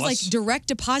was like direct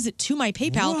deposit to my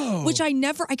PayPal, which I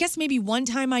guess maybe one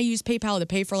time I used PayPal to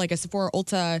pay for like a Sephora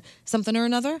Ulta something or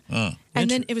another. And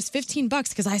then it was $15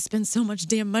 because I spent so much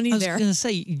damn money there. I was going to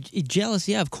say, jealous,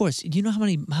 yeah, of course. Do you know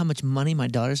how much money my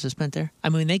daughters have spent there? I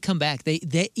mean, they come back, they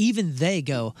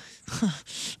go,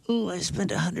 oh, I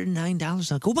spent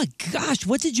 $109. Like, oh my gosh,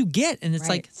 what did you get? And it's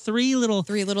like three little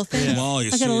things. Well,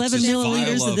 you I got 11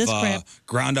 milliliters of this crap.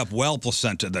 Ground up whale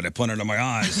placenta that I put into my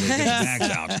eyes. To get the bags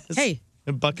out. Hey.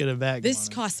 A bucket of bags. This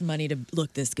costs money to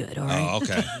look this good, all right? Oh,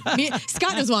 okay.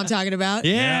 Scott knows what I'm talking about.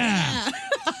 Yeah.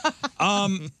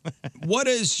 What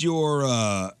is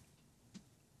your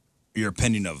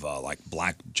opinion of like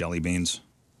black jelly beans?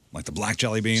 Like the black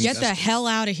jelly beans? Get the hell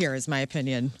out of here is my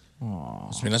opinion.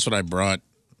 I mean, that's what I brought.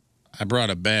 I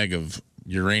brought a bag of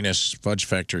Uranus Fudge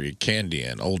Factory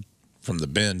candy old from the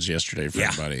bins yesterday for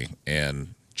everybody.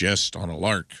 And just on a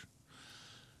lark.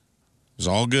 It was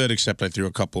all good, except I threw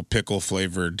a couple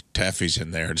pickle-flavored taffies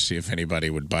in there to see if anybody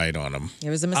would bite on them.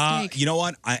 It was a mistake. You know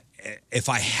what? If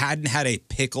I hadn't had a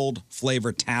pickled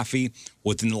flavored taffy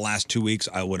within the last 2 weeks,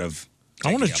 I would have.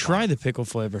 I want to try the pickle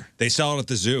flavor. They sell it at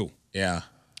the zoo. Yeah.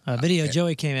 Video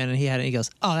Joey came in and he had it. He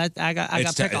goes, "Oh, I got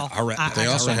pickle." They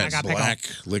also I had got black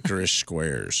licorice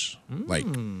squares, like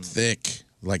thick,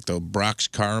 like the Brock's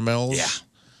caramels. Yeah.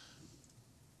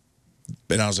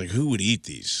 And I was like, who would eat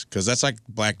these? Because that's like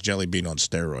black jelly bean on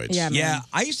steroids. Yeah.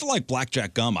 I used to like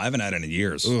blackjack gum. I haven't had it in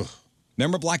years. Ugh.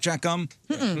 Remember blackjack gum?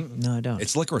 No, I don't.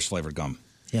 It's licorice flavored gum.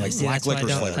 Yeah, like black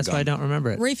licorice flavored gum. That's why I don't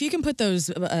remember it. Rafe, you can put those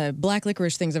black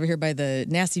licorice things over here by the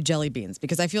nasty jelly beans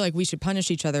because I feel like we should punish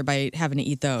each other by having to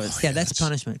eat those. Yeah, that's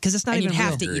punishment because it's not and even you real.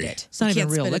 have to eat it. It's not you even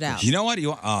can't real spit it licorice. out. You know what?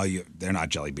 They're not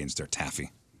jelly beans. They're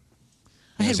taffy.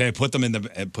 I say put them in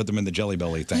the Jelly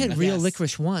Belly thing. I had real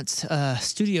licorice once.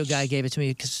 Studio guy gave it to me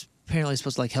because apparently it's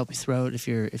supposed to like help your throat if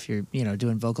you're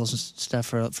doing vocals and stuff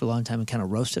for a long time and kind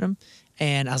of roasted them.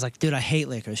 And I was like, dude, I hate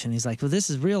licorice. And he's like, well, this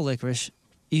is real licorice.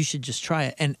 You should just try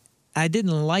it. And I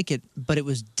didn't like it, but it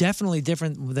was definitely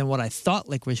different than what I thought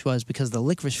licorice was because the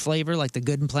licorice flavor, like the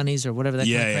Good and Plenty's or whatever that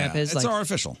kind of crap is, it's like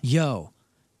artificial. Yo,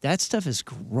 that stuff is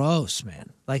gross,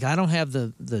 man. Like I don't have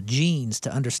the genes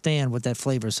to understand what that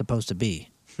flavor is supposed to be.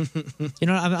 You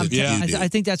know, I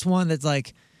think that's one that's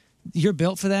like you're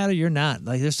built for that or you're not.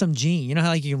 Like there's some gene. You know how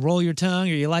like you can roll your tongue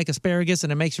or you like asparagus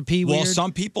and it makes your pee weird? Well,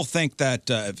 some people think that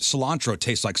cilantro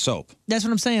tastes like soap. That's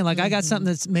what I'm saying. Like I got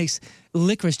something that makes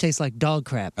licorice taste like dog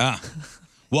crap.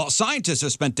 Well, scientists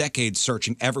have spent decades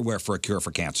searching everywhere for a cure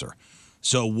for cancer.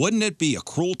 So wouldn't it be a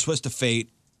cruel twist of fate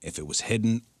if it was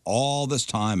hidden all this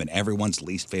time in everyone's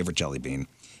least favorite jelly bean?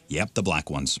 Yep, the black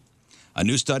ones. A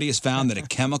new study has found that a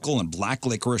chemical in black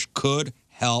licorice could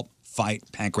help fight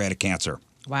pancreatic cancer.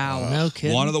 Wow. No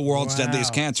kidding. One of the world's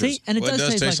deadliest cancers. See, and it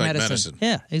does taste like medicine.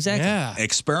 Yeah, exactly. Yeah.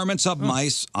 Experiments on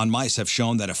mice have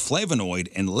shown that a flavonoid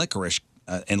in licorice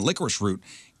root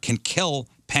can kill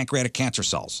pancreatic cancer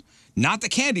cells. Not the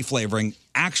candy flavoring,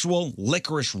 actual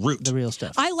licorice root. The real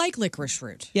stuff. I like licorice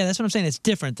root. Yeah, that's what I'm saying. It's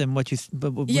different than what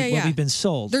we've been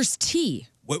sold. There's tea.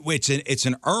 It's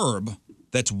an herb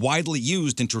that's widely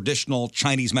used in traditional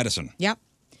Chinese medicine. Yep.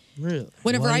 Really?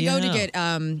 Whenever I go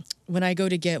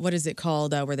to get, what is it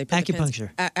called? Where they put acupuncture.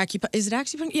 Is it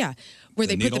acupuncture? Yeah. Where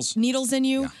they put the needles in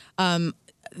you. Yeah.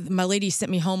 My lady sent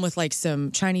me home with like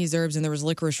some Chinese herbs, and there was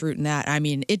licorice root in that. I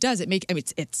mean,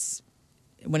 it's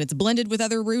when it's blended with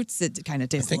other roots, it kind of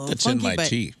tastes a little funky, in my but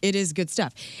tea. It is good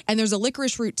stuff. And there's a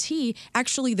licorice root tea,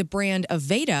 actually the brand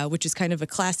Aveda, which is kind of a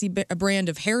classy brand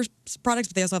of hair products,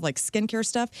 but they also have like skincare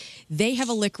stuff. They have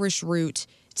a licorice root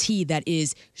tea that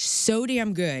is so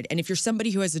damn good. And if you're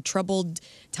somebody who has a troubled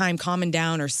time calming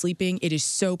down or sleeping, it is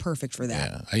so perfect for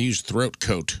that. Yeah, I use Throat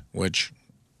Coat, which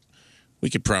we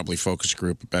could probably focus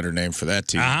group a better name for that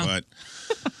tea. But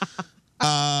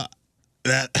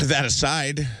that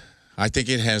aside, I think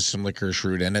it has some licorice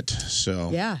root in it.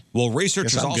 So yeah. Well,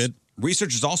 researchers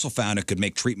also found it could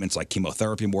make treatments like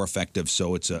chemotherapy more effective.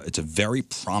 So it's a very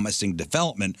promising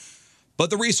development. But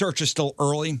the research is still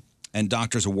early, and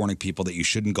doctors are warning people that you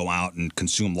shouldn't go out and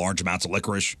consume large amounts of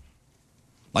licorice.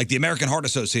 Like the American Heart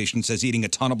Association says, eating a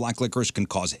ton of black licorice can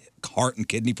cause heart and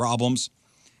kidney problems.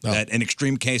 That in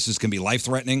extreme cases can be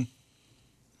life-threatening.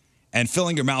 And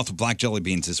filling your mouth with black jelly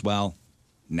beans as well.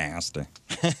 Nasty.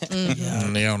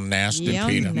 Nasty,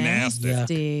 Peter.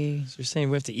 Nasty. So you're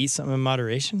saying we have to eat something in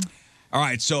moderation? All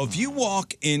right, so if you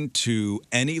walk into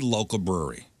any local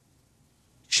brewery,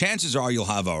 chances are you'll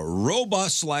have a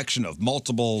robust selection of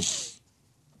multiple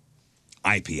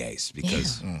IPAs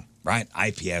because, right?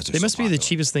 IPAs are They must so be the popular.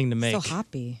 cheapest thing to make. So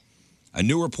hoppy. A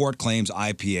new report claims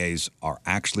IPAs are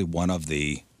actually one of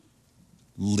the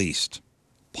least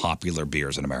popular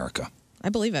beers in America. I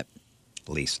believe it.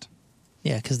 Least.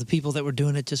 Yeah, because the people that were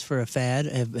doing it just for a fad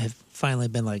have finally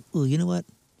been like, oh, you know what?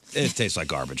 It tastes like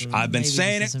garbage. I've been Maybe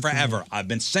saying this it isn't for forever. I've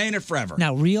been saying it forever.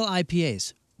 Now, real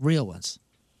IPAs, real ones,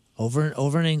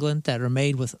 over in England that are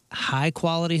made with high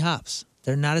quality hops.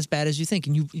 They're not as bad as you think.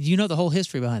 And you know the whole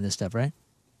history behind this stuff, right?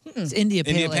 It's India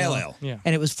Pale Ale. Yeah.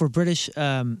 And it was for British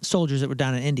soldiers that were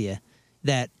down in India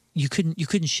that you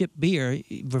couldn't ship beer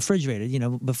refrigerated,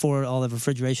 before all the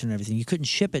refrigeration and everything. You couldn't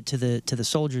ship it to the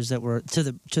soldiers that were to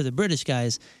the British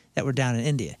guys that were down in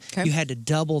India. Okay. You had to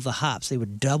double the hops. They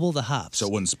would double the hops. So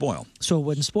it wouldn't spoil. So it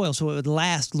wouldn't spoil. So it would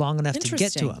last long enough to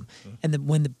get to Interesting. them. And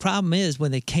when the problem is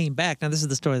when they came back. Now this is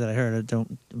the story that I heard.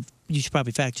 You should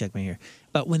probably fact check me here.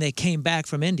 But when they came back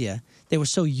from India, they were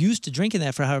so used to drinking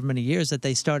that for however many years that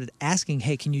they started asking,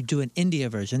 "Hey, can you do an India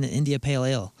version, an India Pale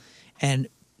Ale?" And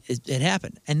it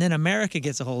happened. And then America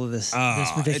gets a hold of this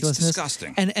ridiculousness. It's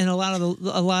disgusting. And a lot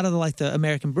of the like the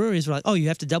American breweries were like, "Oh, you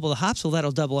have to double the hops, well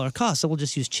that'll double our cost, so we'll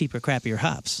just use cheaper, crappier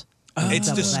hops." It's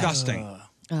Double that. disgusting.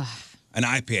 An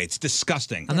IPA, it's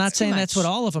disgusting. I'm not saying that's what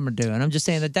all of them are doing. I'm just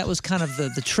saying that was kind of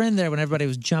the trend there when everybody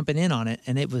was jumping in on it,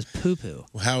 and it was poo-poo.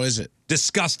 Well, how is it?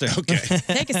 Disgusting. Okay.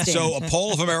 Take a stand. So a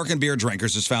poll of American beer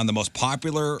drinkers has found the most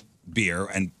popular beer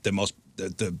and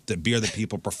the beer that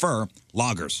people prefer,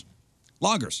 lagers.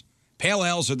 Lagers. Pale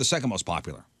ales are the second most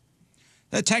popular.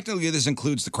 Now, technically, this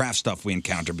includes the craft stuff we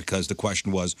encounter because the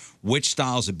question was, which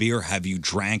styles of beer have you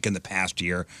drank in the past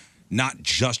year? Not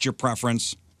just your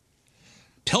preference.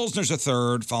 Pilsners are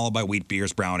third, followed by wheat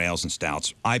beers, brown ales, and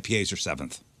stouts. IPAs are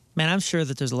seventh. Man, I'm sure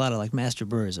that there's a lot of like master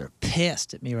brewers that are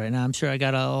pissed at me right now. I'm sure I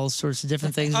got all sorts of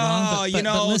different things wrong.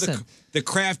 But listen, the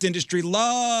craft industry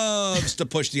loves to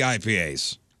push the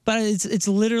IPAs. but it's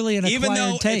literally an Even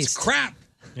acquired though taste. it's crap.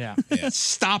 Yeah.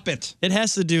 Stop it. It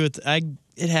has to do with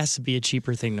it has to be a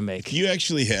cheaper thing to make. You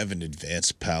actually have an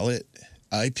advanced palate.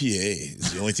 IPA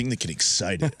is the only thing that can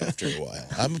excite it after a while.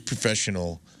 I'm a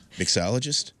professional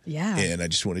mixologist. Yeah. And I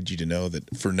just wanted you to know that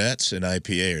Fernets and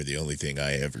IPA are the only thing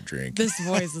I ever drink. This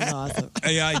voice is awesome.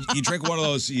 Yeah, you drink one of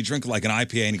those, you drink like an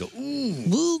IPA and you go,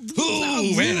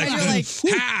 ooh, man. And you're like,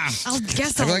 I'll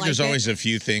guess I I'll feel like like there's it. always a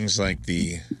few things like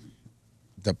the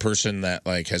person that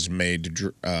like has made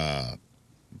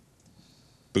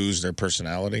booze their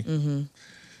personality. Mm-hmm.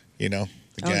 You know,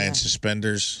 the Oh, guy yeah. in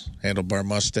suspenders, handlebar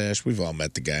mustache. We've all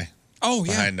met the guy. Oh,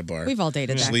 yeah. Behind the bar. We've all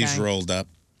dated that Sleeves guy. rolled up,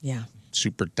 Yeah.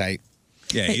 super tight.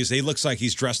 Yeah, he looks like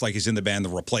he's dressed like he's in the band The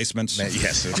Replacements.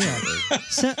 Yes.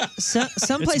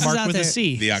 Some places Mark out with there. a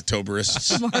C. The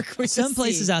Octoberists. Mark with Some a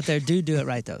places C. out there do it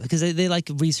right though, because they like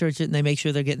research it and they make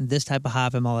sure they're getting this type of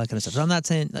hop and all that kind of stuff. So I'm not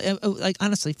saying, like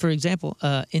honestly, for example,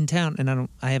 in town, and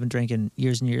I haven't drank in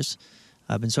years and years.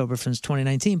 I've been sober since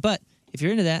 2019. But if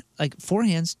you're into that, like Four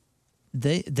Hands,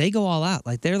 they go all out.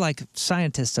 Like they're like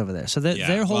scientists over there. So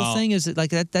their whole thing is like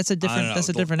that. That's a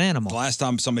different animal. The last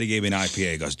time somebody gave me an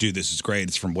IPA, he goes, dude, this is great.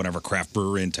 It's from whatever craft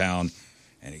brewery in town.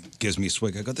 And he gives me a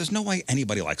swig. I go, there's no way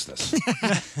anybody likes this.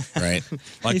 Right.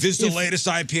 Like, this is the latest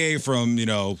IPA from,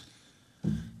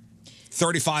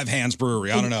 35 Hands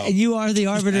Brewery. I don't know. And you are the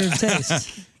arbiter of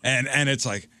taste. And it's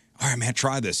like, all right, man,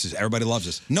 try this. Everybody loves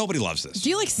this. Nobody loves this. Do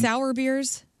you like sour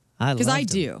beers? I Because love I them.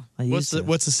 do. I used to.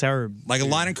 What's a sour? Like a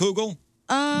Leinenkugel?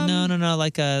 No.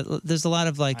 Like there's a lot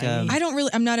of like. I don't really.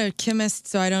 I'm not a chemist,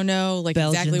 so I don't know like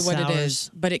Belgian exactly what it sours.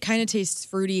 is. But it kind of tastes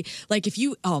fruity. Like if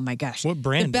you, oh my gosh, What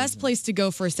brand The is best place to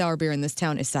go for a sour beer in this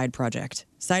town is Side Project.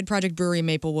 Side Project Brewery in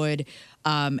Maplewood,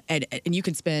 and we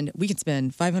can spend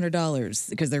 $500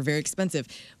 because they're very expensive.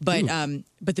 But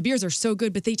the beers are so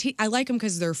good. But I like them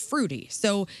because they're fruity.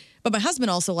 So, but my husband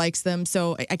also likes them.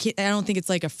 So I don't think it's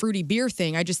like a fruity beer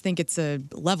thing. I just think it's a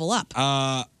level up.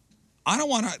 I don't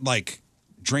want to,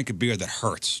 drink a beer that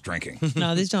hurts drinking.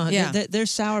 No, these don't. Yeah. They're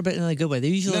sour, but in a good way.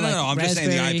 They're usually No. like I'm just saying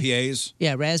the raspberry- IPAs.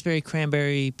 Yeah, raspberry,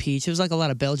 cranberry, peach. It was like a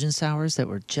lot of Belgian sours that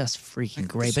were just freaking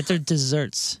great, but they're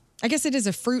desserts. I guess it is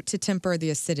a fruit to temper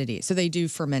the acidity. So they do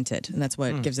ferment it, and that's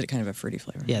what gives it kind of a fruity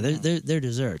flavor. Yeah, they're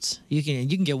desserts. You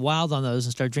can get wild on those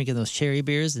and start drinking those cherry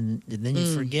beers, and then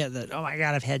you forget that. Oh my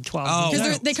God, I've had 12. Oh, Because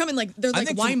yeah. they come in they're I like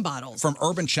think wine bottles. From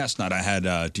Urban Chestnut, I had,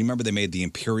 do you remember they made the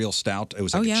Imperial Stout? It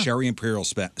was like a cherry Imperial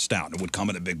Stout. It would come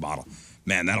in a big bottle.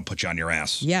 Man, that'll put you on your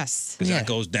ass. Yes. Because that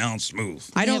goes down smooth.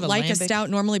 I They don't have a like a lambic?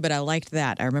 stout normally, but I liked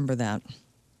that. I remember that.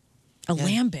 A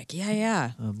lambic,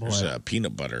 yeah. Oh boy. There's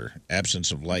peanut butter,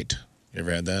 absence of light. You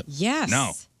ever had that? Yes.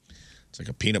 No. It's like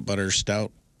a peanut butter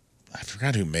stout. I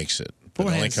forgot who makes it. But it Four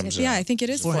only Hands. comes Yeah, out. I think it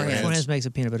is Four Four Hands. Hands. Four Hands makes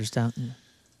a peanut butter stout.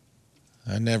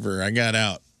 I got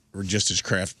out just as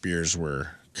craft beers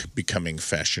were becoming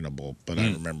fashionable, but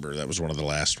I remember that was one of the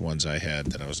last ones I had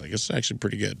that I was like, it's actually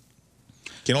pretty good.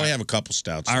 You can only have a couple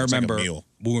stouts. So I it's remember like a meal.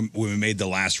 when we made the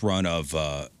last run of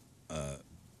the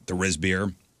Riz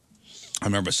beer. I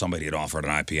remember somebody had offered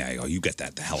an IPA. Oh, you get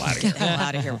that the hell out of here. Get the hell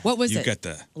out of here. What was You it? get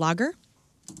the Lager?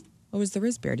 What was the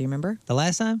Riz beer? Do you remember? The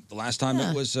last time? the last time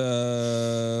it was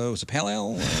a pale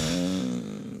ale.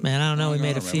 Man, I don't know. We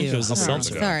made a remember. few. It was a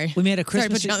seltzer. Sorry. We made a Sorry to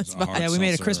Christmas. put you on the spot. Yeah, we made a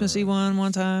Seltzer. Christmassy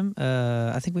one time.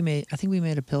 I think we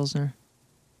made a Pilsner.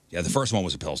 Yeah, the first one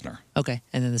was a pilsner. Okay,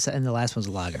 and then the last one's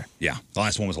a lager. Yeah, the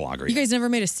last one was a lager. You guys never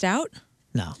made a stout?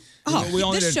 No. Oh, We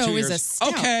only this did 2 show is years. a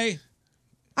stout. Okay,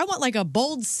 I want like a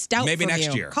bold stout. Maybe from next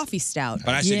you. year. Coffee stout.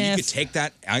 but I said Yeah, you could take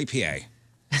that IPA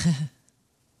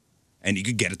and you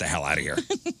could get it the hell out of here.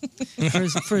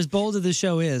 For as bold as the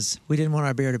show is, we didn't want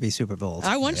our beer to be super bold.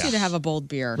 I want you to have a bold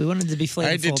beer. We wanted it to be flavorful.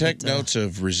 I detect but, notes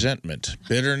of resentment,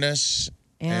 bitterness,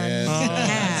 And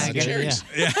yeah, cherries.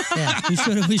 yeah.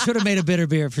 We should have made a bitter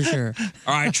beer for sure.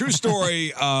 All right, true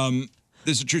story.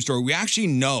 This is a true story. We actually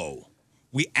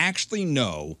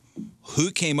know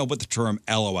who came up with the term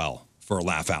LOL for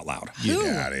laugh out loud. Get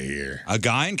out of here. A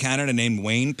guy in Canada named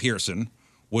Wayne Pearson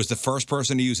was the first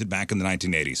person to use it back in the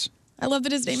 1980s. I love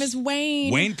that his name is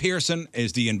Wayne. Wayne Pearson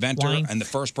is the inventor Wayne. and the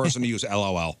first person to use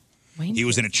LOL. Wayne He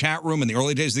was in a chat room in the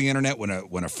early days of the internet when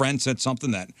a friend said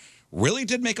something that really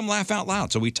did make him laugh out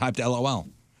loud. So he typed LOL.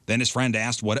 Then his friend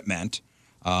asked what it meant,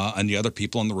 and the other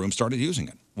people in the room started using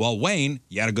it. Well, Wayne,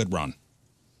 you had a good run.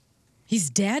 He's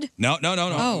dead? No.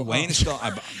 Oh. Wayne is still.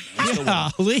 I'm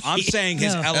saying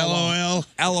his LOL.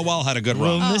 LOL had a good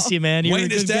We'll run. miss you, man. You're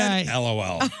Wayne a is good dead. guy.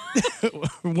 LOL.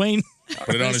 Wayne.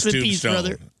 Put it on his Rest in peace, tombstone.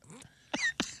 brother.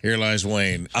 Here lies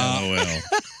Wayne. LOL.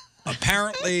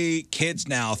 Apparently, kids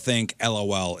now think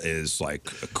LOL is like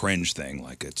a cringe thing.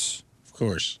 Like it's Of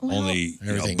course. only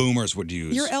Everything. boomers would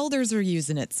use. Your elders are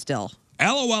using it still.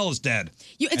 LOL is dead.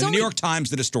 It's And the only- New York Times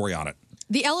did a story on it.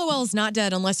 The LOL is not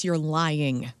dead unless you're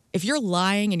lying. If you're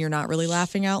lying and you're not really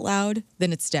laughing out loud,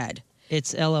 then it's dead.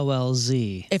 It's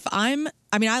LOLZ. If I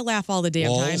laugh all the damn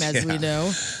Lols, time, as we yeah.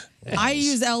 know. I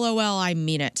use LOL, I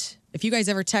mean it. If you guys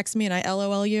ever text me and I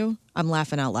LOL you, I'm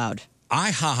laughing out loud.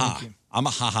 I haha. I'm a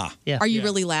haha. Yeah. Are you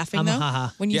really laughing I'm though a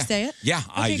ha-ha. when you Yeah. say it? Yeah.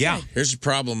 Okay, Yeah. good. Here's the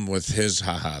problem with his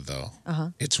haha, though.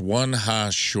 It's one ha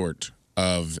short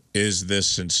of is this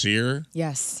sincere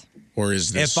Yes. or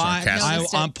is this If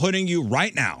sarcastic? I'm putting you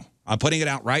right now. I'm putting it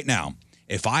out right now.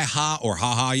 If I ha or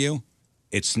haha you,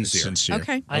 it's sincere. sincere.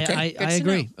 Okay. I Good to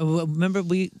agree. Remember,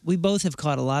 we both have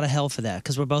caught a lot of hell for that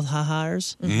because we're both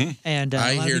ha-hers. Mm-hmm. And a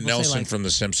I lot of hear people say, Nelson like, from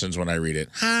The Simpsons when I read it.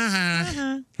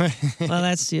 well,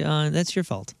 that's your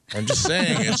fault. I'm just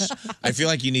saying, I feel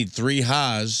like you need 3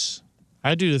 ha's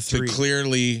I do the to 3.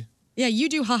 clearly. Yeah, you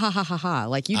do ha ha ha ha ha.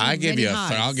 Like you do I give many you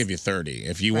ha's. I'll give you 30.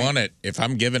 If you Right. want it, if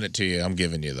I'm giving it to you, I'm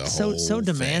giving you the whole So thing.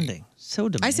 demanding. So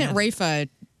demanding. I sent Rafe a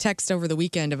text over the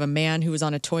weekend of a man who was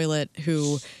on a toilet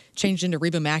who changed into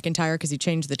Reba McEntire because he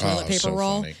changed the toilet Oh, paper so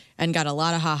roll funny. and got a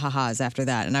lot of ha ha ha's after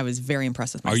that. And I was very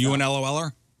impressed with myself. Are you an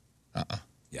LOLer?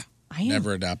 I am.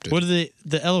 Never adopted. What are the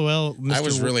LOL? Mr. I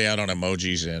was really out on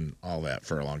emojis and all that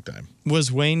for a long time.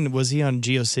 Was Wayne? Was he on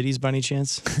GeoCities by any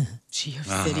chance?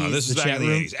 GeoCities. This is The back chat in the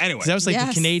room? 80s. Anyway, 'Cause that was like Yes.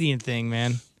 the Canadian thing,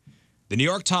 man. the New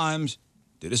York Times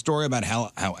did a story about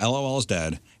how LOL is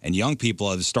dead, and young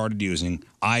people have started using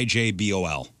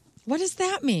IJBOL. What does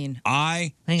that mean?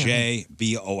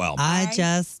 IJBOL. I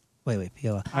just wait.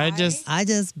 POL. I just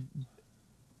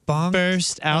bonked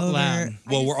burst out over- loud.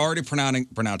 Well, we're already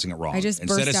pronouncing it wrong. I just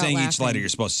Instead burst of out saying each laughing. letter, you're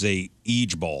supposed to say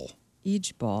each bowl.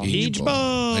 Each ball. Each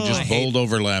ball. I just bowled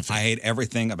over laughing. I hate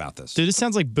everything about this. Dude, this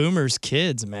sounds like boomers'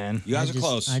 kids, man. You guys are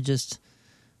close. I just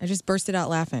I just bursted out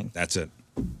laughing. That's it.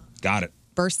 Got it.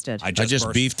 Bursted. I just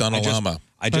burst- beefed on a llama.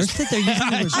 I just bursted. They're using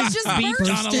the word I just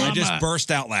bursted. I just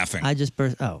burst out laughing. I just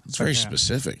burst. Oh, It's very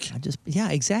specific.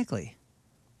 yeah, exactly.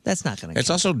 That's not going to.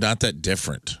 It's also not that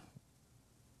different.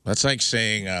 That's like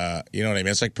saying, you know what I mean?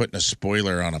 It's like putting a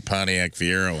spoiler on a Pontiac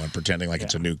Fiero and pretending like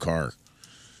it's a new car.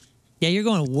 Yeah, you're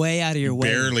going way out of your way.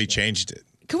 Barely changed it.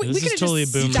 Could we This could is have totally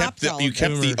just a boomer. stopped all You of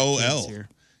kept this. the OL. here.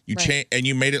 You Right. changed and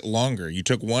you made it longer. You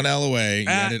took one L away. You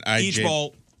added IJ. each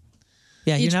bowl.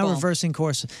 Yeah, you're Each now ball. reversing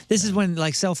course. This is when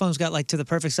like cell phones got like to the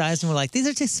perfect size, and we're like, these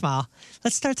are too small.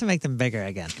 Let's start to make them bigger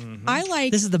again. I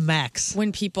like This is the max.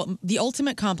 when people, the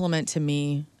ultimate compliment to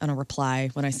me on a reply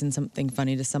when I send something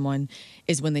funny to someone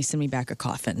is when they send me back a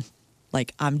coffin.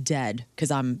 Like I'm dead because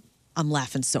I'm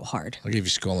laughing so hard. I'll give you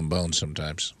skull and bones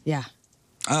sometimes. Yeah.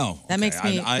 Oh, That makes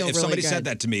me feel If really somebody good. said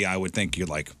that to me, I would think you'd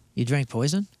like. You drank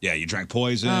poison? Yeah, you drank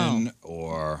poison, Oh.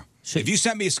 or if you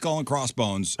sent me a skull and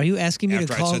crossbones. Are you asking me to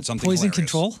after I call said something poison hilarious,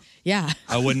 control? Yeah.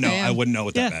 I wouldn't know. I wouldn't know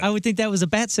what that Yeah, meant. I would think that was a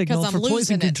bat signal 'Cause I'm for poison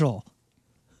losing it. control.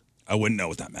 I wouldn't know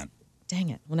what that meant. Dang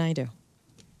it. What do I do?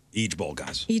 Each bowl,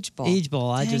 guys. Each bowl. Each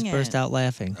bowl. I just Dang burst it. out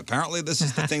laughing. Apparently, this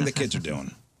is the thing the kids are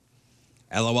doing.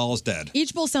 LOL is dead.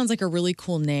 Each bowl sounds like a really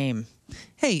cool name.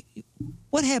 Hey,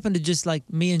 what happened to just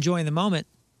like me enjoying the moment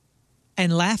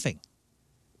and laughing?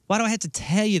 Why do I have to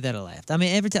tell you that I laughed? I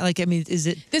mean, every time, is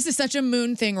it? This is such a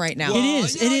Moon thing right now. It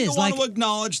is. It is. You Like, want to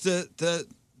acknowledge the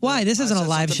why? This isn't a said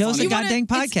live something show. It's a funny. goddamn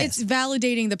podcast. It's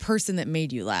validating the person that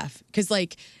made you laugh. Because,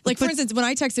 like for instance, when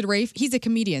I texted Rafe, he's a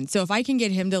comedian. So if I can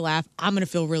get him to laugh, I'm going to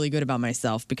feel really good about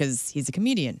myself because he's a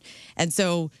comedian. And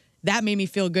so that made me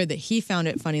feel good that he found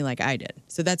it funny like I did.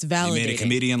 So that's validating. You made a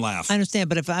comedian laugh. I understand,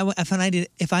 but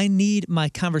if I need my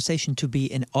conversation to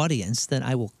be an audience, then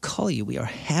I will call you. We are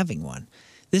having one.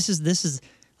 This is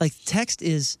like text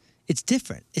is. It's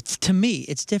different. It's to me,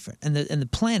 it's different. And the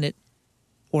planet,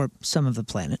 or some of the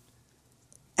planet,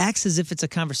 acts as if it's a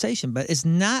conversation, but it's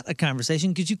not a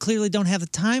conversation because you clearly don't have the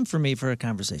time for me for a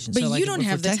conversation. But So, like, you if don't we're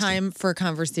have the texting- time for a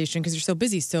conversation because you're so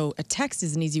busy. So a text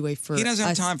is an easy way for He doesn't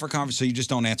have us- time for conversation, so you just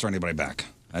don't answer anybody back.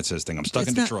 That's his thing. I'm stuck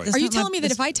in Detroit. Are you telling me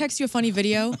that if I text you a funny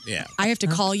video, Yeah. I have to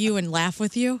call you and laugh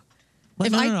with you? Well,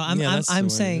 If no, I- no, no. I'm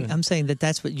saying that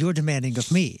that's what you're demanding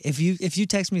of me. If you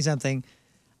text me something,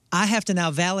 I have to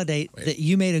now validate that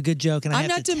you made a good joke, and I I'm have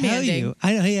not to demanding. tell you.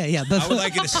 I know, yeah. But I would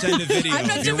like you to send a video. I'm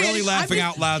not If you're really demanding. laughing I'm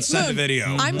just- out loud, send a Look,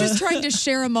 video. I'm just trying to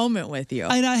share a moment with you.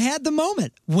 And I had the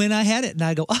moment when I had it, and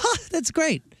I go, that's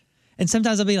great. And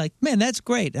sometimes I'll be like, man, that's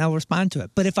great, and I'll respond to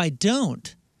it. But if I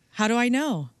don't, how do I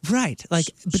know? Right, like,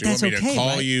 but So that's you want me okay. to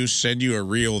call right? you, send you a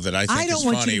reel that I think I don't is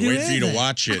want funny, you to do wait for you to anything.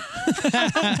 watch it,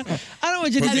 I don't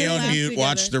want you put to me do on that. mute,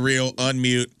 watch the reel,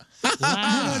 unmute.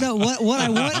 No. What I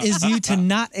want is you to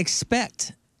not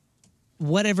expect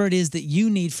whatever it is that you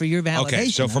need for your validation. Okay,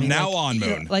 so I from mean, now like, on, you know,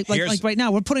 Moon, like here's- right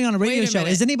now, we're putting on a radio Wait a show.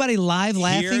 minute. Is anybody live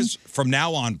laughing? Here's from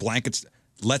now on, blankets.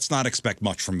 Let's not expect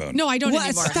much from Moon. No, I don't What?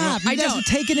 anymore. Stop. You I guys don't. are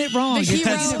taking it wrong. The You're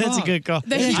hero- taking it That's a wrong. good call.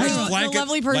 The Yeah, hero, Here's the blanket.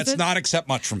 lovely person. Let's not accept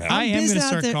much from him. I am busy going to out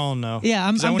start there- calling now. Yeah,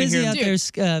 I'm 'Cause I wanna busy hear-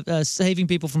 out there saving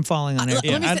people from falling on air.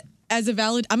 Let me say, as a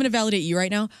valid, I'm going to validate you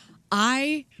right now.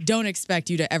 I don't expect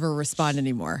you to ever respond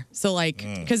anymore. So like,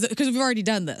 because we've already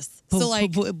done this. So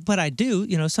like, but I do,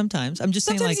 sometimes. I'm just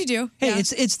saying, Sometimes like, you do, Hey, yeah.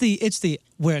 it's the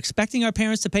we're expecting our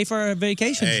parents to pay for our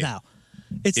vacations Hey. now.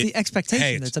 It's the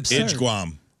expectation that's absurd. It's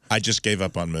Guam. I just gave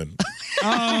up on Moon.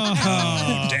 Oh,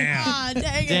 damn. ah,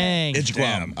 dang it. Dang. It's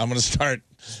Guam. I'm going to start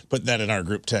putting that in our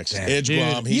group text. It's Dude,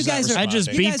 Guam. He's You guys not are. I just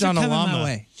responding. You guys beefed are on a coming llama. my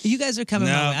way. You guys are coming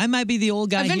No. my way. I might be the old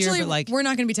guy Eventually, here, but like, we're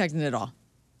not going to be texting at all.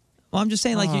 well, I'm just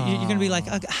saying, like, you're going to be like,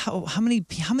 how many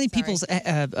people's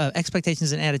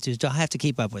expectations and attitudes do I have to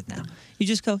keep up with now? You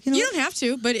just go, You don't have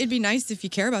to, but it'd be nice if you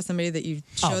care about somebody that you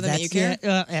show them that you care.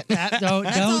 Don't, That's all it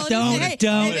is. Hey, I'm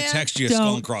don't. going to text you a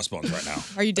skull and crossbones right now.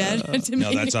 Are you dead? to No,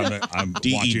 me? that's I'm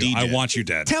want you. I want you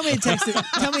dead. Tell me a text.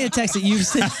 Tell me a text that you've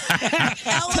sent.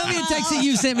 Tell me a text that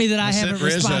you sent me that I Sent haven't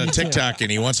Riz a responded to. TikTok and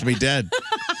he wants me dead.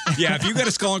 Yeah, if you get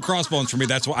a skull and crossbones for me,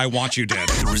 that's why I want you dead.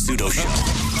 Rizzuto Show.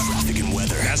 Traffic and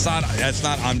weather. That's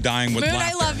not. I'm dying with Moon,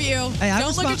 laughter. I love you. Hey, I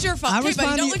don't look respond- at your phone. I Hey, buddy,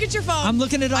 respond to don't you- look at your phone. I'm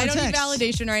looking at our I don't texts. need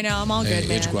validation right now. I'm all good, Hey,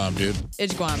 man. it's Guam, dude.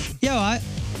 It's Guam. Yo, I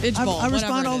Bowl, respond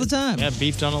whatever all it the time. Yeah,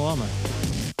 beefed on a llama.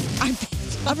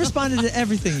 I've responded to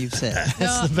everything you've said.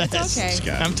 No, the best. it's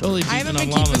okay. I'm totally I beefing haven't on been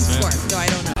keeping llamas, man. score, so I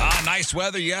don't know. Nice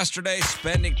weather yesterday.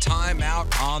 Spending time out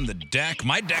on the deck.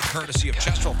 My deck, courtesy of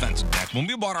Chesterfield Fence and Deck. When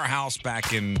we bought our house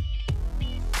back in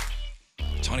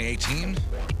 2018,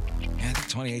 yeah, I think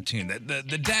 2018.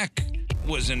 The deck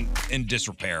was in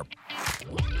disrepair,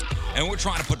 and we're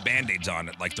trying to put Band-Aids on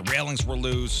it. Like the railings were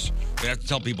loose. We have to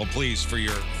tell people, please, for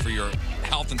your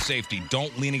health and safety,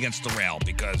 don't lean against the rail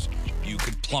because you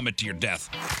could plummet to your death.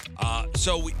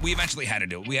 So we eventually had to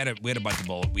do it. We had to bite the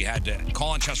bullet. We had to call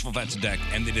on Chesterfield Fence and Deck,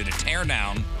 and they did a tear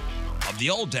down of the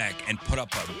old deck and put up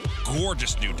a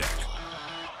gorgeous new deck.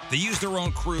 They used their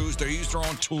own crews. They used their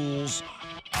own tools.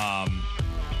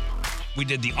 We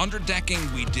did the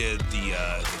underdecking. We did the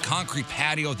concrete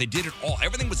patio. They did it all.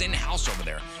 Everything was in-house over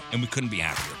there, and we couldn't be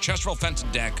happier. Chesterfield Fence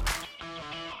and Deck,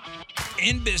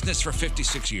 in business for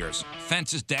 56 years.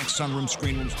 Fences, decks, sunrooms,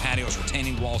 screen rooms, patios,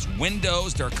 retaining walls,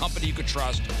 windows. They're a company you could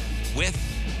trust with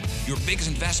your biggest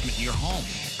investment in your home.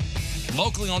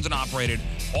 Locally owned and operated.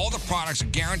 All the products are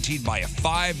guaranteed by a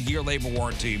 5-year labor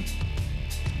warranty.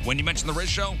 When you mention the Riz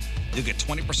Show, you'll get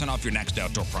 20% off your next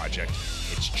outdoor project.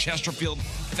 It's Chesterfield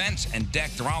Fence and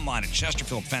Deck. They're online at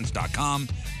chesterfieldfence.com.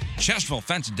 Chesterfield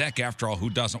Fence and Deck, after all, who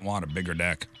doesn't want a bigger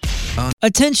deck?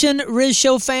 Attention, Riz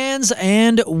Show fans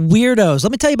and weirdos.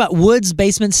 Let me tell you about Woods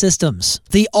Basement Systems,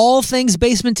 the all things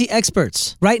basement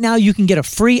experts. Right now, you can get a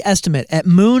free estimate at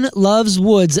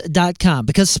moonloveswoods.com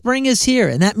because spring is here,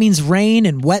 and that means rain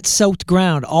and wet-soaked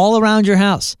ground all around your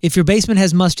house. If your basement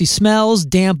has musty smells,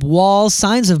 damp walls,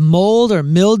 signs of mold or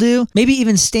mildew, maybe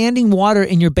even standing water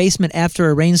in your basement after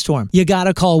a rainstorm, you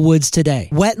gotta call Woods today.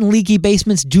 Wet and leaky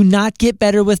basements do not get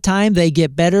better with time, they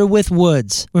get better with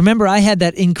Woods. Remember, I had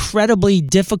that incredibly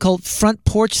difficult front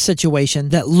porch situation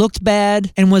that looked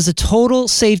bad and was a total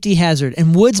safety hazard,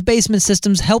 and Woods Basement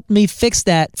Systems helped me fix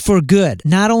that for good.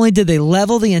 Not only did they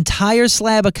level the entire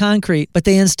slab of concrete, but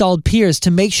they installed piers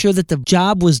to make sure that the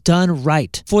job was done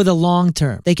right for the long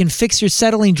term. They can fix your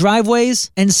settling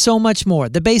driveways and so much more.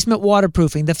 The basement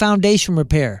waterproofing, the foundation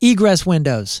repair, egress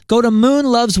windows. Go to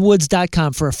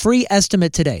moonloveswoods.com for a free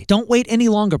estimate today. Don't wait any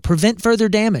longer. Prevent further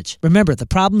damage. Remember, the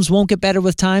problems won't get better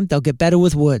with time, they'll get better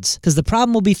with Woods, because the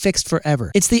problem will be fixed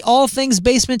forever. It's the all things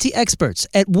basement experts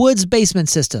at Woods Basement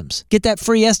Systems. Get that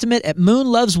free estimate at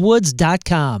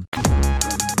moonloveswoods.com.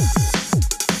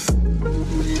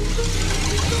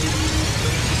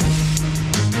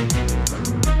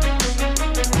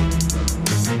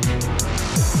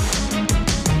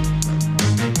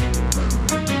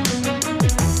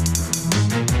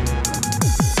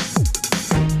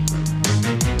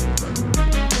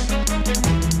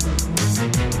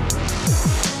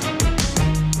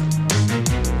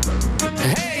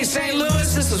 Hey, St.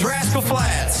 Louis, this is Rascal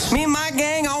Flats. Me and my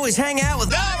gang always hang out with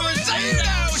The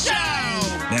Rizzuto Show.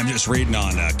 I'm just reading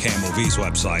on KMOV's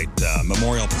website,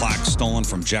 memorial plaque stolen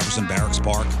from Jefferson Barracks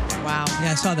Park. Wow.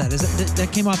 Yeah, I saw that. That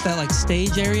came off that like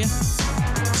stage area?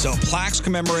 So plaques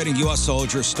commemorating U.S.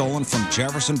 soldiers stolen from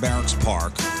Jefferson Barracks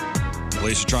Park.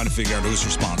 Police are trying to figure out who's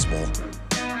responsible.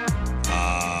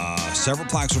 Several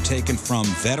plaques were taken from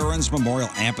Veterans Memorial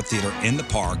Amphitheater in the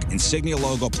park, insignia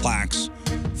logo plaques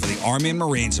for the Army and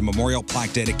Marines, a memorial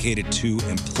plaque dedicated to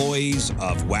employees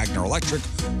of Wagner Electric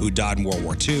who died in World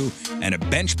War II, and a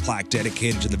bench plaque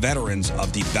dedicated to the veterans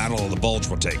of the Battle of the Bulge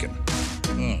were taken.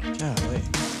 Golly.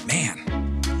 Man.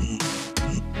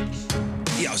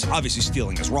 Yeah, obviously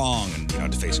stealing is wrong, and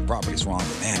defacing property is wrong,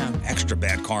 but man, extra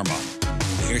bad karma.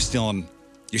 You're stealing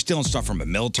stuff from a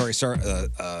military,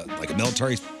 like a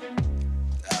military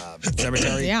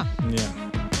cemetery. Yeah.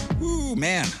 Ooh,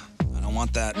 man, I don't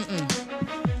want that.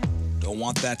 Don't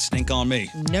want that stink on me.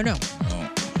 No. Well,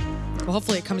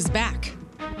 hopefully it comes back.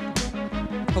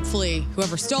 Hopefully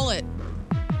whoever stole it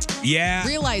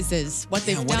realizes what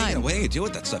they've done. What do you do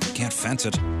with that stuff? You can't fence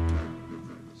it.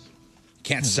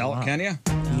 Can't sell it, can you?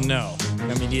 No.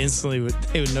 I mean, you instantly would.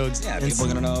 They would know. Yeah, people are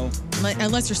gonna know.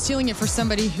 Unless you're stealing it for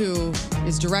somebody who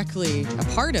is directly a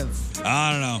part of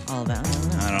I don't know. all that.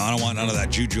 I don't want none of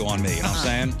that juju on me. You know what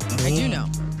I'm saying? I do know.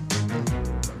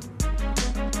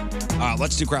 All right,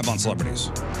 let's do crap on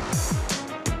celebrities.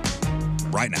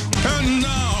 Right now. And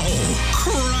now,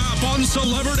 crap on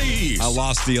celebrities. I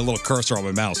lost the little cursor on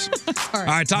my mouse. All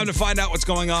right, time to find out what's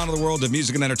going on in the world of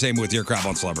music and entertainment with your crap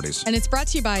on celebrities. And it's brought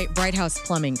to you by Bright House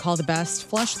Plumbing. Call the best,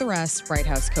 flush the rest,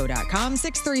 brighthouseco.com,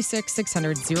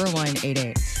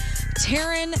 636-600-0188.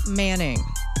 Taryn Manning.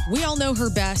 We all know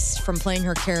her best from playing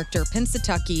her character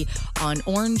Pennsatucky on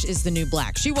Orange is the New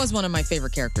Black. She was one of my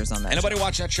favorite characters on that Anybody show.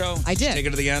 watch that show? I did. Take it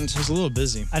to the end? I was a little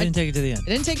busy. I didn't take it to the end. I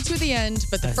didn't take it to the end,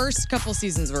 but the first couple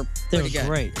seasons were pretty good.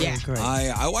 Great. Yeah.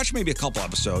 I watched maybe a couple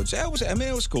episodes. Yeah, it was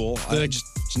cool. I just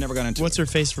never got into What's her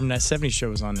face from that 70s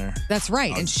show was on there? That's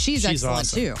right, and she's excellent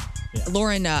awesome. too. Yeah.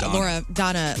 Laura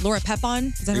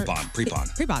Pepon. Is that her?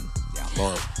 Prepon. Yeah,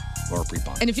 Laura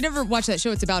Prepon. And if you never watched that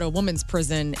show, it's about a woman's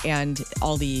prison and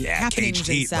all the happenings Caged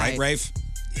Heat, inside. right, Rafe?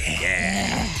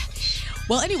 Yeah.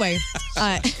 Well, anyway,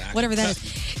 whatever that is.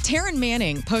 Taryn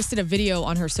Manning posted a video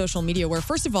on her social media where,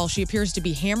 first of all, she appears to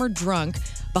be hammered drunk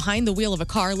behind the wheel of a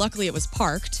car. Luckily, it was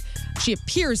parked. She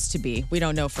appears to be. We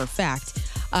don't know for a fact.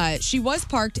 She was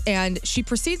parked, and she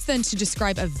proceeds then to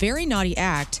describe a very naughty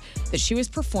act that she was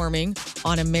performing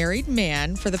on a married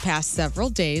man for the past several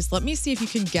days. Let me see if you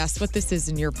can guess what this is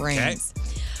in your brains. Okay.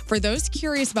 For those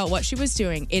curious about what she was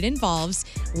doing, it involves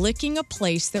licking a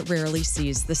place that rarely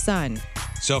sees the sun.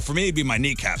 So for me, it'd be my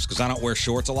kneecaps because I don't wear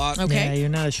shorts a lot. Okay. Yeah, you're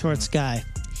not a shorts guy.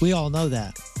 We all know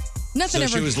that. Nothing so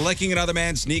ever. She was licking another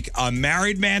man's a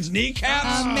married man's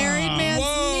kneecaps? A married man's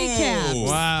kneecaps.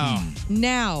 Wow.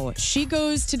 Now, she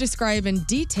goes to describe in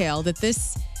detail that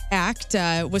this act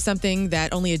was something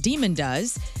that only a demon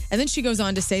does. And then she goes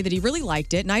on to say that he really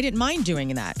liked it, and I didn't mind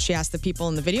doing that. She asked the people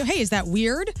in the video, hey, is that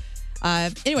weird?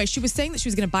 Anyway, she was saying that she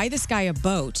was going to buy this guy a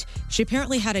boat. She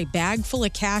apparently had a bag full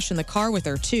of cash in the car with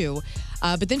her, too.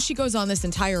 But then she goes on this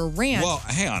entire rant. Well,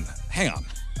 hang on.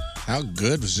 How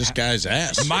good was this guy's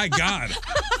ass? My God.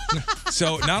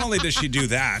 So not only does she do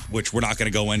that, which we're not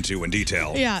going to go into in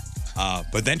detail. Yeah.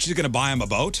 But then she's going to buy him a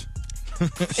boat.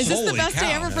 Is this the best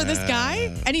day ever for this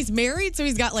guy? And he's married, so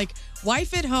he's got like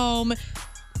wife at home,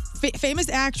 famous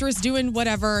actress doing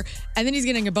whatever, and then he's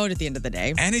getting a boat at the end of the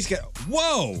day. And he's got,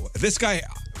 whoa, this guy,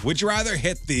 would you rather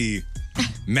hit the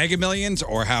Mega Millions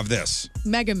or have this?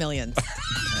 Mega Millions.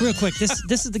 Real quick,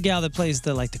 this is the gal that plays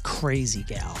the crazy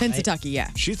gal. Pennsatucky, yeah.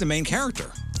 She's the main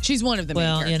character. She's one of the main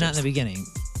characters. Well, yeah, not in the beginning.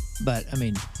 But, I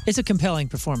mean, it's a compelling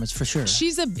performance for sure.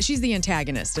 She's the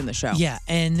antagonist in the show. Yeah,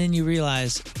 and then you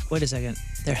realize, wait a second,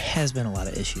 there has been a lot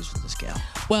of issues with this gal.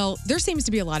 Well, there seems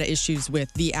to be a lot of issues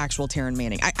with the actual Taryn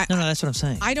Manning. No, that's what I'm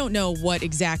saying. I don't know what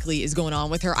exactly is going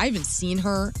on with her. I haven't seen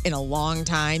her in a long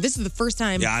time. This is the first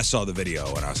time. Yeah, I saw the video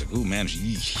and I was like, ooh, man,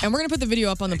 And we're going to put the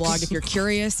video up on the blog if you're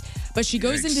curious. But she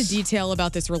goes into detail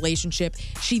about this relationship.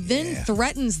 She then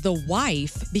threatens the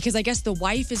wife because I guess the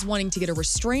wife is wanting to get a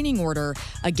restraining order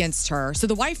against her. So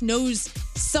the wife knows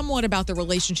somewhat about the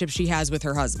relationship she has with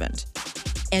her husband.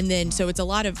 And then, so it's a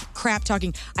lot of crap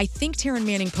talking. I think Taryn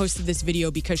Manning posted this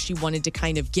video because she wanted to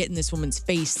kind of get in this woman's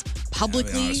face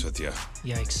publicly. I'll be honest with you.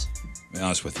 Yikes. I'll be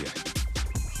honest with you.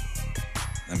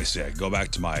 Let me see. I go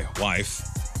back to my wife,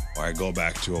 or I go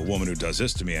back to a woman who does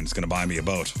this to me and it's going to buy me a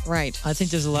boat. Right. I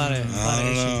think there's a lot of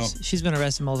know. issues. She's been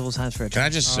arrested multiple times for Can I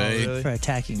just say? for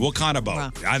attacking. What kind of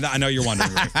boat? I know you're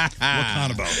wondering. Right? What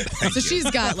kind of boat? So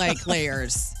she's got like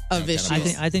layers of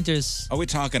issues. I think there's. Are we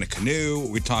talking a canoe?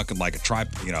 Are we talking like a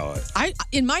tripod? You know.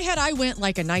 In my head, I went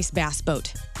like a nice bass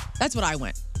boat. That's what I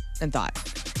went and thought.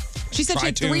 She said she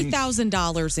had Tri-tune.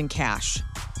 $3,000 in cash.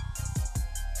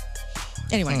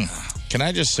 Anyway, Can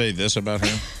I just say this about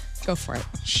her? go for it.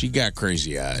 She got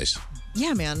crazy eyes.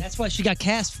 Yeah, man. That's why she got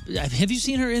cast. Have you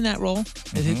seen her in that role?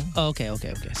 Oh, okay.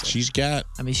 So, She's got.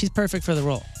 I mean, she's perfect for the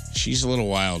role. She's a little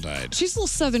wild-eyed. She's a little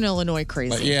Southern Illinois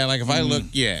crazy. Like, yeah, like if I look,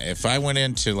 if I went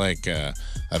into like a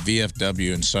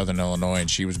VFW in Southern Illinois and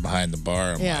she was behind the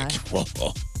bar, I'm like,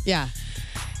 whoa, Yeah.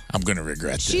 I'm gonna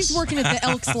regret this. She's working at the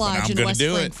Elks Lodge in West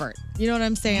Frankfort. You know what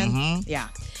I'm saying? Yeah.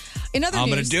 In other I'm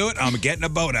going news, to do it. I'm getting a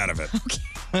boat out of it.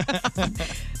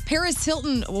 Paris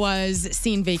Hilton was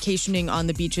seen vacationing on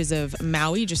the beaches of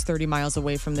Maui, just 30 miles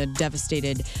away from the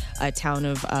devastated town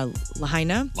of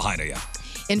Lahaina. Lahaina, yeah.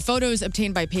 In photos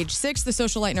obtained by Page Six, the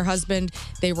socialite and her husband,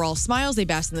 they were all smiles. They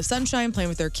basked in the sunshine, playing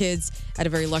with their kids at a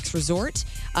very luxe resort.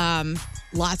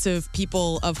 Lots of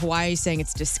people of Hawaii saying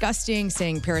it's disgusting,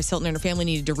 saying Paris Hilton and her family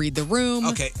needed to read the room.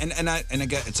 Okay, and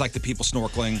again, it's like the people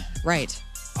snorkeling. Right.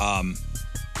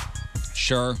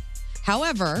 Sure.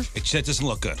 However, It doesn't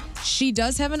look good. she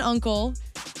does have an uncle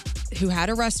who had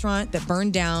a restaurant that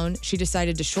burned down. She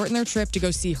decided to shorten their trip to go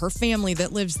see her family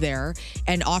that lives there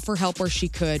and offer help where she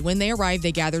could. When they arrived,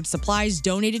 they gathered supplies,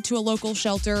 donated to a local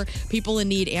shelter, people in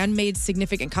need, and made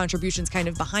significant contributions kind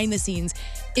of behind the scenes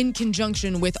in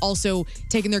conjunction with also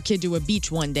taking their kid to a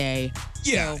beach one day.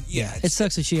 Yeah. It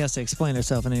sucks that she has to explain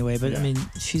herself in any way, but I mean,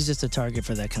 she's just a target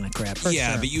for that kind of crap.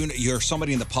 Yeah, but you're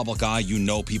somebody in the public eye. You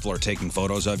know people are taking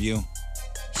photos of you.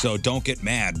 So don't get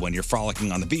mad when you're frolicking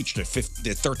on the beach. There's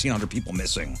 1,300 people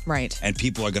missing. Right. And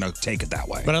people are going to take it that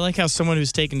way. But I like how someone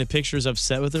who's taking the picture is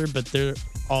upset with her, but they're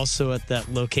also at that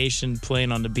location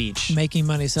playing on the beach. Making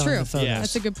money selling True. the photos.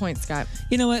 That's a good point, Scott.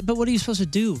 You know what? But what are you supposed to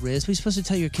do, Riz? What are you supposed to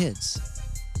tell your kids?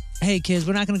 Hey, kids,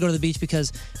 we're not going to go to the beach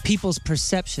because people's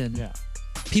perception. Yeah.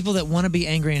 People that want to be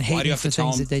angry and Why do you hating have for to tell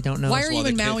things them? that they don't know. Why are you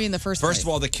in Maui in the first place? First of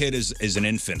all, the kid is an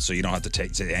infant, so you don't have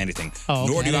to say anything. Oh,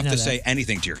 okay. Nor do you I have didn't to know say that.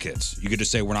 anything to your kids. You could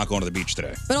just say, we're not going to the beach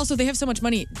today. But also, they have so much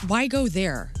money. Why go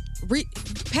there? I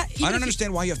don't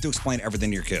understand why you have to explain everything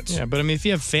to your kids. Yeah, but I mean, if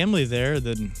you have family there,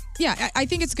 then Yeah, I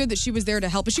think it's good that she was there to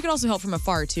help, but she could also help from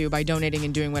afar too by donating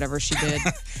and doing whatever she did.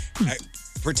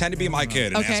 Pretend to be my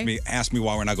kid and Okay. ask me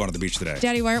why we're not going to the beach today.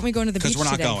 Daddy, why aren't we going to the beach Because we're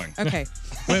not today? going. Okay.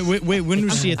 wait. When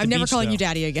was she at the I'm beach? never calling though? you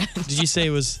Daddy again. Did you say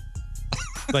it was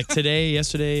like today,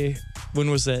 yesterday?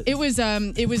 When was that? It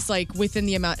was like within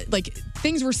the amount, like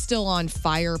things were still on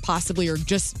fire, possibly, or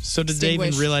just. So did they even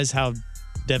extinguished. realize how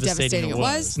devastating it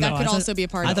was? That could also be a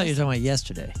part I of thought it. you were talking about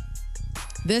yesterday.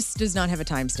 This does not have a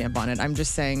timestamp on it. I'm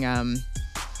just saying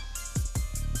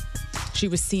she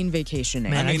was seen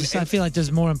vacationing. Man, I feel like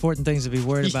there's more important things to be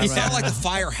worried about It's right not now. like the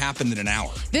fire happened in an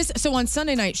hour. So on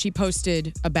Sunday night, she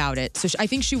posted about it. So I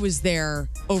think she was there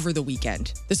over the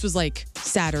weekend. This was like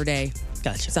Saturday,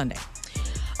 Gotcha. Sunday.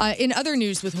 In other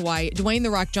news with Hawaii, Dwayne "The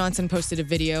Rock" Johnson posted a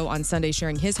video on Sunday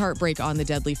sharing his heartbreak on the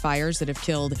deadly fires that have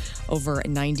killed over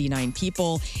 99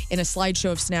 people. In a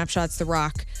slideshow of snapshots, The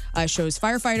Rock shows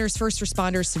firefighters, first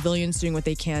responders, civilians doing what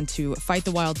they can to fight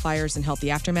the wildfires and help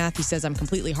the aftermath. He says, "I'm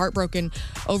completely heartbroken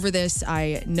over this.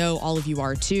 I know all of you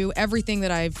are too. Everything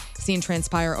that I've seen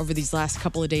transpire over these last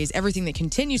couple of days, everything that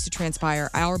continues to transpire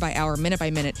hour by hour, minute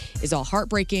by minute, is all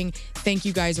heartbreaking. Thank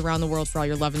you guys around the world for all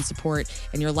your love and support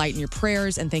and your light and your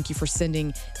prayers. And thank you for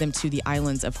sending them to the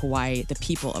islands of Hawaii, the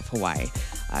people of Hawaii."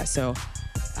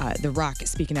 The Rock is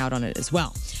speaking out on it as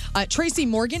well. Tracy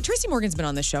Morgan. Tracy Morgan's been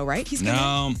on this show, right? He's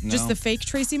No. Just the fake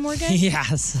Tracy Morgan?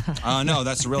 Yes. No,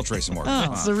 that's the real Tracy Morgan.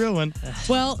 Oh. It's the real one.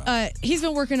 Well, he's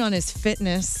been working on his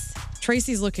fitness.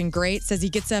 Tracy's looking great. Says he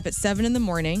gets up at 7 in the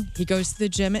morning. He goes to the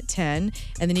gym at 10,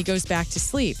 and then he goes back to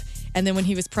sleep. And then when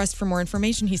he was pressed for more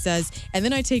information, he says, "And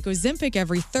then I take Ozempic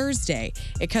every Thursday.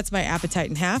 It cuts my appetite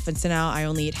in half, and so now I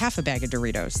only eat half a bag of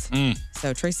Doritos."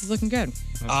 So Tracy's looking good.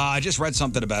 I just read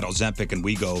something about Ozempic and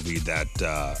Wegovy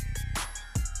that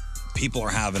people are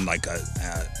having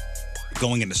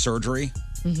going into surgery.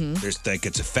 There's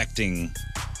it's affecting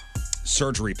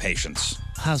surgery patients.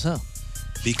 How so?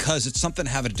 Because it's something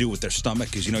having to do with their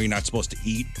stomach, because you're not supposed to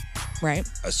eat right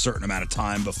a certain amount of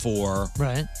time before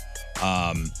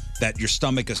that your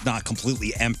stomach is not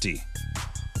completely empty.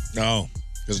 Oh,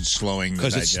 because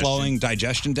it's slowing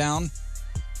digestion down.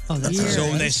 Oh, that's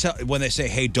so when they say,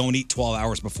 "Hey, don't eat 12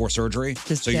 hours before surgery,"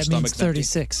 so your that stomach's means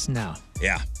 36 now.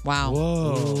 Yeah. Wow.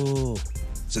 Whoa.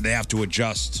 So they have to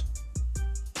adjust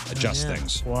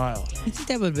things. Wow. I think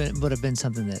that would have been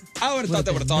something that I would have thought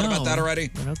they would have thought about that already.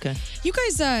 But okay. You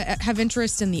guys have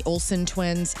interest in the Olsen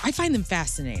twins. I find them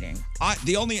fascinating.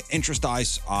 The only interest I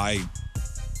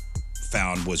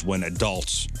found was when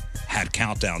adults had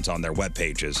countdowns on their web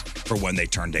pages for when they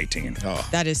turned 18. Oh,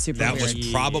 that is super That weird. was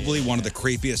probably one of the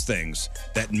creepiest things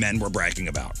that men were bragging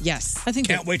about. Yes. I think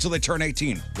Can't wait till they turn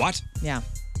 18. What? Yeah.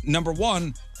 Number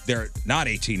one, they're not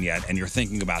 18 yet, and you're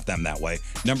thinking about them that way.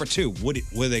 Number two, what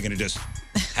are they going to just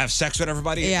have sex with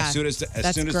everybody Yeah, as soon as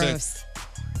that's gross.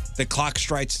 the clock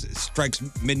strikes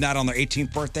midnight on their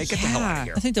 18th birthday? Get the hell out of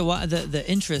here. I think the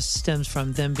interest stems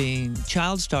from them being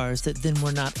child stars that then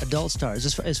were not adult stars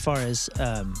as far as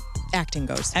acting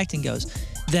goes.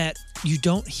 That you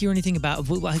don't hear anything about.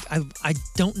 I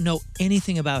don't know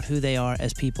anything about who they are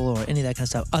as people or any of that kind of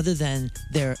stuff other than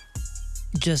they're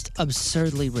just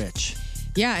absurdly rich.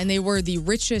 Yeah, and they were the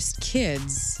richest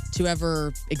kids to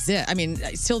ever exist. I mean,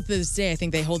 still to this day, I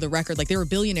think they hold the record. Like, they were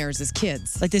billionaires as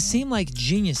kids. Like, they seem like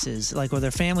geniuses, or their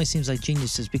family seems like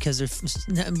geniuses because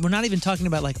we're not even talking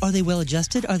about, are they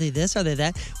well-adjusted? Are they this? Are they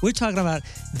that? We're talking about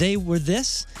they were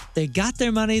this, they got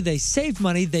their money, they saved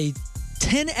money, they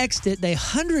 10x'd it, they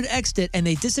 100x'd it, and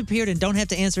they disappeared and don't have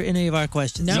to answer any of our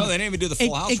questions. No, they didn't even do the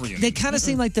Full House reunion. They kind of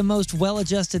seem like the most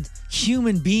well-adjusted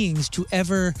human beings to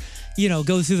ever,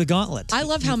 go through the gauntlet. I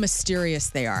love how mysterious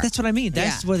they are. That's what I mean.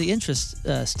 That's where the interest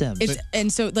stems.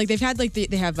 And so, they've had,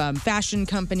 they have fashion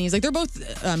companies. They're both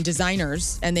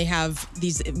designers, and they have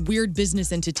these weird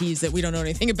business entities that we don't know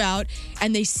anything about,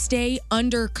 and they stay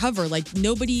undercover.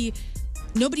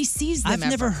 Nobody sees them. I've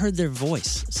never heard their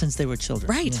voice since they were children.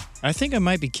 Right. Yeah. I think I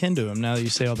might be kin to him now that you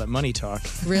say all that money talk.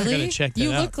 Really? I gotta check that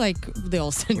you out. look like the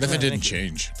Olsen. What if it didn't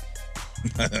change?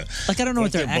 I don't know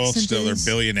what their they're both accent still is.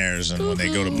 They're billionaires, and when they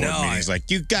go to board meetings,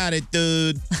 you got it,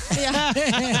 dude.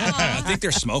 I think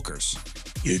they're smokers.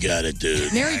 You got it,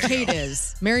 dude. Mary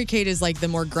Kate is the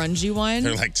more grungy one.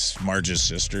 They're like Marge's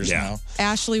sisters now.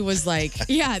 Ashley was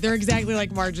they're exactly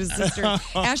like Marge's sister.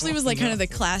 Ashley was kind of the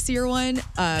classier one.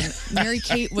 Mary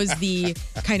Kate was the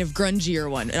kind of grungier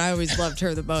one, and I always loved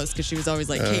her the most because she was always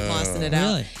Kate Mossing it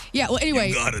out. Really? Yeah. Well, anyway,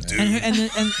 You got it, dude. And You're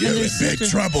their in big sister,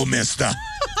 trouble, mister.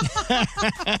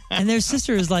 and their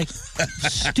sister is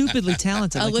stupidly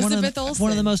talented. Elizabeth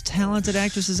one of the most talented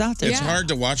actresses out there. It's hard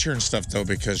to watch her and stuff though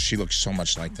because she looks so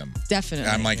much like them. Definitely.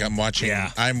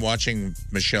 I'm watching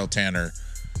Michelle Tanner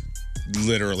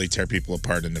literally tear people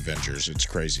apart in Avengers. It's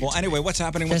crazy. Well, anyway, what's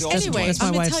happening with the Olsen Anyway, twins? I'm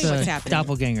my going to wife's tell you what's happening.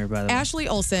 doppelganger, by the way. Ashley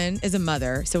Olsen is a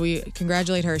mother, so we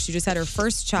congratulate her. She just had her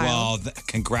first child. Well,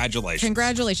 congratulations.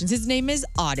 Congratulations. His name is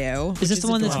Otto. Is this the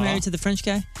one that's adorable. married to the French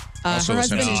guy? Her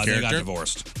husband No, is they got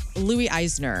divorced. Louis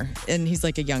Eisner, and he's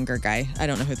a younger guy. I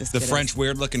don't know who this The kid French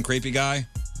weird-looking creepy guy?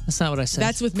 That's not what I is. said.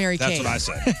 That's with Mary That's Kate. what I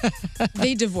said.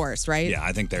 They divorced, right? Yeah,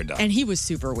 I think they're done. And he was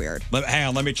super weird. Hang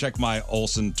on, let me check my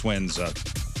Olsen twins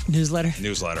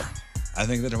newsletter. I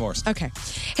think they're divorced. Okay.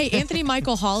 Hey, Anthony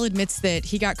Michael Hall admits that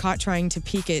he got caught trying to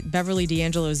peek at Beverly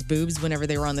D'Angelo's boobs whenever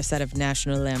they were on the set of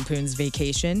National Lampoon's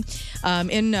Vacation.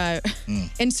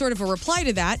 In sort of a reply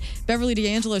to that, Beverly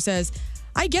D'Angelo says,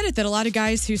 I get it that a lot of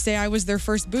guys who say I was their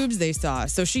first boobs they saw.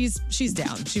 So she's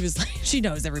down. She was like, she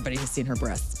knows everybody has seen her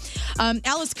breasts.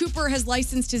 Alice Cooper has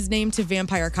licensed his name to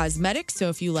Vampire Cosmetics. So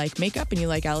if you like makeup and you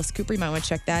like Alice Cooper, you might want to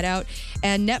check that out.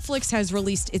 And Netflix has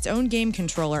released its own game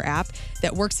controller app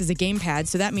that works as a gamepad.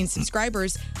 So that means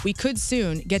subscribers, we could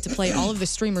soon get to play all of the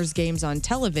streamers' games on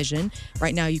television.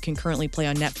 Right now, you can currently play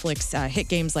on Netflix hit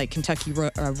games like Kentucky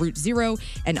Route Zero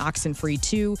and Oxenfree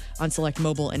 2 on select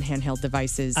mobile and handheld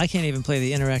devices. I can't even play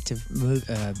the interactive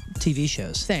TV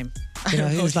shows. Same. You know,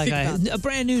 it was like a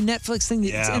brand new Netflix thing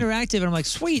that's interactive, and I'm like,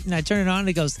 sweet. And I turn it on, and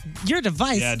it goes, your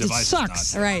device, it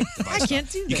sucks. Right. I can't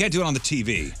do that. You can't do it on the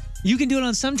TV. You can do it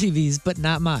on some TVs, but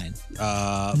not mine.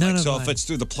 None of so mine. if it's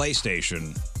through the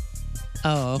PlayStation,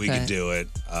 Oh, okay. we could do it.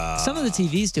 Some of the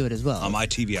TVs do it as well. On my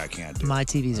TV, I can't do My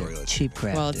TVs are cheap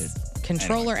crap, Well, dude.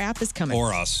 controller app is coming.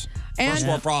 Or us. And- First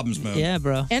world problems, Moon. Yeah,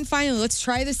 bro. And finally, let's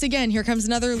try this again. Here comes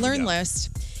another learn list.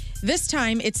 This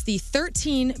time, it's the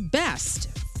 13 best.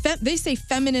 They say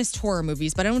feminist horror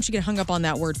movies, but I don't want you to get hung up on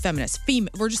that word feminist.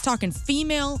 We're just talking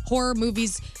female horror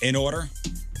movies. In order?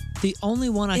 The only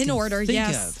one I In can order, think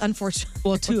yes. of. Unfortunately.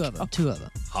 Well, two of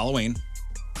them. Halloween.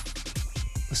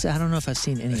 So I don't know if I've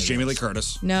seen any. That's of Jamie those. Lee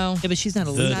Curtis. No. Yeah, but she's not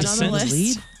a The lead. Not on the list.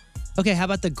 lead. Okay, how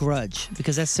about The Grudge?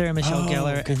 Because that's Sarah Michelle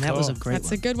Gellar, and that was a great That's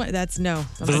one. a good one. That's no.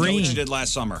 I know what she did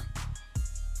last summer.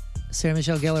 Sarah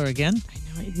Michelle Gellar again?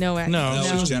 No,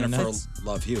 That was Jennifer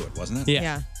Love Hewitt, wasn't it?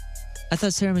 Yeah. I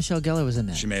thought Sarah Michelle Gellar was in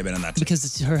that. She may have been in that too. Because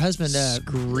it's her husband,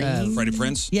 Freddie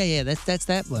Prinze? Yeah, that's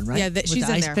that one, right? Yeah, With she's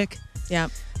the in ice there. pick. Yeah.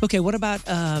 Okay, what about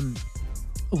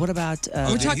We're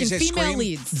talking female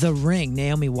leads. The Ring,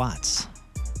 Naomi Watts.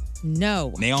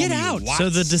 No. Naomi Get out. Watts. So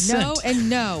The Descent. No and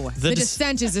no. The The Des-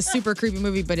 Descent is a super creepy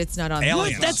movie, but it's not on Aliens. the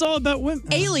list. That's all about women.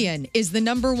 Alien is the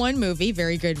 #1 movie.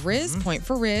 Very good, Riz. Point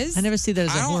for Riz. I never see that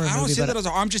as a horror I don't movie. see but that as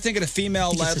a, I'm just thinking of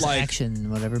female-led, it's like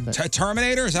action, whatever. But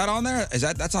Terminator. Is that on there?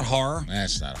 That's not horror.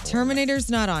 That's not horror.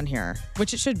 Terminator's not on here,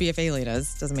 which it should be if Alien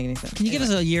is. Doesn't make any sense. Can you give us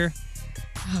a year?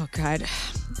 Oh, God.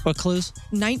 What clues?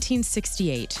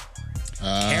 1968.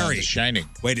 Carrie. The Shining.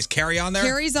 Wait, is Carrie on there?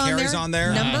 Carrie's on Carrie's there. on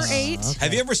there. Number 8.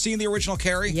 Have you ever seen the original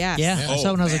Carrie? Yes. Yeah, I saw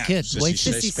it when I was a man. kid. Way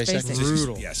Sissy Spacek.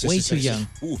 Brutal. Yeah, Way too young.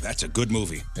 Ooh, that's a good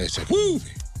movie. It's a Woo.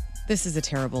 This is a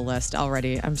terrible list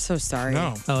already. I'm so sorry.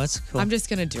 No. Oh, that's cool. I'm just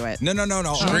going to do it. No.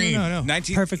 Scream. No.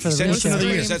 19, Perfect for the you said radio show.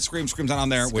 Scream. You said Scream. Scream's not on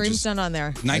there. which Scream's is not on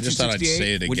there. I just thought I'd 1968.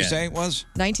 say it What'd you again. say it was?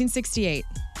 1968.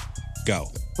 Go.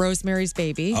 Rosemary's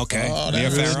Baby. Okay. Oh, Mia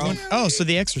that was Farrow. good. Oh, so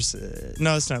The Exorcist.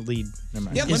 No, it's not lead. Never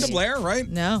mind. Yeah, Linda Blair, right?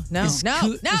 No. Is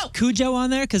Cujo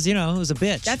on there? Because, you know, it was a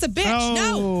bitch. That's a bitch.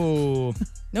 No. Oh.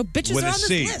 No bitches With are a on this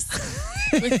C. list.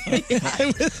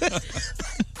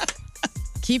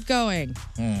 Keep going.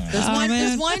 There's Oh, one.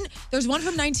 man. There's one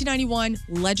from 1991,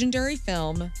 legendary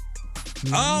film.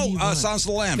 Oh, Silence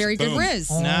of the Lambs. Very good, Boom. Riz.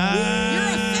 Nah. You're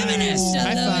a feminist.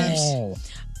 I love it.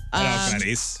 Hello,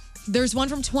 Pennies. There's one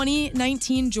from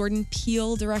 2019. Jordan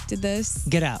Peele directed this.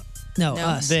 Get Out. No, No.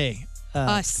 Us. They.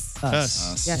 Us.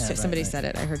 Us. Yes, Yeah, somebody right. said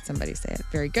it. I heard somebody say it.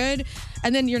 Very good.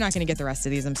 And then you're not going to get the rest of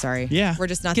these. I'm sorry. Yeah. We're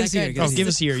just not Give that us a year, good. give us Oh, give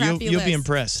us a year. You'll be list.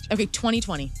 impressed. Okay,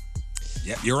 2020.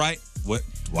 Yeah, you're right. What?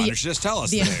 Why don't you just tell us?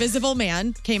 The today? Invisible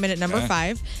Man came in at number Okay.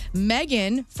 5.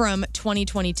 Megan from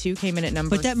 2022 came in at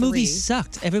number But that 3. movie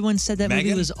sucked. Everyone said that movie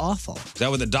Megan? was awful. Is that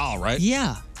with the doll, right?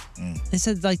 Yeah. They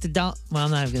said, like, the doll. Well,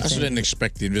 I'm not even I going to also say didn't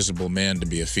expect the Invisible Man to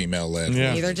be a female-led.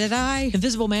 Yeah. Neither did I.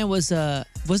 Invisible Man was,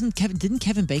 wasn't Kevin, didn't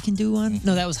Kevin Bacon do one?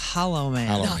 No, that was Hollow Man.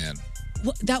 Hollow Man.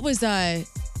 That was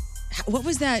what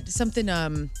was that? Something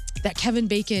that Kevin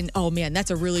Bacon. Oh man,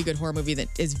 that's a really good horror movie that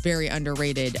is very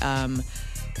underrated.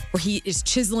 Where he is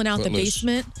chiseling out the Footloose.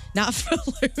 basement. Not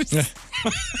Footloose.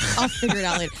 I'll figure it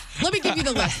out later. Let me give you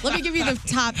the list. Let me give you the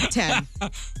top 10.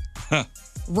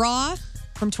 Raw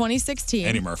from 2016.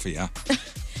 Eddie Murphy, yeah.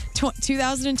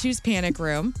 2002's Panic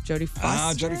Room. Jodie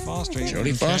Foster. Jodie Foster.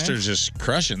 Jodie Foster's just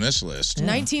crushing this list.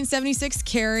 1976,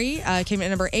 Carrie came in at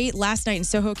number 8. Last Night in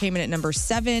Soho came in at number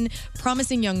 7.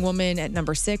 Promising Young Woman at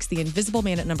number 6. The Invisible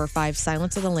Man at number 5.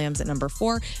 Silence of the Lambs at number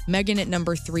 4. Megan at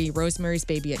number 3. Rosemary's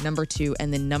Baby at number 2.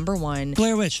 And then number 1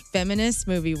 Blair Witch. feminist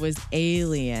movie was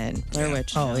Alien. Blair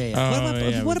Witch. Oh,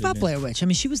 yeah. Oh, what about Blair Witch? I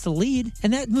mean, she was the lead,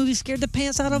 and that movie scared the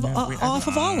pants out of off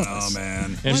of all of Oh, us.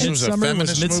 man. And This was a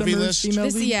feminist movie Midsommar list? female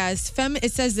This, lead? yeah,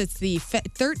 it says it's the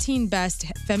 13 best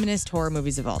feminist horror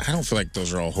movies of all time. I don't feel like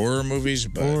those are all horror movies,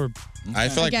 but I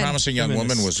feel like Again, Promising Young feminist.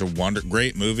 Woman was a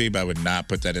great movie, but I would not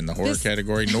put that in the horror This-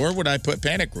 category, nor would I put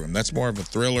Panic Room. That's more of a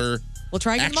thriller. We'll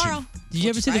try again Action. tomorrow. Did you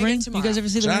ever see The try Ring? again You guys ever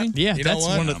see The Is that- Ring? Yeah, You know that's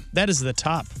what? one of that is the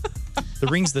top. The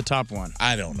Ring's the top one.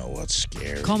 I don't know what's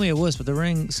scary. Call me a wuss, but The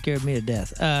Ring scared me to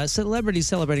death. Celebrities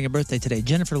celebrating a birthday today.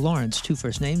 Jennifer Lawrence, 2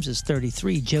 first names, is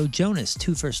 33. Joe Jonas,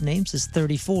 2 first names, is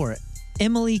 34.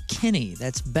 Emily Kinney,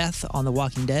 that's Beth on The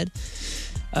Walking Dead.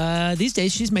 These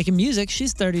days, she's making music.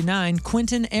 She's 39.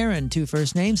 Quentin Aaron, 2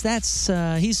 first names.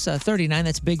 He's 39.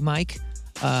 That's Big Mike.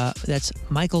 That's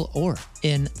Michael Orr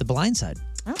in The Blind Side.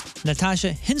 Oh. Natasha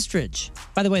Henstridge.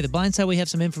 By the way, The Blind Side, we have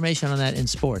some information on that in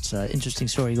sports. Interesting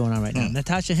story going on right now.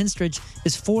 Natasha Henstridge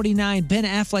is 49. Ben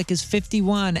Affleck is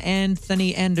 51.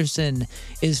 Anthony Anderson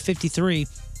is 53.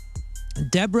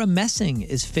 Deborah Messing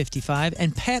is 55.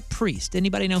 And Pat Priest.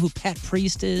 Anybody know who Pat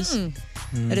Priest is?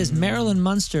 That is Marilyn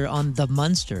Munster on The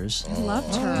Munsters. I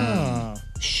loved her.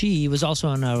 She was also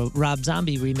on a Rob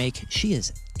Zombie remake. She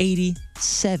is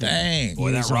 87. Dang. Boy,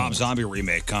 that years Rob old. Zombie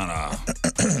remake kind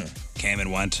of came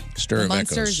and went. Stir of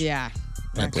Monsters, Echoes. yeah.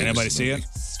 Anybody see it?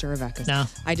 Stir of Echoes. No.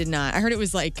 I did not. I heard it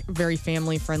was like very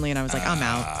family friendly, and I was like, I'm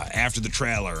out. After the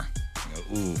trailer, you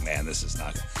go, ooh, man, this is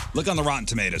not. Look on the Rotten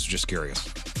Tomatoes. Just curious.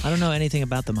 I don't know anything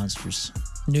about The Munsters,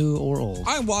 new or old.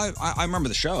 I remember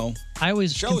the show. I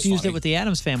always Show was confused funny. it with The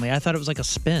Addams Family. I thought it was like a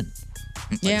spin.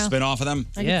 Like a spin off of them.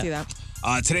 I can see that.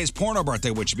 Today's porno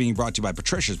birthday, which is being brought to you by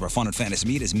Patricia's, where fun and fantasy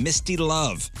meet, is Misty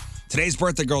Love. Today's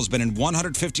birthday girl's been in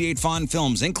 158 fine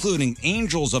films, including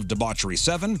Angels of Debauchery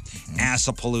 7,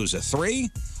 Assapalooza 3,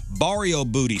 Barrio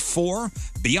Booty 4,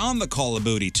 Beyond the Call of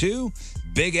Booty 2,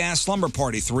 Big Ass Slumber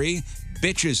Party 3,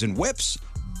 Bitches and Whips,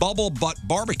 Bubble Butt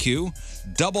Barbecue,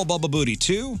 Double Bubble Booty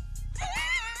 2,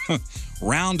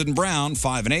 Round and Brown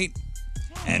 5 and 8,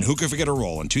 and who could forget a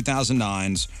role in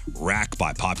 2009's Rack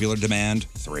by Popular Demand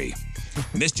 3.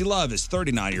 Misty Love is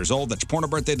 39 years old. That's your porno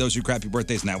birthday. Those are your crappy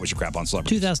birthdays, and that was your crap on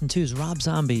celebrities. 2002's Rob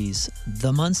Zombie's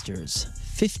The Munsters.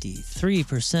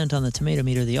 53% on the tomato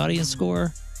meter. The audience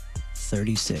score,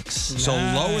 36. So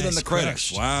lower than the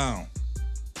critics. Wow.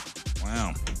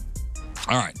 Wow.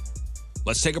 All right.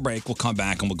 Let's take a break. We'll come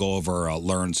back and we'll go over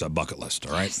Learn's bucket list.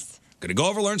 All right. Going to go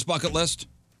over Learn's bucket list.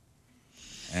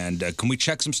 And can we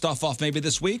check some stuff off maybe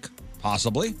this week?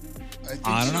 Possibly.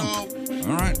 I don't know.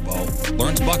 All right. Well,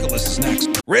 Learn's bucket list is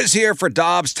next. Riz here for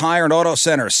Dobbs Tire and Auto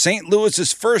Center, St.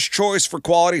 Louis's first choice for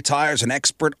quality tires and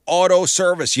expert auto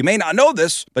service. You may not know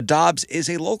this, but Dobbs is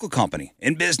a local company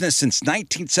in business since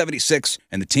 1976,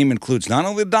 and the team includes not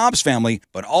only the Dobbs family,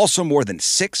 but also more than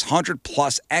 600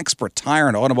 plus expert tire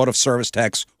and automotive service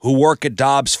techs who work at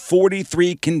Dobbs'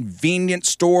 43 convenient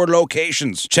store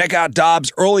locations. Check out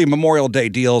Dobbs' early Memorial Day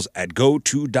deals at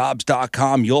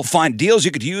GoToDobbs.com. You'll find deals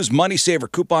you could use, money saver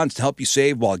coupons to help you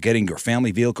save while getting your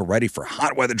family vehicle ready for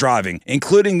hot weather driving,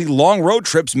 including the long road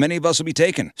trips many of us will be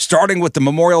taking, starting with the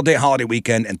Memorial Day holiday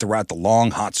weekend and throughout the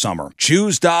long, hot summer.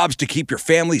 Choose Dobbs to keep your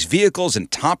family's vehicles in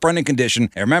top running condition.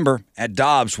 And remember, at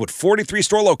Dobbs, with 43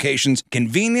 store locations,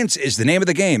 convenience is the name of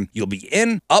the game. You'll be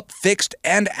in, up, fixed,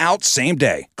 and out same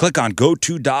day. Click on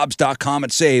GoToDobbs.com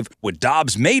and save with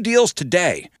Dobbs May deals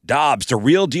today. Dobbs, the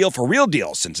real deal for real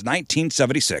deals since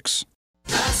 1976.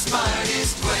 The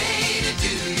smartest way to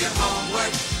do your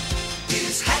homework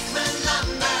is Heckman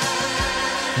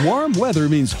Lumber. Warm weather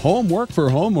means homework for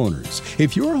homeowners.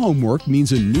 If your homework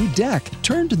means a new deck,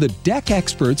 turn to the deck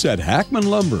experts at Hackman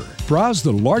Lumber. Browse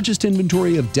the largest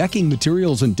inventory of decking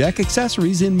materials and deck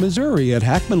accessories in Missouri at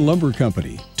Hackman Lumber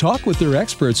Company. Talk with their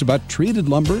experts about treated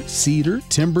lumber, cedar,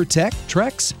 TimberTech,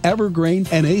 Trex, Evergreen,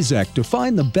 and Azek to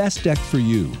find the best deck for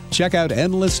you. Check out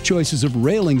endless choices of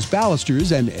railings,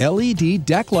 balusters, and LED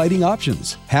deck lighting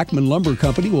options. Hackman Lumber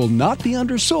Company will not be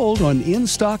undersold on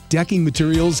in-stock decking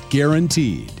materials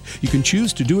guaranteed. You can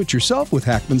choose to do it yourself with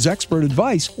Hackman's expert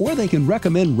advice, or they can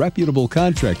recommend reputable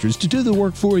contractors to do the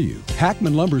work for you.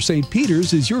 Hackman Lumber St.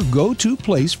 Peter's is your go-to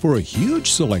place for a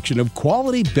huge selection of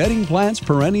quality bedding plants,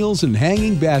 perennials, and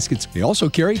hanging baskets. They also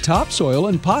carry topsoil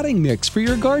and potting mix for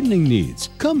your gardening needs.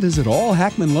 Come visit all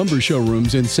Hackman Lumber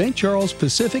showrooms in St. Charles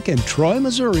Pacific and Troy,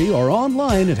 Missouri, or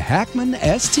online at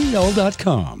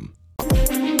hackmanstl.com.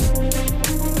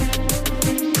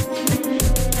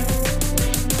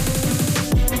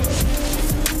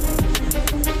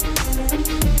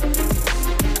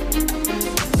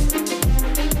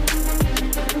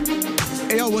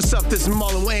 Hey, yo, what's up? This is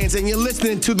Marlon Wayans, and you're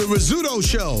listening to The Rizzuto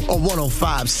Show on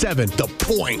 105.7 The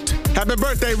Point. Happy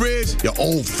birthday, Riz. You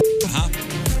old f***.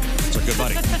 That's our good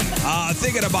buddy.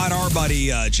 Thinking about our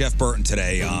buddy Jeff Burton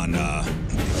today on the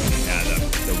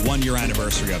 1 year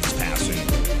anniversary of his passing.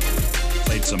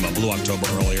 Played some Blue October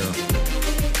earlier.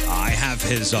 I have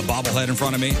his bobblehead in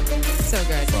front of me. So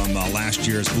good. From last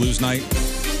year's Blues Night.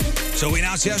 So we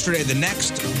announced yesterday the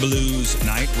next Blues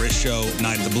Night, Riz Show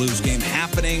Night at the Blues game,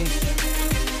 happening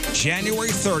January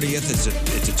 30th,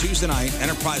 it's a Tuesday night,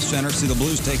 Enterprise Center. See the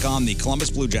Blues take on the Columbus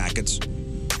Blue Jackets.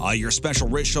 Your special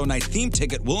Riz Show Night theme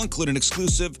ticket will include an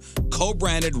exclusive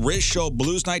co-branded Riz Show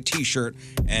Blues Night t-shirt,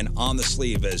 and on the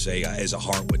sleeve is a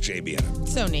heart with JB in it.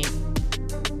 So neat.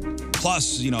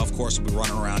 Plus, of course, we'll be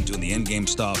running around doing the in-game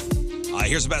stuff.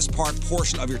 Here's the best part.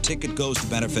 Portion of your ticket goes to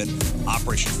benefit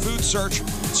Operation Food Search.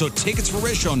 So tickets for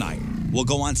Riz Show Night will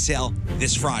go on sale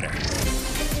this Friday.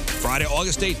 Friday,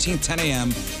 August 18th, 10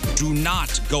 a.m. Do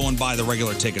not go and buy the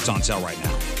regular tickets on sale right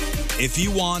now. If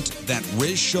you want that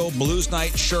Riz Show Blues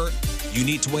Night shirt, you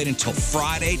need to wait until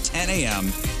Friday, 10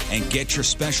 a.m. and get your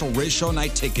special Riz Show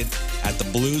Night ticket at the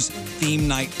Blues Theme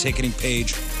Night ticketing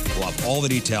page. We'll have all the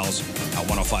details at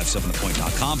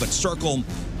 1057thepoint.com, but circle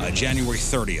January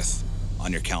 30th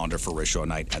on your calendar for Riz Show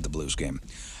Night at the Blues game.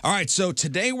 All right, so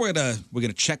today we're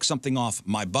gonna check something off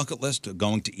my bucket list.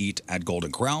 Going to eat at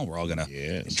Golden Corral. We're all gonna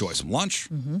enjoy some lunch.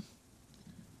 Mm-hmm.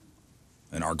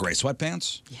 In our gray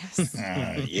sweatpants. Yes.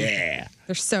 Yeah.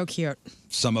 They're so cute.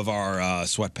 Some of our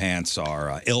sweatpants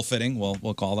are ill-fitting,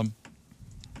 we'll call them.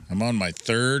 I'm on my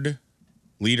 3rd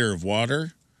liter of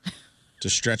water to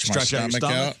stretch my stomach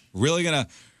out. Really gonna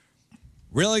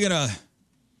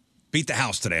beat the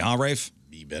house today, huh, Rafe?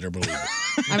 You better believe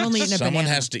it. I've only eaten a Someone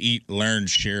banana. has to learn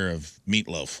share of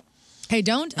meatloaf. Hey,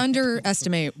 don't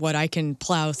underestimate what I can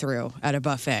plow through at a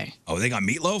buffet. Oh, they got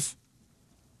meatloaf?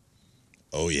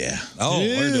 Oh, yeah. Oh,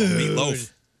 we're doing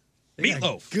meatloaf.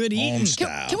 Meatloaf. Good eating. Home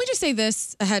style. Can we just say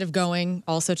this ahead of going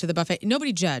also to the buffet?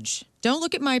 Nobody judge. Don't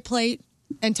look at my plate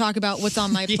and talk about what's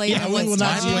on my plate. and what's My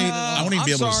not. plate, I won't even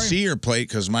be able to sorry. see your plate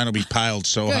because mine will be piled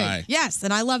so Good. high. Yes,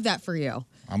 and I love that for you.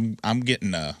 I'm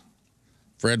getting a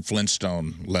Fred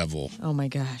Flintstone level. Oh my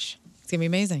gosh. It's going to be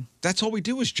amazing. That's all we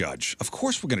do is judge. Of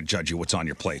course we're going to judge you what's on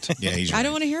your plate. Yeah, he's I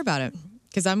don't want to hear about it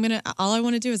because all I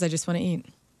want to do is I just want to eat.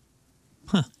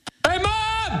 Hey,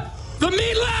 Mom! The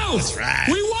meatloaf! That's right.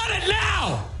 We want it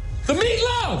now! The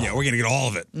meatloaf! Yeah, we're going to get all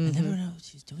of it. I never know what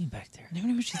she's doing back there. I never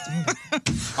know what she's doing back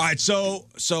there. All right, so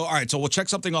we'll check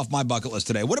something off my bucket list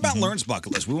today. What about Learn's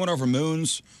bucket list? We went over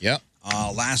Moon's. Yep.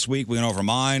 Last week we went over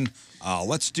mine.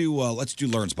 Let's do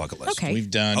Learn's bucket list. Okay. We've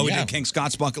done. Oh, we did King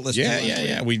Scott's bucket list. Yeah, too?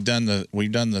 yeah. We've done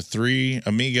the 3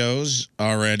 amigos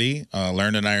already.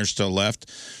 Learn and I are still left.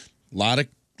 A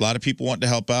lot of people want to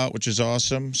help out, which is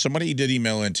awesome. Somebody did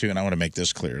email in too, and I want to make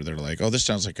this clear. They're like, "Oh, this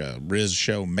sounds like a Riz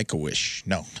Show Make-A-Wish."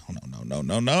 No.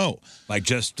 Like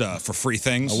just for free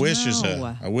things. A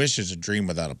wish is a dream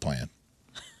without a plan.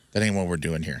 That ain't what we're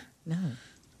doing here. No.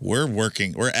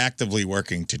 We're actively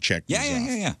working to check these off.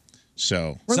 Yeah.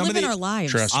 So We're living our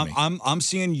lives. Trust me. I'm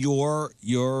seeing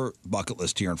your bucket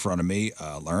list here in front of me,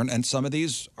 Learn, and some of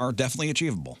these are definitely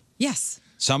achievable. Yes.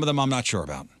 Some of them I'm not sure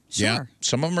about. Sure. Yeah,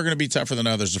 some of them are going to be tougher than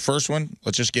others. The first one,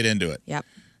 let's just get into it. Yep.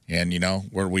 And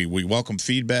where we welcome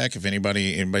feedback. If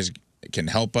anybody can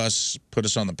help us, put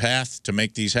us on the path to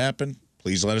make these happen,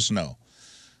 please let us know.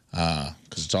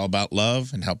 Because it's all about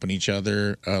love and helping each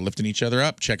other, lifting each other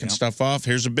up, checking stuff off.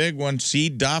 Here's a big one. See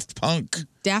Daft Punk.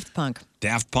 Daft Punk.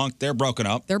 Daft Punk, they're broken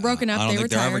up. They're broken up. I don't They think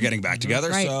they're ever retired. getting back together.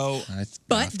 Right. So,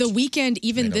 But the weekend,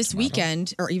 even Tomato, this tomato.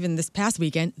 weekend, or even this past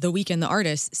weekend, the weekend, the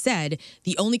artist said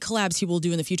the only collabs he will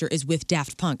do in the future is with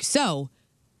Daft Punk. So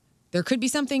there could be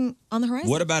something on the horizon.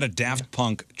 what about a Daft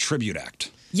Punk tribute act?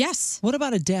 Yes. What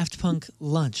about a Daft Punk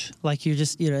lunch? Like you're at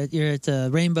the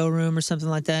Rainbow Room or something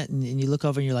like that, and you look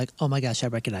over and you're like, oh my gosh, I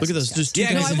recognize. Look at these those, guys. just two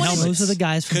Yeah, guys no, in I helmets. Those are the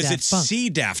guys from Because Daft it's Punk. see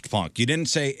Daft Punk. You didn't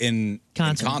say in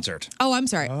concert. Oh, I'm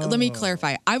sorry. Let me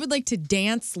clarify. I would like to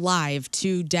dance live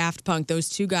to Daft Punk, those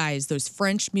two guys, those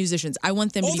French musicians. I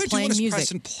want them All to be they're playing doing is music.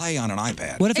 press and play on an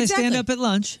iPad. What if they stand Exactly. up at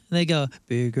lunch and they go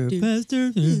bigger,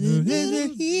 faster?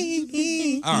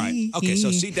 All right. Okay,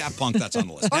 so see Daft Punk, that's on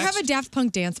the list. Or have a Daft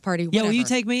Punk dance party. Yeah, Whatever. will you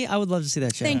take me? I would love to see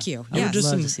that show. Thank you. I would Yes.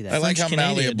 love to see that. I like how French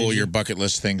Canadian, malleable did your you? bucket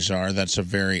list things are. That's a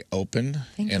very open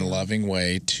and loving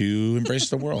way to embrace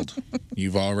the world.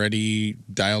 You've already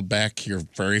dialed back your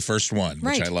very first one, which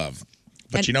Right. I love.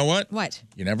 But And you know what? What?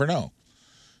 You never know.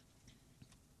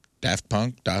 Daft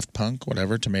Punk,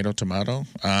 whatever, tomato.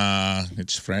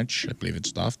 It's French. I believe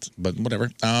it's Daft, but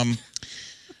whatever.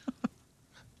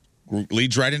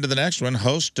 Leads right into the next one.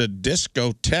 Host a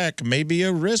discotheque, maybe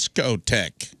a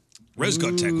Riscotech.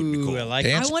 Riscotech would be cool. I like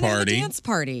Dance I want to have a party. dance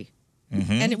party.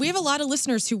 And we have a lot of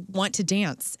listeners who want to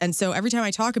dance. And so every time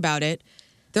I talk about it,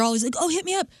 they're always like, oh, hit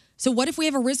me up. So what if we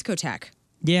have a Riscotech?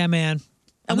 Yeah, man.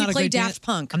 And we not a play great Daft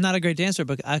Punk. I'm not a great dancer,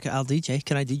 but I'll DJ.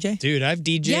 Can I DJ? Dude, I've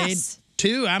DJ'd Yes.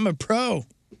 too. I'm a pro.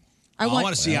 I I want-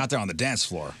 want to see you out there on the dance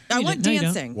floor. I want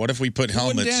dancing. What if we put You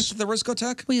wouldn't helmets? dance at the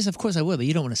Riscotech? Well, yes, of course I will, but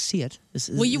you don't want to see it.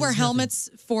 Will you wear helmets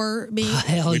for me?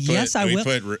 Hell yes, I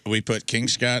will. We put King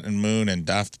Scott and Moon and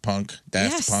Daft Punk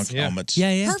Yes. helmets.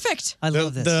 Perfect. I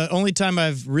love this. The only time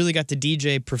I've really got to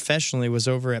DJ professionally was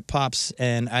over at Pops,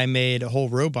 and I made a whole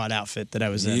robot outfit that I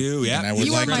was in. And I would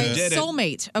You are like my to-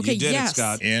 soulmate. Okay, yes.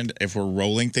 And if we're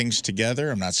rolling things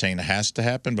together, I'm not saying it has to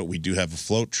happen, but we do have a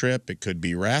float trip. It could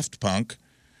be Raft Punk.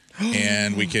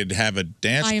 And we could have a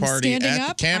dance I am party standing at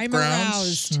up. the I'm campgrounds.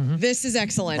 aroused. This is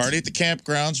excellent. Party at the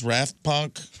campgrounds, Raft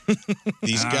Punk.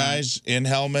 These guys in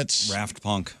helmets. Raft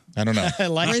Punk. I don't know.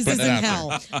 Riz is in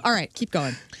hell. All right, keep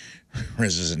going.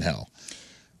 Riz is in hell.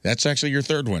 That's actually your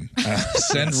third one.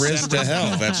 Send Riz to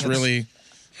hell. That's really,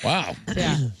 wow.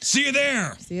 Yeah. See you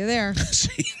there. See you there.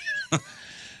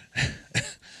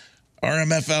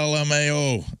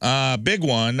 RMFLMAO. Big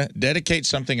one. Dedicate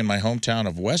something in my hometown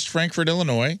of West Frankfort,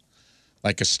 Illinois,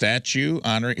 like a statue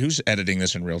honoring. Who's editing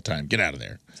this in real time? Get out of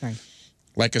there. Sorry.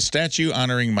 Like a statue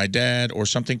honoring my dad, or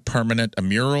something permanent, a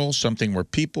mural, something where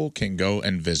people can go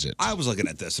and visit. I was looking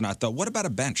at this and I thought, what about a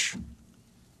bench?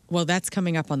 Well, that's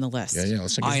coming up on the list. Yeah.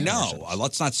 Let's I know.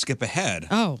 Let's not skip ahead.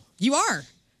 Oh, you are.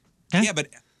 Yeah, but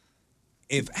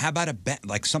how about a bench,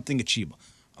 like something achievable?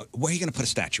 Where are you going to put a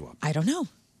statue up? I don't know.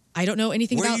 I don't know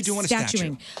anything Where are about you doing a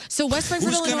statuing. statue? So West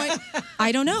Frankfort, Who's Illinois.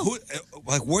 I don't know.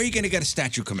 Like, where are you going to get a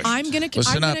statue commissioned? I'm gonna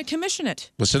commission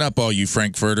it. Listen up, all you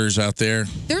Frankfurters out there.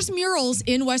 There's murals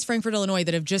in West Frankfort, Illinois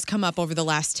that have just come up over the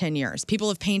last 10 years. People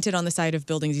have painted on the side of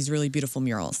buildings these really beautiful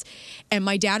murals. And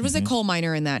my dad was a coal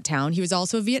miner in that town. He was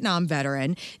also a Vietnam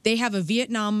veteran. They have a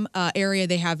Vietnam area.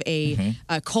 They have a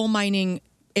coal mining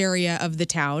area of the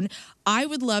town. I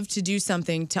would love to do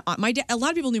something to my dad. A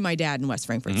lot of people knew my dad in West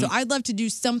Frankfort. So I'd love to do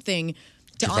something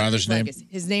to Your honor father's his name? legacy.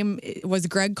 His name was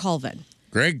Greg Colvin.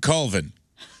 Greg Colvin.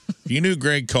 If you knew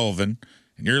Greg Colvin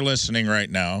and you're listening right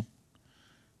now,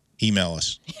 email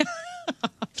us.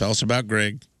 Tell us about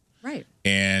Greg. Right.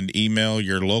 And email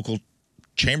your local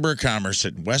Chamber of Commerce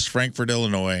at West Frankfort,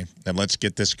 Illinois, and let's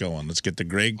get this going. Let's get the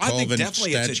Greg I think Colvin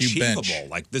definitely it's statue achievable. bench.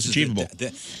 Like this is achievable.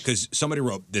 Because somebody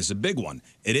wrote, "This is a big one."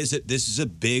 This is a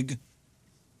big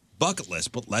bucket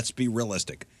list, but let's be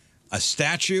realistic. A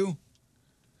statue.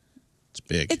 It's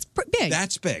big. It's big.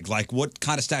 That's big. Like what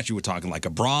kind of statue we're talking? Like a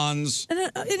bronze?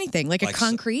 Anything like a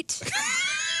concrete.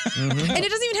 And it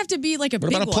doesn't even have to be like a What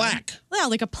big about a one. plaque? Yeah,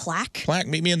 like a plaque. Plaque,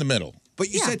 meet me in the middle. But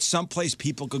you said someplace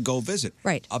people could go visit.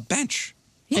 Right. A bench.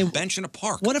 Yeah. A bench in a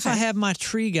park. What if I have my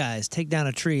tree guys take down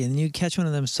a tree and you catch one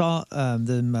of them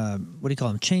what do you call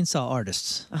them? Chainsaw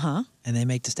artists. Uh-huh. And they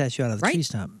make the statue out of the Right. tree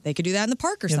stump. They could do that in the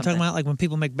park or You know what I'm something. talking about? Like when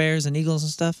people make bears and eagles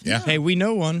and stuff? Yeah. Hey, we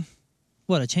know one.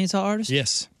 What, a chainsaw artist?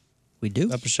 Yes. We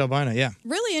do? Upper Shelbina, yeah.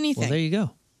 Really anything. Well, there you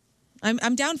go.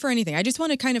 I'm down for anything. I just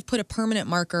want to kind of put a permanent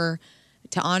marker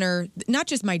to honor not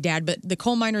just my dad, but the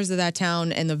coal miners of that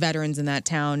town and the veterans in that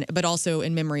town, but also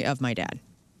in memory of my dad.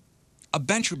 A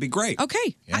bench would be great.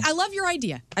 Okay. I love your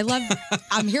idea.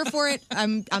 I'm here for it.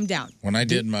 I'm down. When I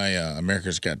did my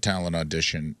America's Got Talent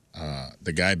audition,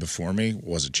 the guy before me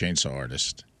was a chainsaw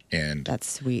artist. And that's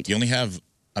sweet. You only have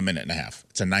a minute and a half.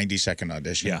 It's a 90-second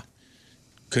audition. Yeah.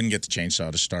 Couldn't get the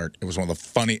chainsaw to start. It was one of the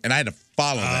funny, and I had to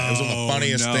follow that. It was one of the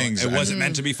funniest no. things. It wasn't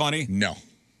meant to be funny? No.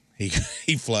 He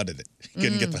flooded it. He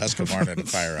couldn't get the Husqvarna to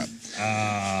fire up.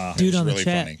 Dude It was on the really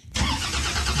chat. funny.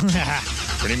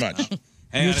 Pretty much.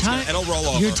 Hang on, it'll roll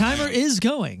over. Your timer is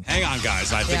going. Hang on,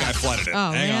 guys. I think I flooded it.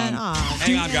 Oh, Hang man. on. Aw.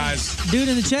 Hang on, guys. Dude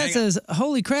in the chat says,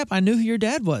 holy crap, I knew who your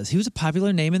dad was. He was a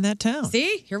popular name in that town.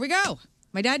 See? Here we go.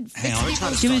 My dad Hang fixed on, let me try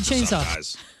to people's... Give me the start this up, chainsaw.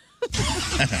 guys.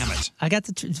 Damn it. I got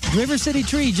the River City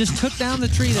tree. Just took down the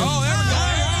tree. There. Oh, there we go.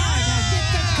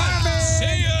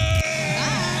 See ya.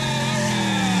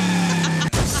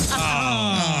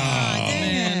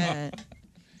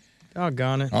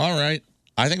 Doggone it. All right.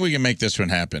 I think we can make this one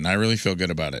happen. I really feel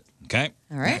good about it. Okay.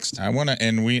 All right. Next. I want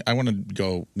to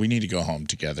go, we need to go home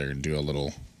together and do a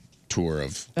little tour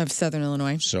of Southern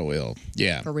Illinois. So Ill.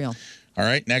 Yeah. For real. All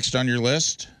right. Next on your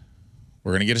list,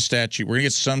 we're going to get a statue. We're going to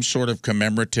get some sort of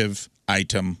commemorative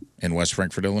item in West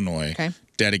Frankfort, Illinois. Okay.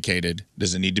 Dedicated.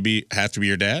 Does it need to have to be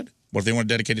your dad? What if they want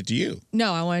to dedicate it to you?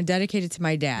 No, I want to dedicate it to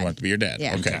my dad. You want it to be your dad?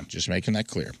 Yeah. Okay. Just making that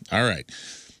clear. All right.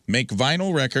 Make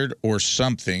vinyl record or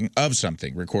something.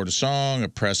 Record a song or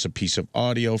press a piece of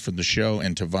audio from the show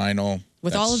into vinyl.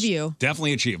 With all of you.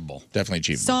 Definitely achievable. Definitely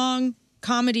achievable. Song,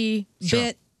 comedy, Sure.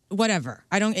 bit, whatever.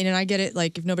 I get it,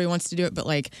 like, if nobody wants to do it, but,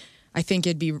 like, I think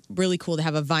it'd be really cool to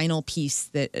have a vinyl piece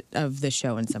of the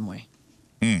show in some way.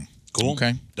 Cool.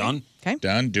 Okay. Done. Okay.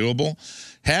 Done. Doable.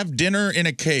 Have dinner in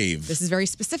a cave. This is very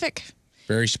specific.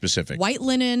 Very specific. White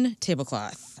linen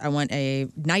tablecloth. I want a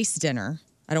nice dinner.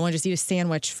 I don't want to just eat a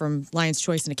sandwich from Lion's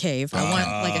Choice in a cave. I want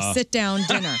like a sit-down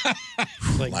dinner.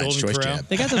 Like Lion's Golden Choice Corral. jab.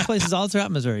 They got those places all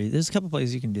throughout Missouri. There's a couple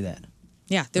places you can do that.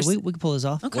 Yeah, So we can pull this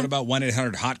off. What about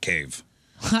 1-800-HOT Cave?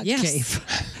 Hot Yes.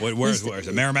 cave. Where's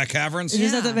it? Merrimack Caverns?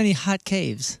 There's not that many hot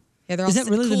caves. Yeah, they're all Is that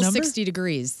really the cool number? 60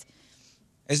 degrees.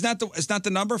 Is not the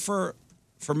number for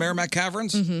Merrimack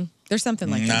Caverns? Mm-hmm. There's something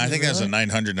like No, that. I think that's a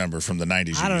 900 number from the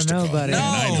 90s. I you don't used to know, call buddy. it. No,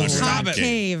 900 stop hot it.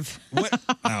 Cave.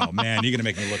 Oh man, you're gonna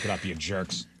make me look it up, you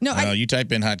jerks. No, You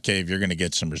type in hot cave, you're going to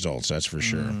get some results. That's for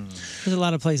sure. There's a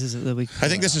lot of places that we. I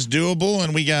think this is doable,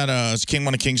 and we got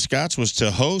one of King Scott's was to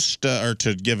host or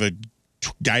to give a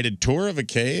guided tour of a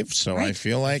cave. So I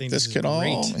feel like this could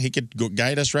he could go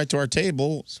guide us right to our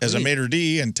table as a maitre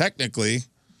d', and technically,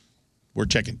 we're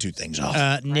checking two things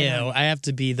off. No, I have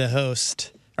to be the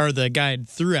host or the guide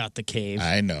throughout the cave.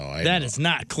 I know. That is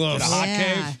not close. The hot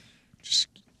cave?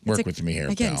 Work with me here,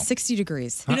 Again, pal. 60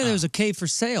 degrees. You know, there was a cave for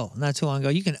sale not too long ago.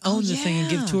 You can own the thing and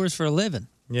give tours for a living.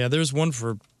 Yeah, there's one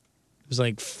for, it was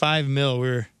like $5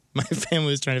 million. My family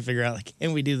was trying to figure out, like,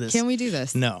 can we do this? Can we do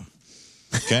this? No.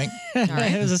 Okay.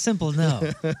 right. It was a simple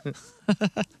no.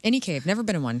 Any cave. Never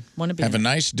been in one. Want to be Have in a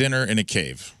nice dinner in a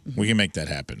cave. We can make that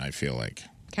happen, I feel like.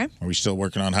 Okay. Are we still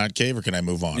working on hot cave, or can I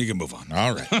move on? You can move on.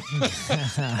 All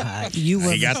right. You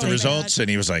were He got the results, and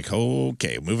he was like,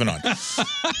 okay, moving on.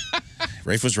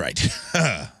 Rafe was right.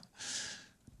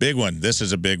 Big one. This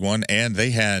is a big one. And they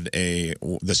had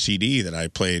the CD that I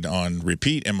played on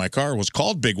repeat in my car was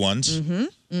called Big Ones. Mm-hmm.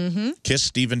 Mm-hmm. Kiss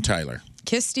Steven Tyler.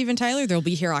 Kiss Steven Tyler. They'll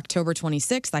be here October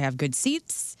 26th. I have good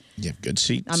seats. You have good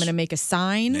seats. I'm going to make a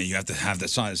sign. Yeah, you have to have the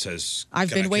sign that says. I've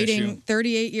 "Can I been kiss waiting you?"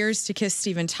 38 years to kiss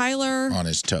Steven Tyler. On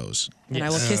his toes. And I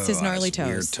will kiss his Oh, gnarly his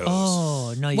weird toes. toes.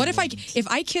 Oh, no, you What if wouldn't. if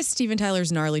I kiss Steven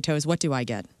Tyler's gnarly toes, what do I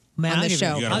get Man, on I'll this give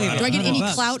you- show? You gotta Do I get any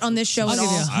 $100. clout on this show I'll at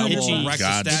give you all? I will Itchy. erect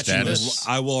God a statue. status.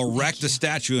 I will erect a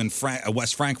statue in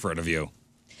West Frankfurt of you.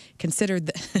 Consider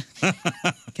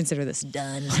this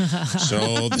done.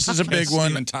 So this is a big Kiss one.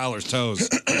 Steven Tyler's toes.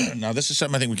 Now, this is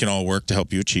something I think we can all work to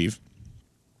help you achieve.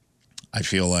 I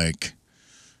feel like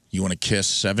you want to kiss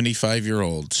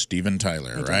 75-year-old Steven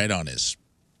Tyler right on his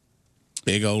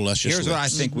big old luscious Here's what I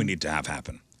lips. think we need to have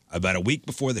happen. About a week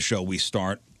before the show, we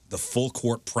start the full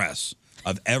court press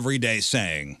of every day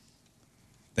saying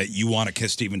that you want to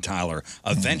kiss Steven Tyler.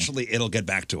 Eventually, it'll get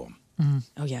back to him.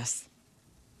 Oh, yes.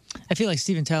 I feel like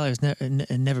Steven Tyler's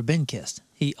never been kissed.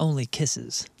 He only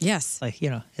kisses. Yes. Like, you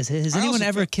know, has I anyone also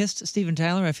ever kissed Steven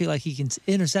Tyler? I feel like he can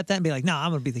intercept that and be like, no,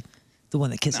 I'm going to be the one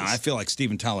that kisses. No, I feel like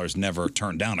Steven Tyler's never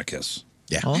turned down a kiss.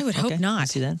 Yeah. I would hope not. I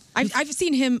see that. I've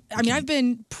seen him. I mean, I've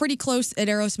been pretty close at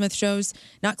Aerosmith shows.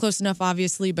 Not close enough,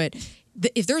 obviously, but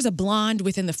if there's a blonde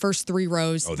within the first 3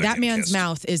 rows, Oh, they're that getting man's kissed.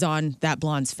 mouth is on that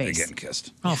blonde's They're face. getting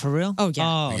kissed. Oh, for real? Oh,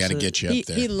 yeah. We got to get you up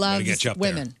there. He loves get you up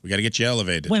there. women. We got to get you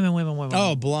elevated. Women.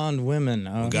 Oh, blonde women.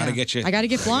 Oh, We got to get you. I got to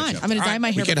get blonde. I'm going to dye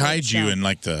my hair. We could before hide the you show. in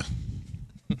like the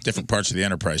different parts of the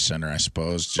Enterprise Center, I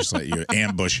suppose. Just let you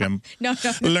ambush him. No.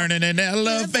 Learning an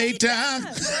elevator.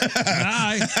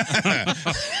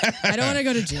 I don't want to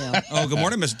go to jail. Oh, good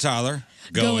morning, Mr. Tyler.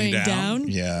 Going down?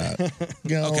 Yeah.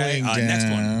 Okay, next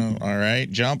one. All right.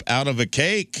 Jump out of a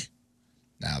cake.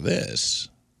 Now this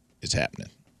is happening.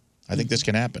 I think this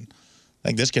can happen. I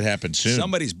think this could happen soon.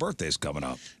 Somebody's birthday's coming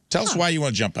up. Tell us why you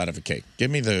want to jump out of a cake.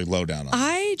 Give me the lowdown on it.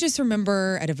 I just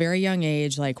remember at a very young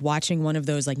age, like watching one of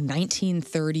those like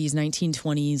 1930s,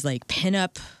 1920s, like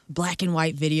pinup black and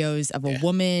white videos of a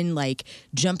woman like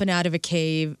jumping out of a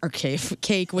cake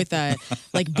with a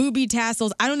like booby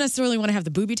tassels. I don't necessarily want to have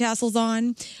the booby tassels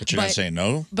on. But you're not saying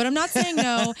no? But I'm not saying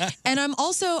no. And I'm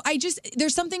also,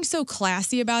 there's something so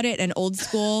classy about it and old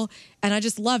school, and I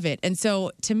just love it. And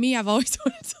so to me, I've always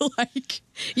wanted to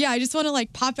I just want to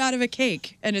like pop out of a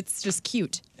cake, and it's just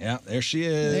cute. Yeah, there she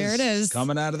is. There it is.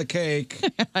 Coming out of the cake.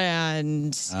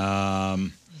 And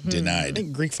denied. I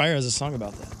think Greek Fire has a song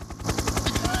about that.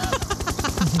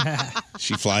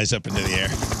 She flies up into the air.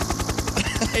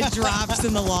 It drops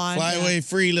in the lawn. Fly away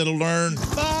free, little learn.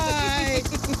 Bye.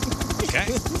 Okay.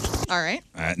 All right.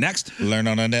 Next. Learn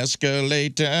on an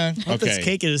escalator. Hope this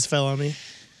cake just fell on me.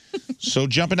 So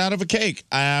jumping out of a cake.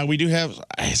 We do have,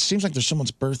 it seems like there's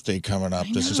someone's birthday coming up.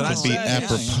 This is That's could be what I said, yeah.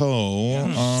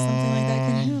 apropos. Something like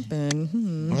that can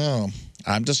happen. Well,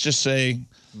 I'm just saying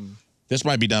this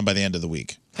might be done by the end of the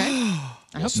week. Okay.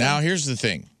 I hope so. Now, here's the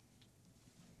thing.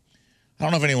 I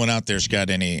don't know if anyone out there's got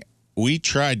any. We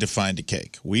tried to find a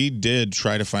cake. We did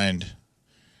try to find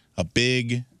a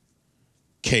big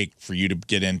cake for you to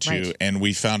get into, Right. and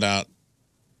we found out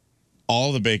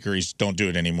all the bakeries don't do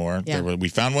it anymore. Yeah. We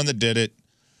found one that did it.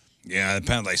 Yeah,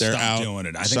 apparently they They're stopped out. doing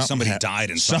it. I think Something somebody hap- died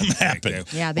in something something. happened.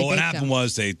 Yeah, they Well, what baked happened them.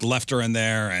 was they left her in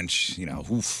there, and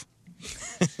oof.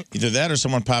 Either that or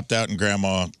someone popped out and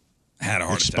grandma had a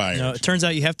heart expired. No, it turns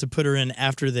out you have to put her in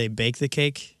after they bake the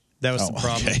cake. That was the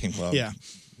problem. Okay. Well, yeah.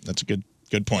 That's a good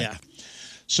point. Yeah.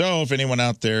 So if anyone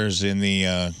out there is in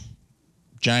the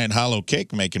giant hollow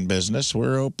cake making business,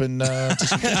 we're open to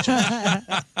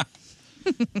suggestions.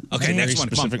 Okay, next one.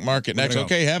 Come on. Specific market. We're Next. gonna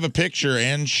go. Okay, have picture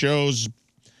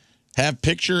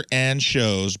and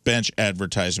shows bench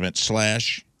advertisement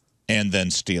 / and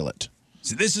then steal it.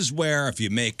 So this is where if you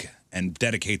make and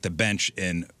dedicate the bench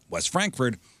in West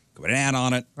Frankfurt, put an ad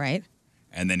on it, Right.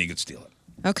 and then you could steal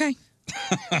it. Okay.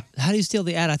 How do you steal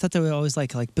the ad? I thought they were always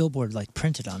like billboard, like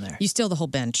printed on there. You steal the whole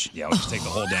bench. Yeah, we'll just take the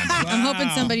whole damn bench. I'm hoping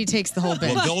somebody takes the whole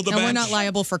bench. We'll build the and we're bench. not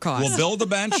liable for costs. We'll build the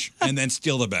bench and then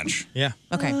steal the bench. Yeah.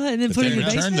 Okay. And then But put it then in the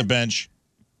return basement. the bench,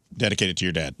 dedicate it to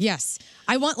your dad. Yes.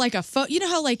 I want like a you know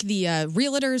how like the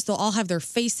realtors, they'll all have their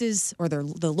faces, or the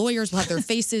lawyers will have their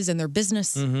faces and their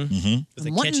business. Mm-hmm. With a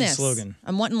I'm wanting catchy this. slogan.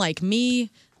 I'm wanting like me,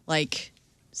 like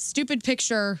stupid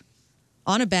picture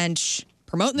on a bench,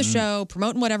 promoting the show,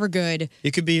 promoting whatever good.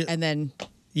 It could be, and then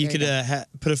You there could go.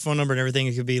 put a phone number and everything.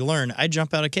 It could be learn. I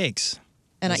jump out of cakes.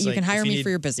 And It's you like, can hire if me need- for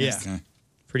your business. Yeah.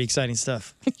 Pretty exciting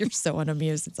stuff. You're so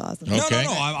unamused. It's awesome. No.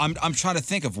 I'm trying to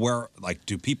think of where, like,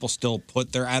 do people still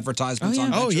put their advertisements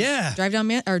on benches? Drive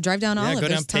down Olive. go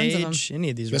There's down tons of them. Page. Any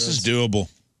of these. This is doable.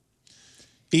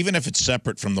 Even if it's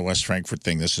separate from the West Frankfurt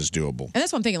thing, this is doable. And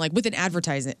that's what I'm thinking. Like with an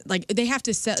advertising, like they have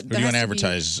to set. Or do you want to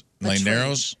advertise Lane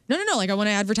Narrows? No. Like I want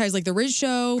to advertise like the Riz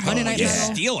Show, Monday Night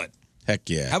Metal. Steal it. Heck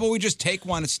yeah. How about we just take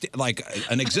one, like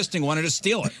an existing one, and just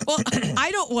steal it? Well,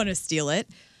 I don't want to steal it.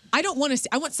 I don't want to.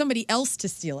 I want somebody else to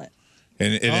steal it.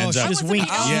 And it ends up. Okay. So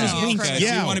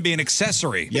you want to be an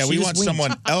accessory. Yeah, we want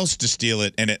someone else to steal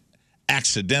it, and it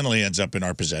accidentally ends up in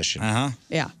our possession.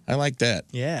 Yeah. I like that.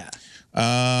 Yeah.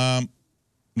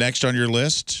 Next on your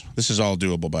list, this is all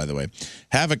doable, by the way.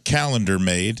 Have a calendar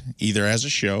made, either as a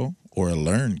show or a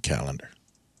learn calendar.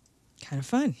 Kind of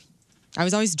fun. I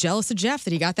was always jealous of Jeff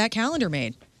that he got that calendar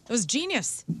made. It was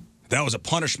genius. That was a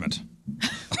punishment.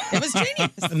 It was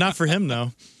genius. Not for him,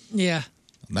 though. Yeah.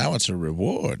 Now it's a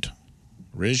reward.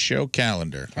 Riz Show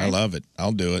calendar. I love it.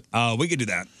 I'll do it. We could do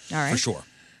that. All right. For sure.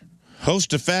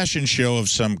 Host a fashion show of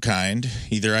some kind.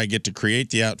 Either I get to create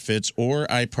the outfits or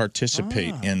I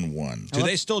participate in one. Do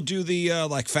they still do the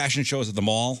like fashion shows at the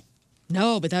mall?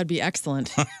 No, but that would be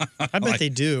excellent. I bet they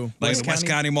do. Like the West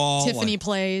County Mall. Tiffany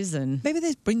plays and maybe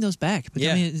they bring those back. But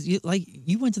Yeah. I mean,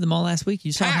 you went to the mall last week.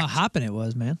 You saw how hopping it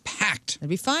was, man. Packed. It'd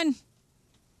be fun.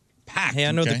 Packed. Hey,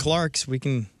 I know Okay. the Clarks. We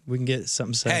can get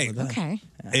something set Hey, up with that. Okay.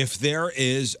 If there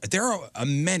are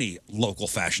many local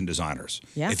fashion designers.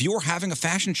 Yeah. If you were having a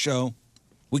fashion show,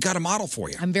 we got a model for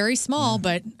you. I'm very small,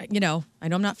 but I know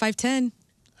I'm not 5'10".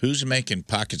 Who's making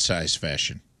pocket-sized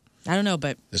fashion? I don't know,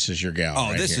 but This is your gal. Oh,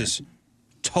 right this here. is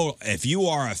total. If you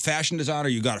are a fashion designer,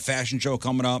 you got a fashion show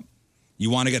coming up, you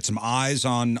want to get some eyes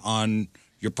on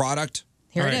your product.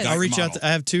 Here All it right, is. I'll reach out. model.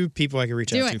 I have two people I can reach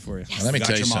Do out it. to for you. Let me Got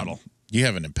tell you your something. model. You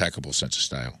have an impeccable sense of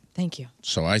style. thank you.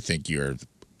 So I think you're a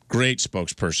great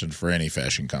spokesperson for any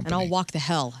fashion company. And I'll walk the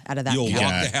hell out of that. You'll cat.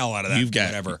 walk the hell out of that. You've got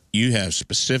whatever. You have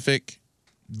specific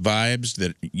vibes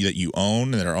that you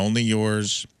own that are only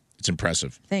yours. It's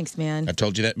impressive. Thanks, man. I've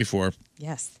told you that before.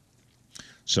 Yes.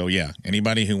 So yeah,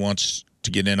 anybody who wants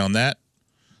to get in on that,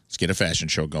 let's get a fashion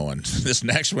show going. This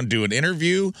next one, do an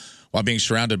interview while being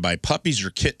surrounded by puppies or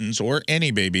kittens or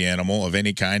any baby animal of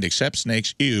any kind except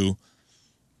snakes. Ew.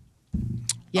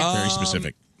 Yeah. Very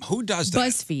specific. Who does that?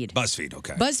 BuzzFeed. BuzzFeed,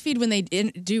 okay. BuzzFeed, when they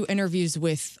do interviews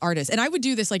with artists, and I would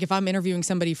do this like if I'm interviewing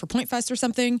somebody for Point Fest or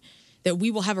something, that we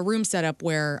will have a room set up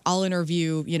where I'll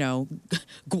interview,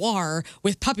 Guar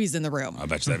with puppies in the room. I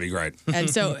bet you that'd be great. And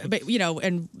so, but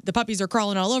and the puppies are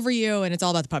crawling all over you, and it's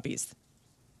all about the puppies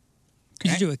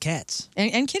You should do it with cats.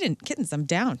 and kittens. I'm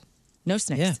down. No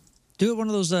snakes. Yeah. Do it one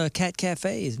of those cat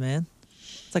cafes, man.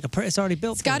 It's like it's already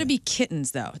built. It's got to be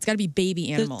kittens though. It's got to be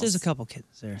baby animals. There's a couple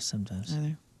kittens there sometimes.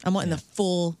 I'm wanting the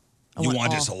full. I You want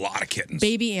all- just a lot of kittens.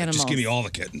 Baby Like, animals. Just give me all the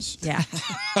kittens. Yeah.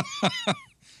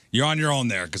 You're on your own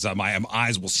there because my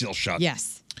eyes will seal shut.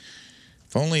 Yes.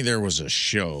 If only there was a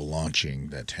show launching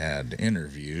that had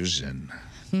interviews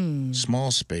and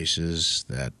small spaces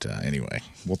that, anyway,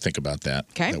 we'll think about that.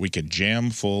 Okay. That we could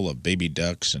jam full of baby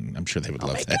ducks, and I'm sure they would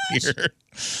love that here.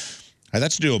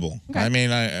 That's doable. Okay. I mean,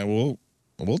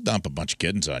 we'll dump a bunch of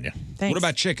kittens on you. Thanks. What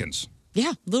about chickens?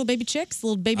 Yeah, little baby chicks,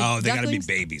 little baby. Oh, they got to be ducklings.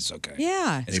 babies. Okay.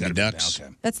 Yeah. It's Baby gotta be- ducks. okay.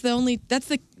 That's the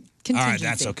contingency. All right,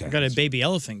 that's okay. I got a baby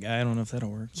elephant guy. I don't know if that'll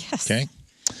work. Yes. Okay.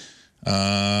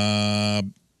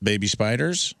 Baby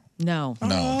spiders? No.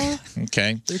 No.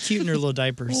 Okay. They're cute in their little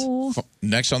diapers.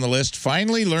 Next on the list,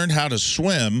 finally learn how to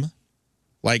swim,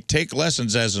 like take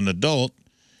lessons as an adult,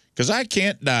 because I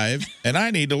can't dive, and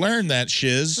I need to learn that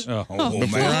shiz before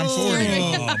I'm 40.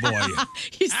 Oh, boy.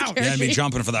 He's You had me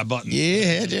jumping for that button.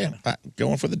 Yeah.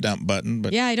 Going for the dump button.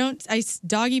 But Yeah, I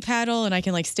doggy paddle and I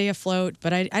can like stay afloat,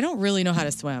 but I don't really know how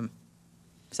to swim.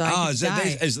 So I could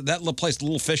die. Is that little place,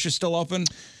 Little Fish, is still open?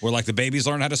 Where like the babies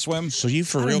learn how to swim? So you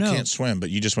for real can't swim, but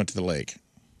you just went to the lake.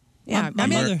 Yeah, My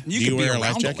mother. Do you wear a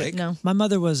life jacket? No. My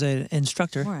mother was an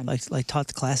instructor, like taught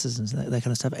the classes and that kind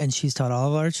of stuff, and she's taught all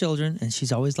of our children. And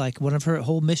she's always like, one of her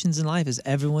whole missions in life is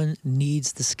everyone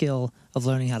needs the skill of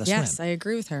learning how to swim. Yes, I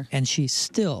agree with her. And she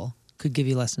still could give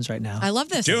you lessons right now. I love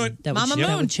this. Do it. That Mama would, that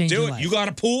Moon. would change Do your it. life. You got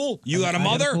a pool? You got a I got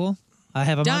mother? pool. I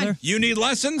have a Done. mother. You need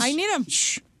lessons? I need them.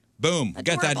 Shh. Boom. Get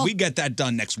that. Adorable. We get that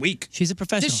done next week. She's a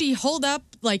professional. Does she hold up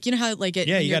like you know how like it?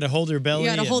 Yeah, you got to hold her belly. You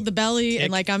got to and hold the belly kick.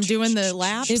 and like I'm doing the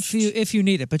laps. if you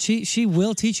need it, but she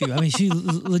will teach you. I mean, she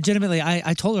legitimately.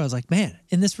 I told her, I was like, man,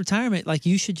 in this retirement, like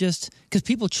you should just because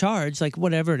people charge like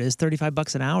whatever it is,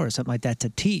 $35 an hour or something like that to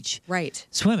teach right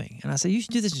swimming. And I said, you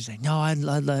should do this. And she's like, no, I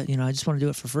just want to do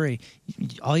it for free.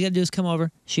 All you got to do is come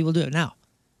over. She will do it. Now,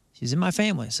 she's in my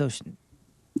family, so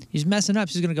she's messing up.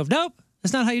 She's gonna go, nope.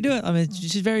 That's not how you do it. I mean,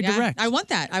 she's very direct. I want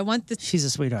that. I want the She's a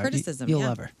sweetheart. criticism. You'll yeah.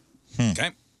 love her.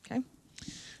 Okay.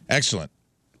 Excellent.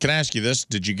 Can I ask you this?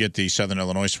 Did you get the Southern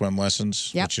Illinois swim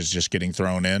lessons, Yep. which is just getting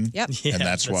thrown in? Yep. And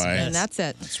that's why. And that's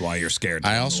it. That's why you're scared.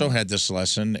 I also had this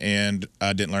lesson, and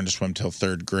I didn't learn to swim till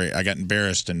third grade. I got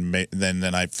embarrassed, and then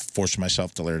I forced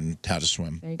myself to learn how to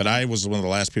swim. There you But go. I was one of the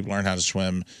last people to learn how to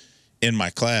swim in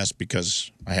my class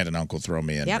because I had an uncle throw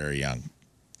me in Yep. very young.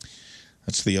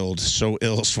 That's the old so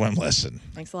ill swim lesson.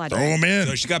 Thanks a lot. Throw them in.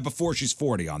 So she got before she's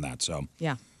 40 on that. So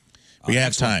Yeah. We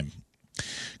have time.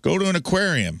 Go to an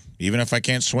aquarium, even if I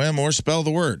can't swim or spell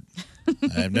the word.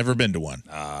 I've never been to one.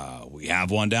 We have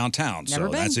one downtown, Never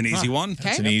so been. that's an easy Huh. one.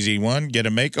 That's an easy one. Get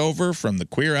a makeover from the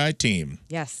Queer Eye team.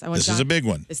 Yes. I want This is a big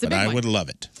one, It's the but big I one. would love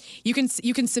it. You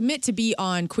can submit to be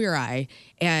on Queer Eye,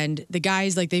 and the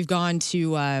guys like they've gone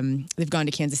to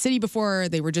Kansas City before.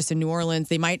 They were just in New Orleans.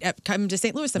 They might come to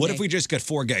St. Louis someday. What if we just get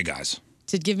 4 gay guys?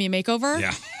 to give me a makeover?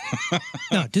 Yeah.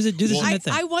 No, do the submit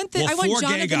thing. I want Well, I want 4 gay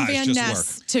Jonathan guys Van just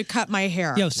Ness to cut my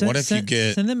hair. Yo, send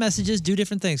them messages, do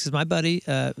different things. Because my buddy,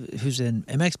 who's in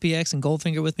MXPX and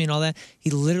Goldfinger with me and all that, he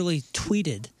literally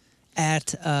tweeted at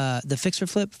the Fixer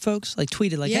Flip folks, like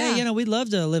tweeted like, Yeah. hey, we'd love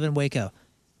to live in Waco.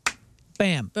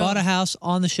 Bam, bought a house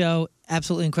on the show,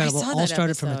 absolutely incredible. I saw All that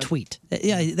started from a episode. tweet.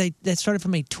 Yeah, that started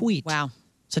from a tweet. Wow.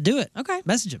 So do it. Okay.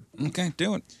 Message him. Okay,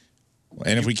 do it.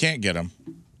 And if we can't get them,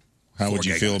 how 4 would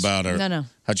you gay feel guys. about a? No.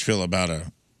 How'd you feel about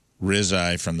a Riz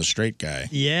Eye from the Straight Guy?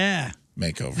 Yeah.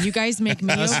 Makeover. You guys make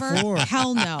me over?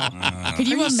 Hell no. Could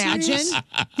you Are you imagine? serious?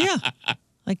 Yeah,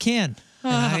 I can.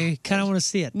 And I kind of want to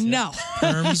see it. No. Perms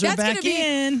are That's gonna back be,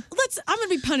 in. I'm going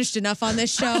to be punished enough on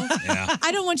this show. Yeah.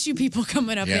 I don't want you people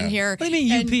coming up Yeah. in here. What do you mean,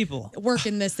 you and people?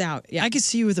 Working this out. Yeah. I can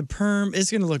see you with a perm.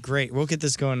 It's going to look great. We'll get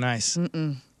this going nice.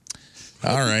 Mm-mm.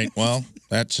 All right. Well,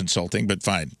 that's insulting, but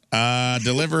fine.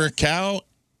 Deliver a cow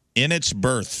in its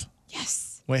birth.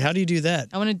 Yes. Wait, how do you do that?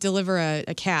 I want to deliver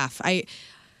a calf.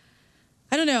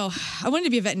 I don't know. I wanted to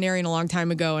be a veterinarian a long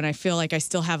time ago, and I feel like I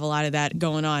still have a lot of that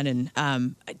going on.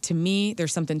 And to me,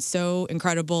 there's something so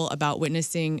incredible about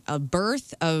witnessing a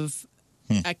birth of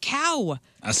a cow.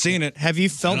 I've seen it. Have you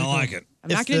felt? I don't like it. I'm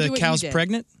not if gonna the do what you cow's did.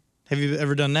 pregnant, have you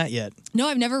ever done that yet? No,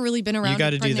 I've never really been around You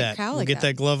got a to do pregnant that. cow We'll like get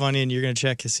that glove on you, and you're going to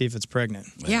check to see if it's pregnant.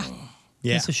 Yeah.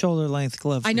 Yeah. It's a shoulder length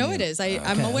glove. I for know you. it is. I'm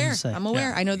Okay, aware. was gonna say. I'm aware.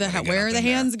 Yeah. I know where the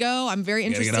hands go. I'm very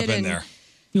interested in.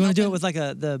 You want to do it with like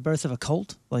the birth of a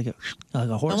colt, like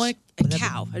a horse? I want a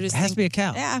cow. I just it has to be a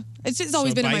cow. Yeah, it's just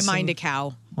always So been in my bison? mind a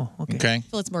cow. Oh, Okay. I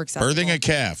feel it's more accessible. Birthing a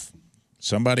calf.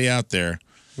 Somebody out there.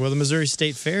 Well, the Missouri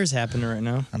State Fair is happening right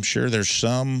now. I'm sure there's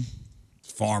some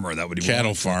farmer that would be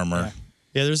cattle farmer.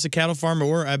 Yeah, there's a cattle farmer,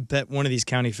 or I bet one of these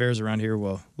county fairs around here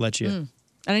will let you. Mm.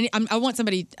 And I want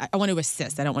somebody. I want to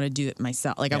assist. I don't want to do it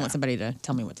myself. Like I want somebody to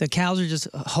tell me what. The cows are just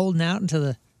holding out until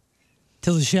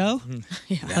the show.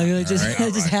 Yeah. Like, it just, All right.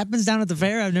 it just happens down at the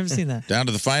fair. I've never seen that. Down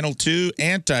to the final 2,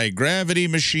 anti-gravity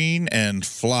machine and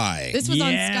fly. This was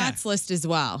on Scott's list as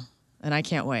well, and I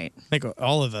can't wait. I think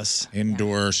all of us.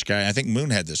 Indoor sky. I think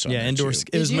Moon had this on. Yeah, there, indoor. too.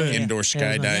 It was Moon. Indoor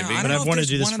skydiving. But I've wanted to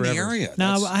do this forever.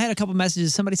 No, I had a couple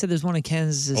messages. Somebody said there's one in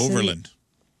Kansas City. Overland.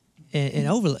 In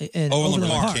Overland. In Overland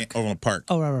Overland Park. Park. Overland Park.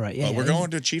 Oh, right. Yeah, Well, we're yeah. going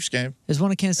to a Chiefs game. There's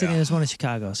one in Kansas City and there's one in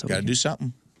Chicago. So Got to we do can-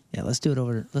 something. Yeah, let's do it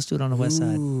on the west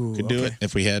side. Could do it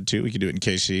if we had to. We could do it in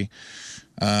KC.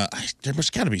 There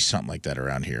must got to be something like that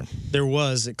around here. There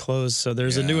was. It closed, so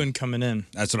there's a new one coming in.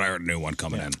 That's what I heard. A new one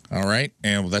coming in. All right,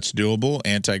 and that's doable.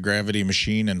 Anti-gravity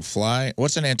machine and fly.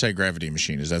 What's an anti-gravity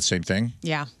machine? Is that the same thing?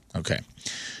 Yeah. Okay.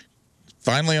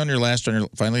 Finally last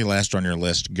on your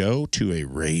list, go to a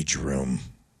rage room.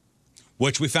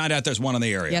 Which we found out there's one in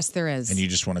the area. Yes, there is. And you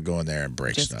just want to go in there and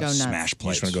break Just stuff. go nuts. Smash You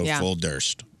plates. just want to go Yeah. full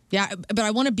Durst. Yeah, but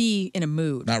I want to be in a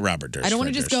mood. Not Robert Durst. I don't want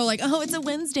to Fred just Durst. go like, oh, it's a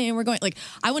Wednesday and we're going. Like,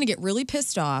 I want to get really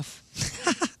pissed off,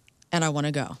 and I want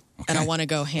to go, and I want to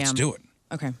go ham. Let's do it.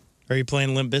 Okay. Are you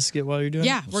playing Limp Bizkit while you're doing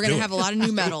Yeah, it? we're gonna have a lot of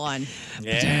new metal on.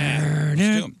 Yeah. Let's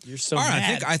do 'em. You're so All right,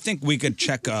 mad. I think we could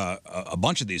check a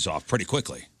bunch of these off pretty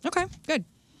quickly. Okay, good.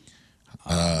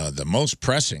 The most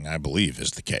pressing, I believe,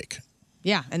 is the cake.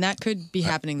 Yeah, and that could be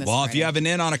happening this. Well, if Friday. you have an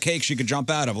in on a cake you could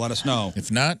jump out of, let us know. If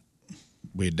not,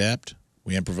 we adapt,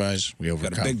 we improvise, we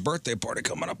overcome. Got a big birthday party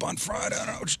coming up on Friday. I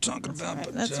don't know what you're talking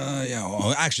about, but yeah.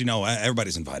 Well, actually, no.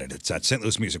 Everybody's invited. It's at St.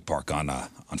 Louis Music Park on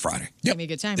Friday. Give me a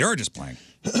good time. They're just playing.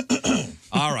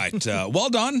 All right. Well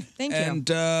done. Thank you. And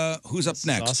who's up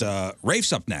next?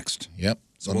 Rafe's up next. Yep.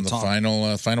 So on we'll the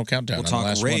talk. final countdown. We'll on the talk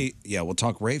last Ray. one. Yeah, we'll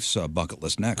talk Rafe's bucket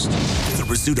list next. The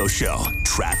Rizzuto Show,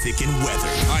 traffic and weather.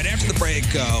 All right, after the break,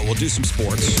 we'll do some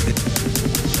sports.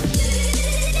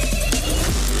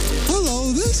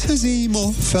 Hello, this is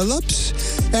Emo Phillips,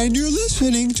 and you're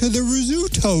listening to the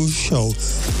Rizzuto Show.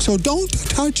 So don't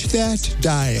touch that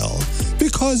dial,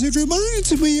 because it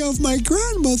reminds me of my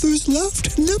grandmother's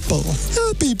left nipple.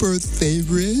 Happy birthday,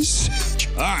 Riz.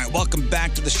 All right, welcome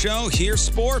back to the show. Here's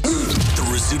sports. The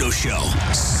Rizzuto Show,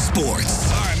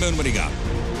 sports. All right, Moon, what do you got?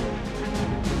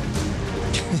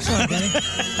 Sorry, buddy.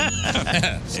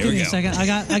 Here Give we me go. a second.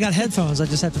 I got headphones. I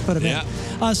just have to put them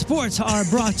in. Sports are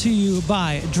brought to you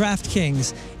by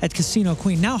DraftKings at Casino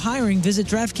Queen. Now hiring. Visit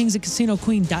DraftKings at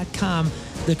CasinoQueen.com,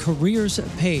 the careers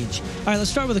page. All right, let's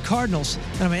start with the Cardinals.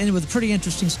 And I'm going to end with a pretty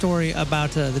interesting story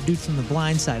about the dude from The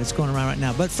Blind Side. It's going around right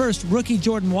now. But first, rookie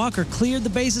Jordan Walker cleared the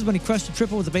bases when he crushed a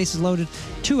triple with the bases loaded.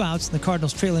 2 outs, and the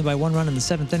Cardinals trailing by 1 run in the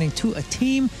 7th inning to a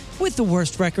team with the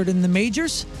worst record in the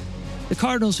majors. The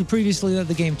Cardinals, who previously led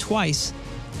the game twice,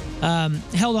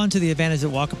 held on to the advantage that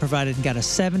Walker provided and got a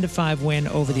 7-5 win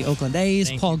over the Oakland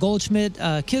A's. Paul Goldschmidt,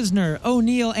 Kisner,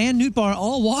 O'Neill, and Nootbaar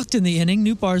all walked in the inning.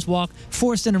 Nootbaar's walk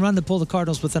forced in a run to pull the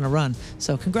Cardinals within a run.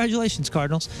 So congratulations,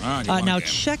 Cardinals. All right, you won now the game.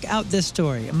 check out this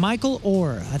story. Michael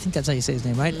Orr, I think that's how you say his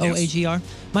name, right? Yes. O-A-G-R.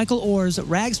 Michael Orr's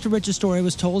rags to riches story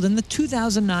was told in the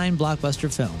 2009 blockbuster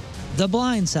film, The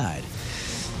Blind Side.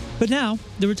 But now,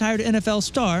 the retired NFL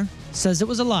star says it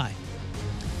was a lie.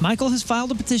 Michael has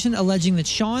filed a petition alleging that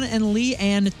Sean and Lee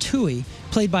Ann Toohey,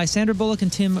 played by Sandra Bullock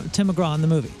and Tim McGraw in the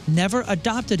movie, never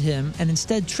adopted him and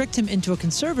instead tricked him into a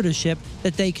conservatorship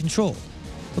that they controlled.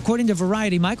 According to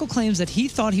Variety, Michael claims that he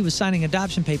thought he was signing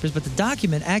adoption papers, but the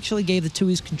document actually gave the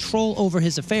Tooheys control over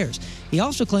his affairs. He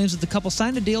also claims that the couple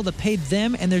signed a deal that paid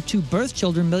them and their 2 birth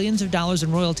children millions of dollars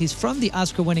in royalties from the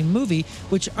Oscar-winning movie,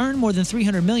 which earned more than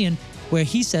 $300 million, where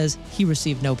he says he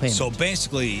received no payment. So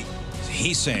basically,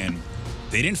 he's saying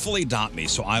they didn't fully adopt me,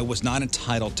 so I was not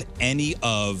entitled to any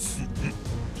of.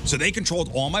 So they controlled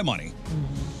all my money,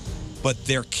 but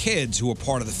their kids, who were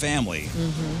part of the family,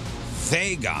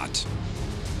 they got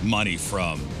money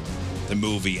from the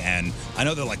movie. And I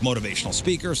know they're like motivational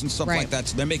speakers and stuff like that,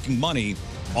 so they're making money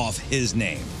off his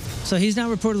name. So he's now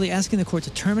reportedly asking the court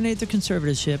to terminate the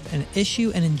conservatorship and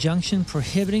issue an injunction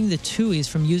prohibiting the Tooheys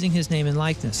from using his name and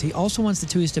likeness. He also wants the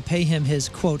Tooheys to pay him his,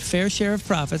 quote, fair share of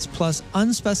profits plus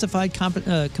unspecified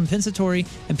compensatory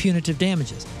and punitive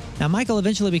damages. Now, Michael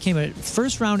eventually became a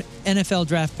first-round NFL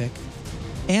draft pick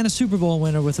and a Super Bowl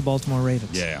winner with the Baltimore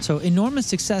Ravens. Yeah. So enormous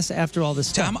success after all this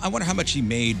stuff. I wonder how much he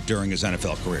made during his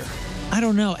NFL career. I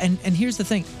don't know. And here's the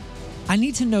thing. I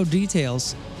need to know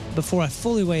details before I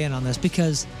fully weigh in on this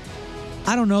because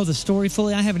I don't know the story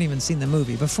fully. I haven't even seen the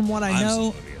movie. But from what I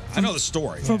know... I know the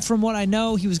story. From what I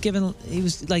know, he was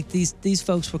like these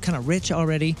folks were kind of rich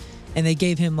already, and they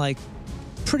gave him like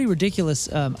pretty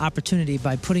ridiculous opportunity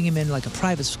by putting him in like a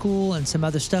private school and some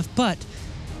other stuff. But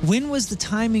when was the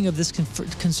timing of this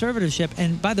conservatorship?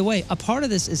 And by the way, a part of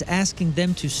this is asking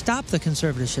them to stop the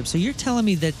conservatorship. So you're telling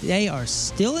me that they are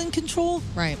still in control,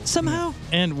 right? Somehow.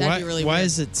 And That'd be really why weird.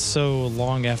 is it so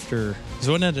long after? Because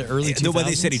wasn't it early 2000s? The way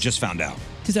they said he just found out.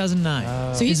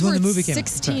 2009. So he's is when worth the movie came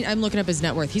 16. I'm looking up his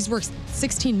net worth. He's worth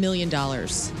 $16 million.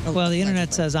 Well, the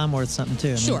internet says I'm worth something too.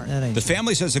 I mean, Sure. that ain't- The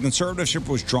family says the conservatorship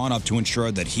was drawn up to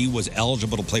ensure that he was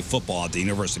eligible to play football at the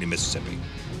University of Mississippi.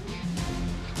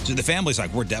 So the family's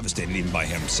like, we're devastated even by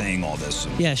him saying all this.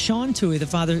 Yeah, Sean Toohey, the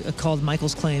father, called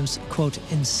Michael's claims, quote,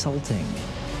 insulting.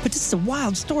 But this is a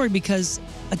wild story because,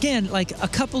 again, like a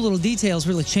couple little details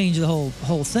really change the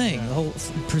whole thing, the whole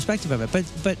perspective of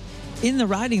it. But in the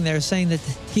writing there, saying that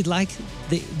he'd like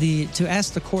to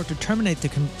ask the court to terminate the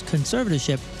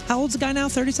conservatorship. How old's the guy now?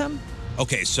 30-something?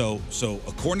 Okay, so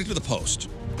according to the Post,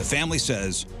 the family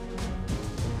says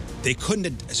they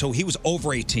couldn't. So he was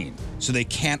over 18, so they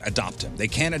can't adopt him. They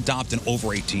can't adopt an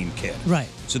over 18 kid. Right.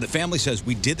 So the family says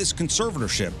we did this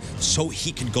conservatorship so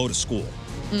he could go to school.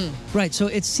 Right. So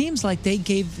it seems like they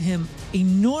gave him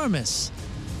enormous.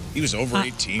 He was over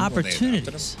 18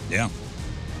 opportunities. Yeah.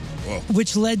 Whoa.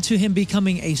 Which led to him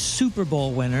becoming a Super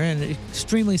Bowl winner and an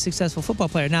extremely successful football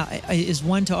player. Now, is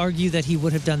one to argue that he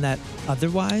would have done that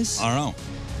otherwise? I don't know.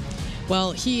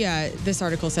 Well, this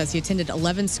article says he attended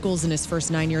 11 schools in his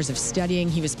first 9 years of studying.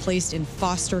 He was placed in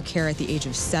foster care at the age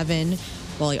of 7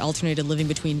 while he alternated living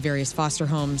between various foster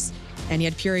homes. And he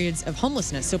had periods of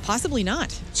homelessness, so possibly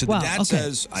not. So the dad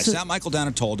says, I sat Michael down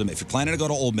and told him, if you're planning to go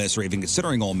to Ole Miss or even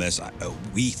considering Ole Miss,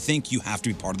 we think you have to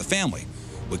be part of the family.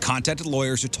 We contacted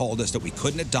lawyers who told us that we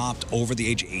couldn't adopt over the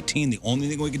age of 18. The only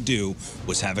thing we could do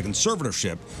was have a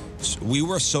conservatorship. So we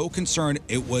were so concerned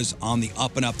it was on the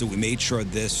up and up that we made sure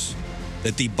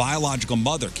that the biological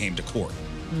mother came to court.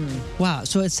 Wow.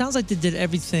 So it sounds like they did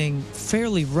everything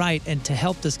fairly right and to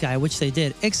help this guy, which they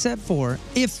did, except for,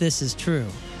 if this is true,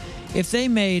 if they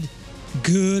made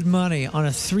good money on a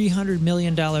 $300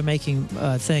 million making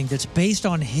thing that's based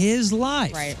on his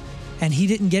life, right, and he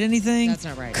didn't get anything, that's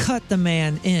not right. Cut the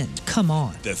man in. Come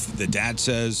on. The dad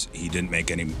says we didn't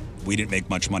make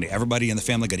much money. Everybody in the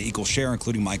family got an equal share,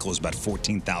 including Michael, is about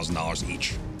 $14,000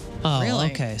 each. Oh, Really?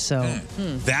 okay. So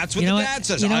That's what you know the dad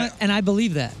says. You know what? And I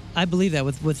believe that. I believe that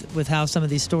with how some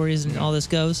of these stories and all this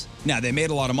goes. Now, they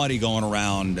made a lot of money going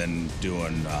around and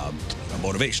doing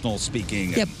motivational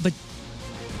speaking. Yeah,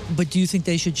 but do you think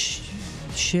they should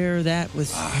share that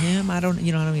with him? I don't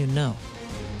even know.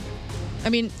 I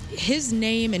mean, his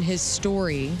name and his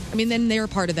story, I mean, then they're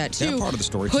part of that too. They're part of the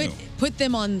story, put, too. Put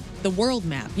them on the world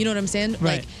map. You know what I'm saying?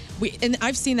 Right. And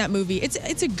I've seen that movie.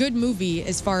 It's a good movie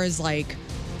as far as like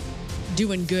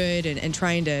doing good and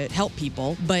trying to help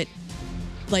people. But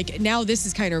like now this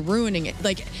is kind of ruining it.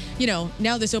 Like,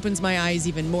 now this opens my eyes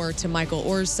even more to Michael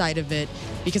Orr's side of it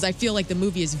because I feel like the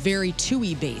movie is very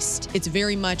Toohey based. It's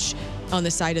very much on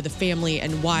the side of the family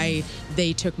and why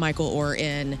they took Michael Orr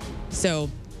in. So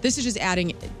this is just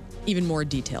adding even more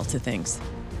detail to things.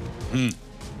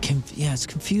 Yeah, it's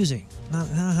confusing. Not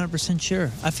 100%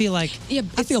 sure. I feel like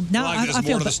I feel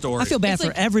bad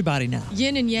for everybody now.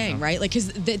 Yin and yang, right? Like, because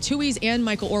the Tooheys and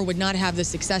Michael Orr would not have the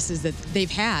successes that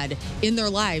they've had in their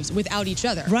lives without each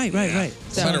other. Right.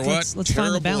 So, no matter what, let's find the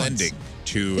terrible balance. ending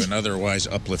to an otherwise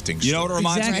uplifting story. You know what it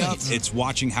reminds me Exactly. of? It's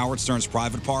watching Howard Stern's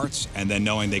Private Parts and then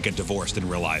knowing they get divorced in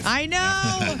real life. I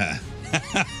know.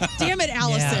 Damn it,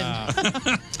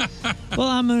 Allison. Well,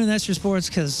 I'm moving Extra Sports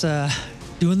because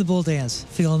doing the bull dance,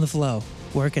 feeling the flow,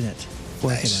 working it.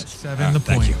 7 the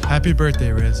point. Happy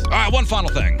birthday, Riz. All right, one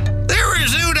final thing. The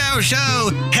Rizzuto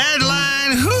Show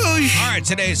headline whoosh. All right,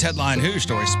 today's headline whoosh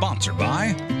story is sponsored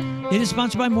by. It is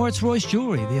sponsored by Moritz Royce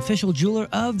Jewelry, the official jeweler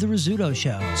of the Rizzuto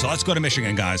Show. So let's go to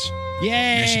Michigan, guys.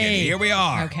 Yay! Michigan, here we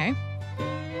are. Okay.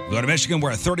 We go to Michigan,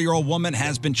 where a 30-year-old woman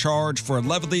has been charged for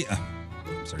allegedly.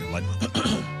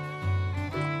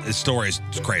 This story is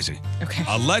crazy. Okay.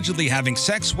 Allegedly having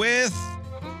sex with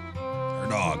her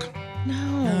dog.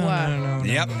 No.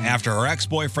 Yep. After her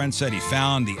ex-boyfriend said he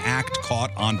found the act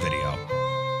caught on video.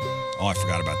 Oh, I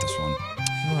forgot about this one.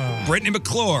 Brittany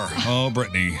McClure,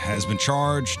 Brittany, has been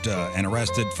charged and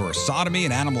arrested for sodomy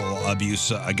and animal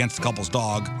abuse against the couple's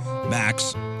dog,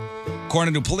 Max.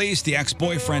 According to police, the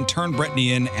ex-boyfriend turned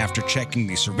Brittany in after checking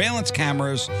the surveillance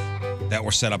cameras that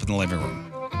were set up in the living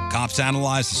room. Cops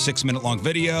analyzed the 6-minute-long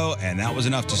video, and that was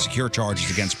enough to secure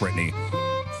charges against Brittany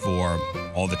for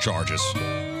all the charges.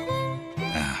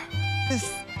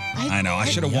 I know. I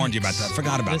should have warned you about that. I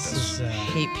forgot about this. I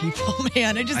hate people,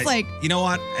 man. I just You know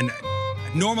what? And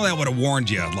normally I would have warned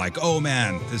you, like, oh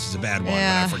man, this is a bad one,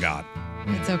 Yeah. but I forgot.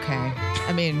 It's okay.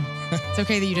 I mean, it's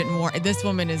okay that you didn't warn. This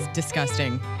woman is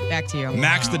disgusting. Back to you.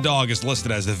 Max the dog is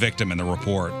listed as the victim in the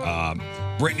report.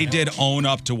 Brittany did own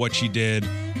up to what she did.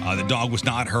 The dog was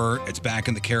not hurt. It's back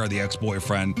in the care of the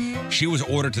ex-boyfriend. She was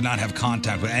ordered to not have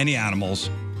contact with any animals,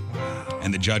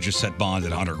 and the judges set bond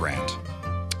at $100,000.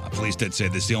 Police did say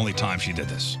this is the only time she did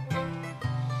this.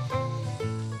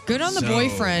 Good on the So,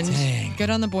 boyfriend. dang. Good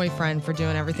on the boyfriend for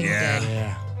doing everything he did.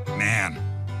 Yeah. Man.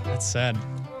 That's sad.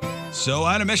 So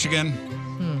out of Michigan.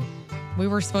 We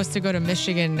were supposed to go to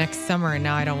Michigan next summer, and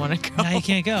now I don't want to go. Now you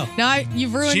can't go. Now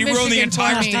you've ruined She Michigan ruined the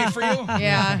entire for me. state for you?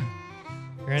 Yeah.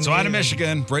 So out of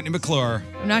Michigan, Brittany McClure.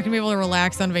 I'm not going to be able to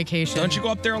relax on vacation. Don't you go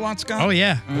up there a lot, Scott? Oh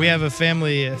yeah, we have a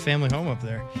family home up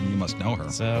there. You must know her.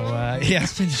 So yeah,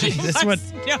 that's what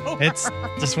it's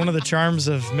just one of the charms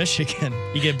of Michigan.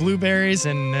 You get blueberries,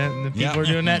 and the people are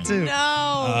doing that too.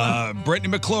 Brittany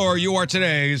McClure, you are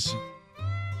today's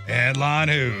headline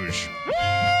whoosh.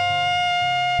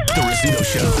 The Rizzuto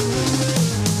Show.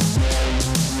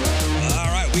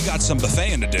 All right, we got some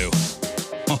buffeting to do.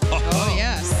 Oh,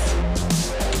 yes.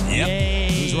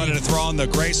 Yep. Who's ready to throw on the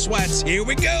gray sweats? Here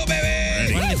we go,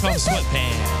 baby. What do they call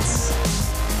sweatpants?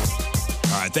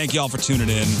 All right, thank you all for tuning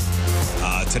in.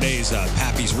 Today's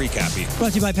Pappy's Recappy.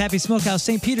 Brought to you by Pappy's Smokehouse,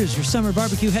 St. Peter's, your summer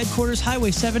barbecue headquarters,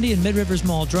 Highway 70 and Mid-Rivers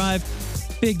Mall Drive.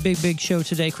 Big show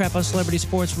today. Crap on celebrity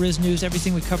sports, Riz News,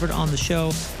 everything we covered on the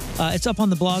show. It's up on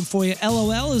the blog for you.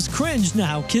 LOL is cringe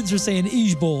now. Kids are saying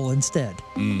Eej Bowl instead.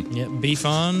 Yep, beef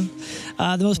on.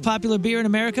 The most popular beer in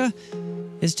America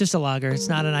is just a lager. It's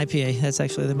not an IPA. That's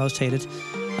actually the most hated.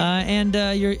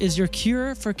 Is your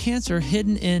cure for cancer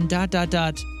hidden in ...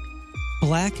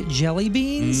 black jelly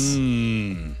beans?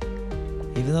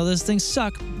 Even though those things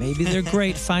suck, maybe they're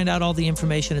great. Find out all the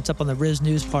information. It's up on the Riz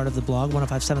News part of the blog,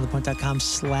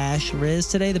 1057thepoint.com/Riz.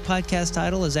 Today, the podcast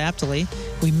title is aptly,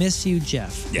 We Miss You,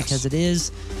 Jeff. Yes. Because it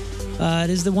is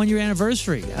the 1 year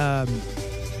anniversary,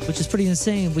 which is pretty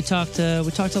insane. We talked a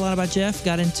lot about Jeff,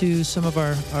 got into some of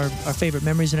our favorite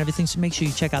memories and everything. So make sure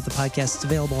you check out the podcast. It's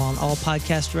available on all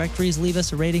podcast directories. Leave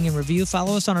us a rating and review.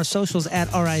 Follow us on our socials at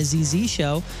RIZZ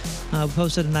Show. We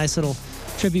posted a nice little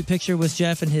tribute picture with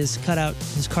Jeff and his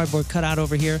cardboard cutout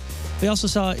over here. We also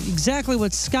saw exactly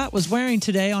what Scott was wearing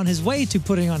today on his way to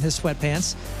putting on his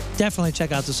sweatpants. Definitely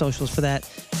check out the socials for that.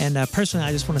 And personally,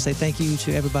 I just want to say thank you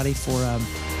to everybody for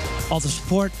all the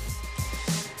support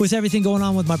with everything going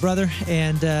on with my brother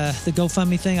and the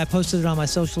GoFundMe thing. I posted it on my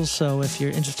socials, so if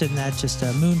you're interested in that, just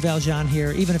Moon Valjean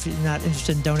here. Even if you're not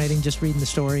interested in donating, just reading the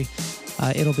story,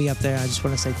 it'll be up there. I just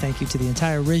want to say thank you to the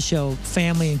entire Riz Show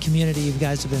family and community. You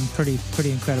guys have been pretty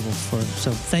incredible.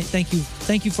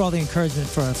 Thank you for all the encouragement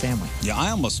for our family. Yeah,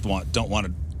 I almost don't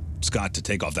want Scott to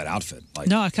take off that outfit.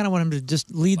 No, I kind of want him to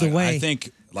just lead the way. I think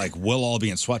we'll all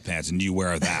be in sweatpants and you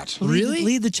wear that. Really?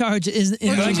 Lead the charge in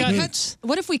boots.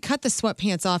 What if we cut the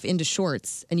sweatpants off into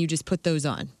shorts and you just put those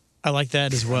on? I like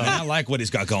that as well. I like what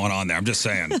he's got going on there. I'm just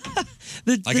saying.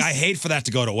 I hate for that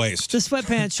to go to waste. The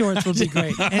sweatpants shorts would be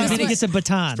great. And then he gets a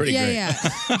baton. Yeah.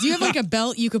 Do you have like a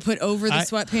belt you could put over the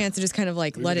sweatpants and just kind of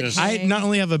like let it hang? I not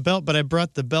only have a belt, but I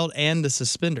brought the belt and the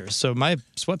suspenders. So my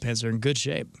sweatpants are in good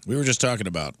shape. We were just talking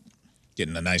about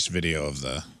getting a nice video of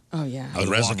the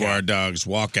Reservoir Dogs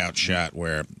walkout shot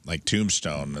where like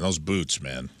Tombstone and those boots,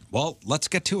 man. Well, let's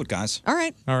get to it, guys. All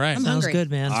right. I'm Sounds hungry. good,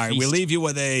 man. All right, we leave you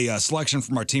with a selection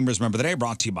from our Team Riz member today,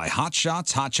 brought to you by Hot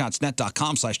Shots,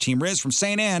 hotshotsnet.com/Team Riz. From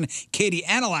St. Anne, Katie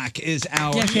Anilak is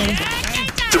our... Yeah, Katie.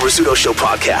 The Rizzuto Show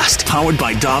podcast, powered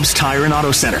by Dobbs Tire and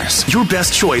Auto Centers. Your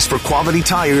best choice for quality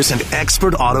tires and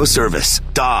expert auto service.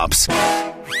 Dobbs.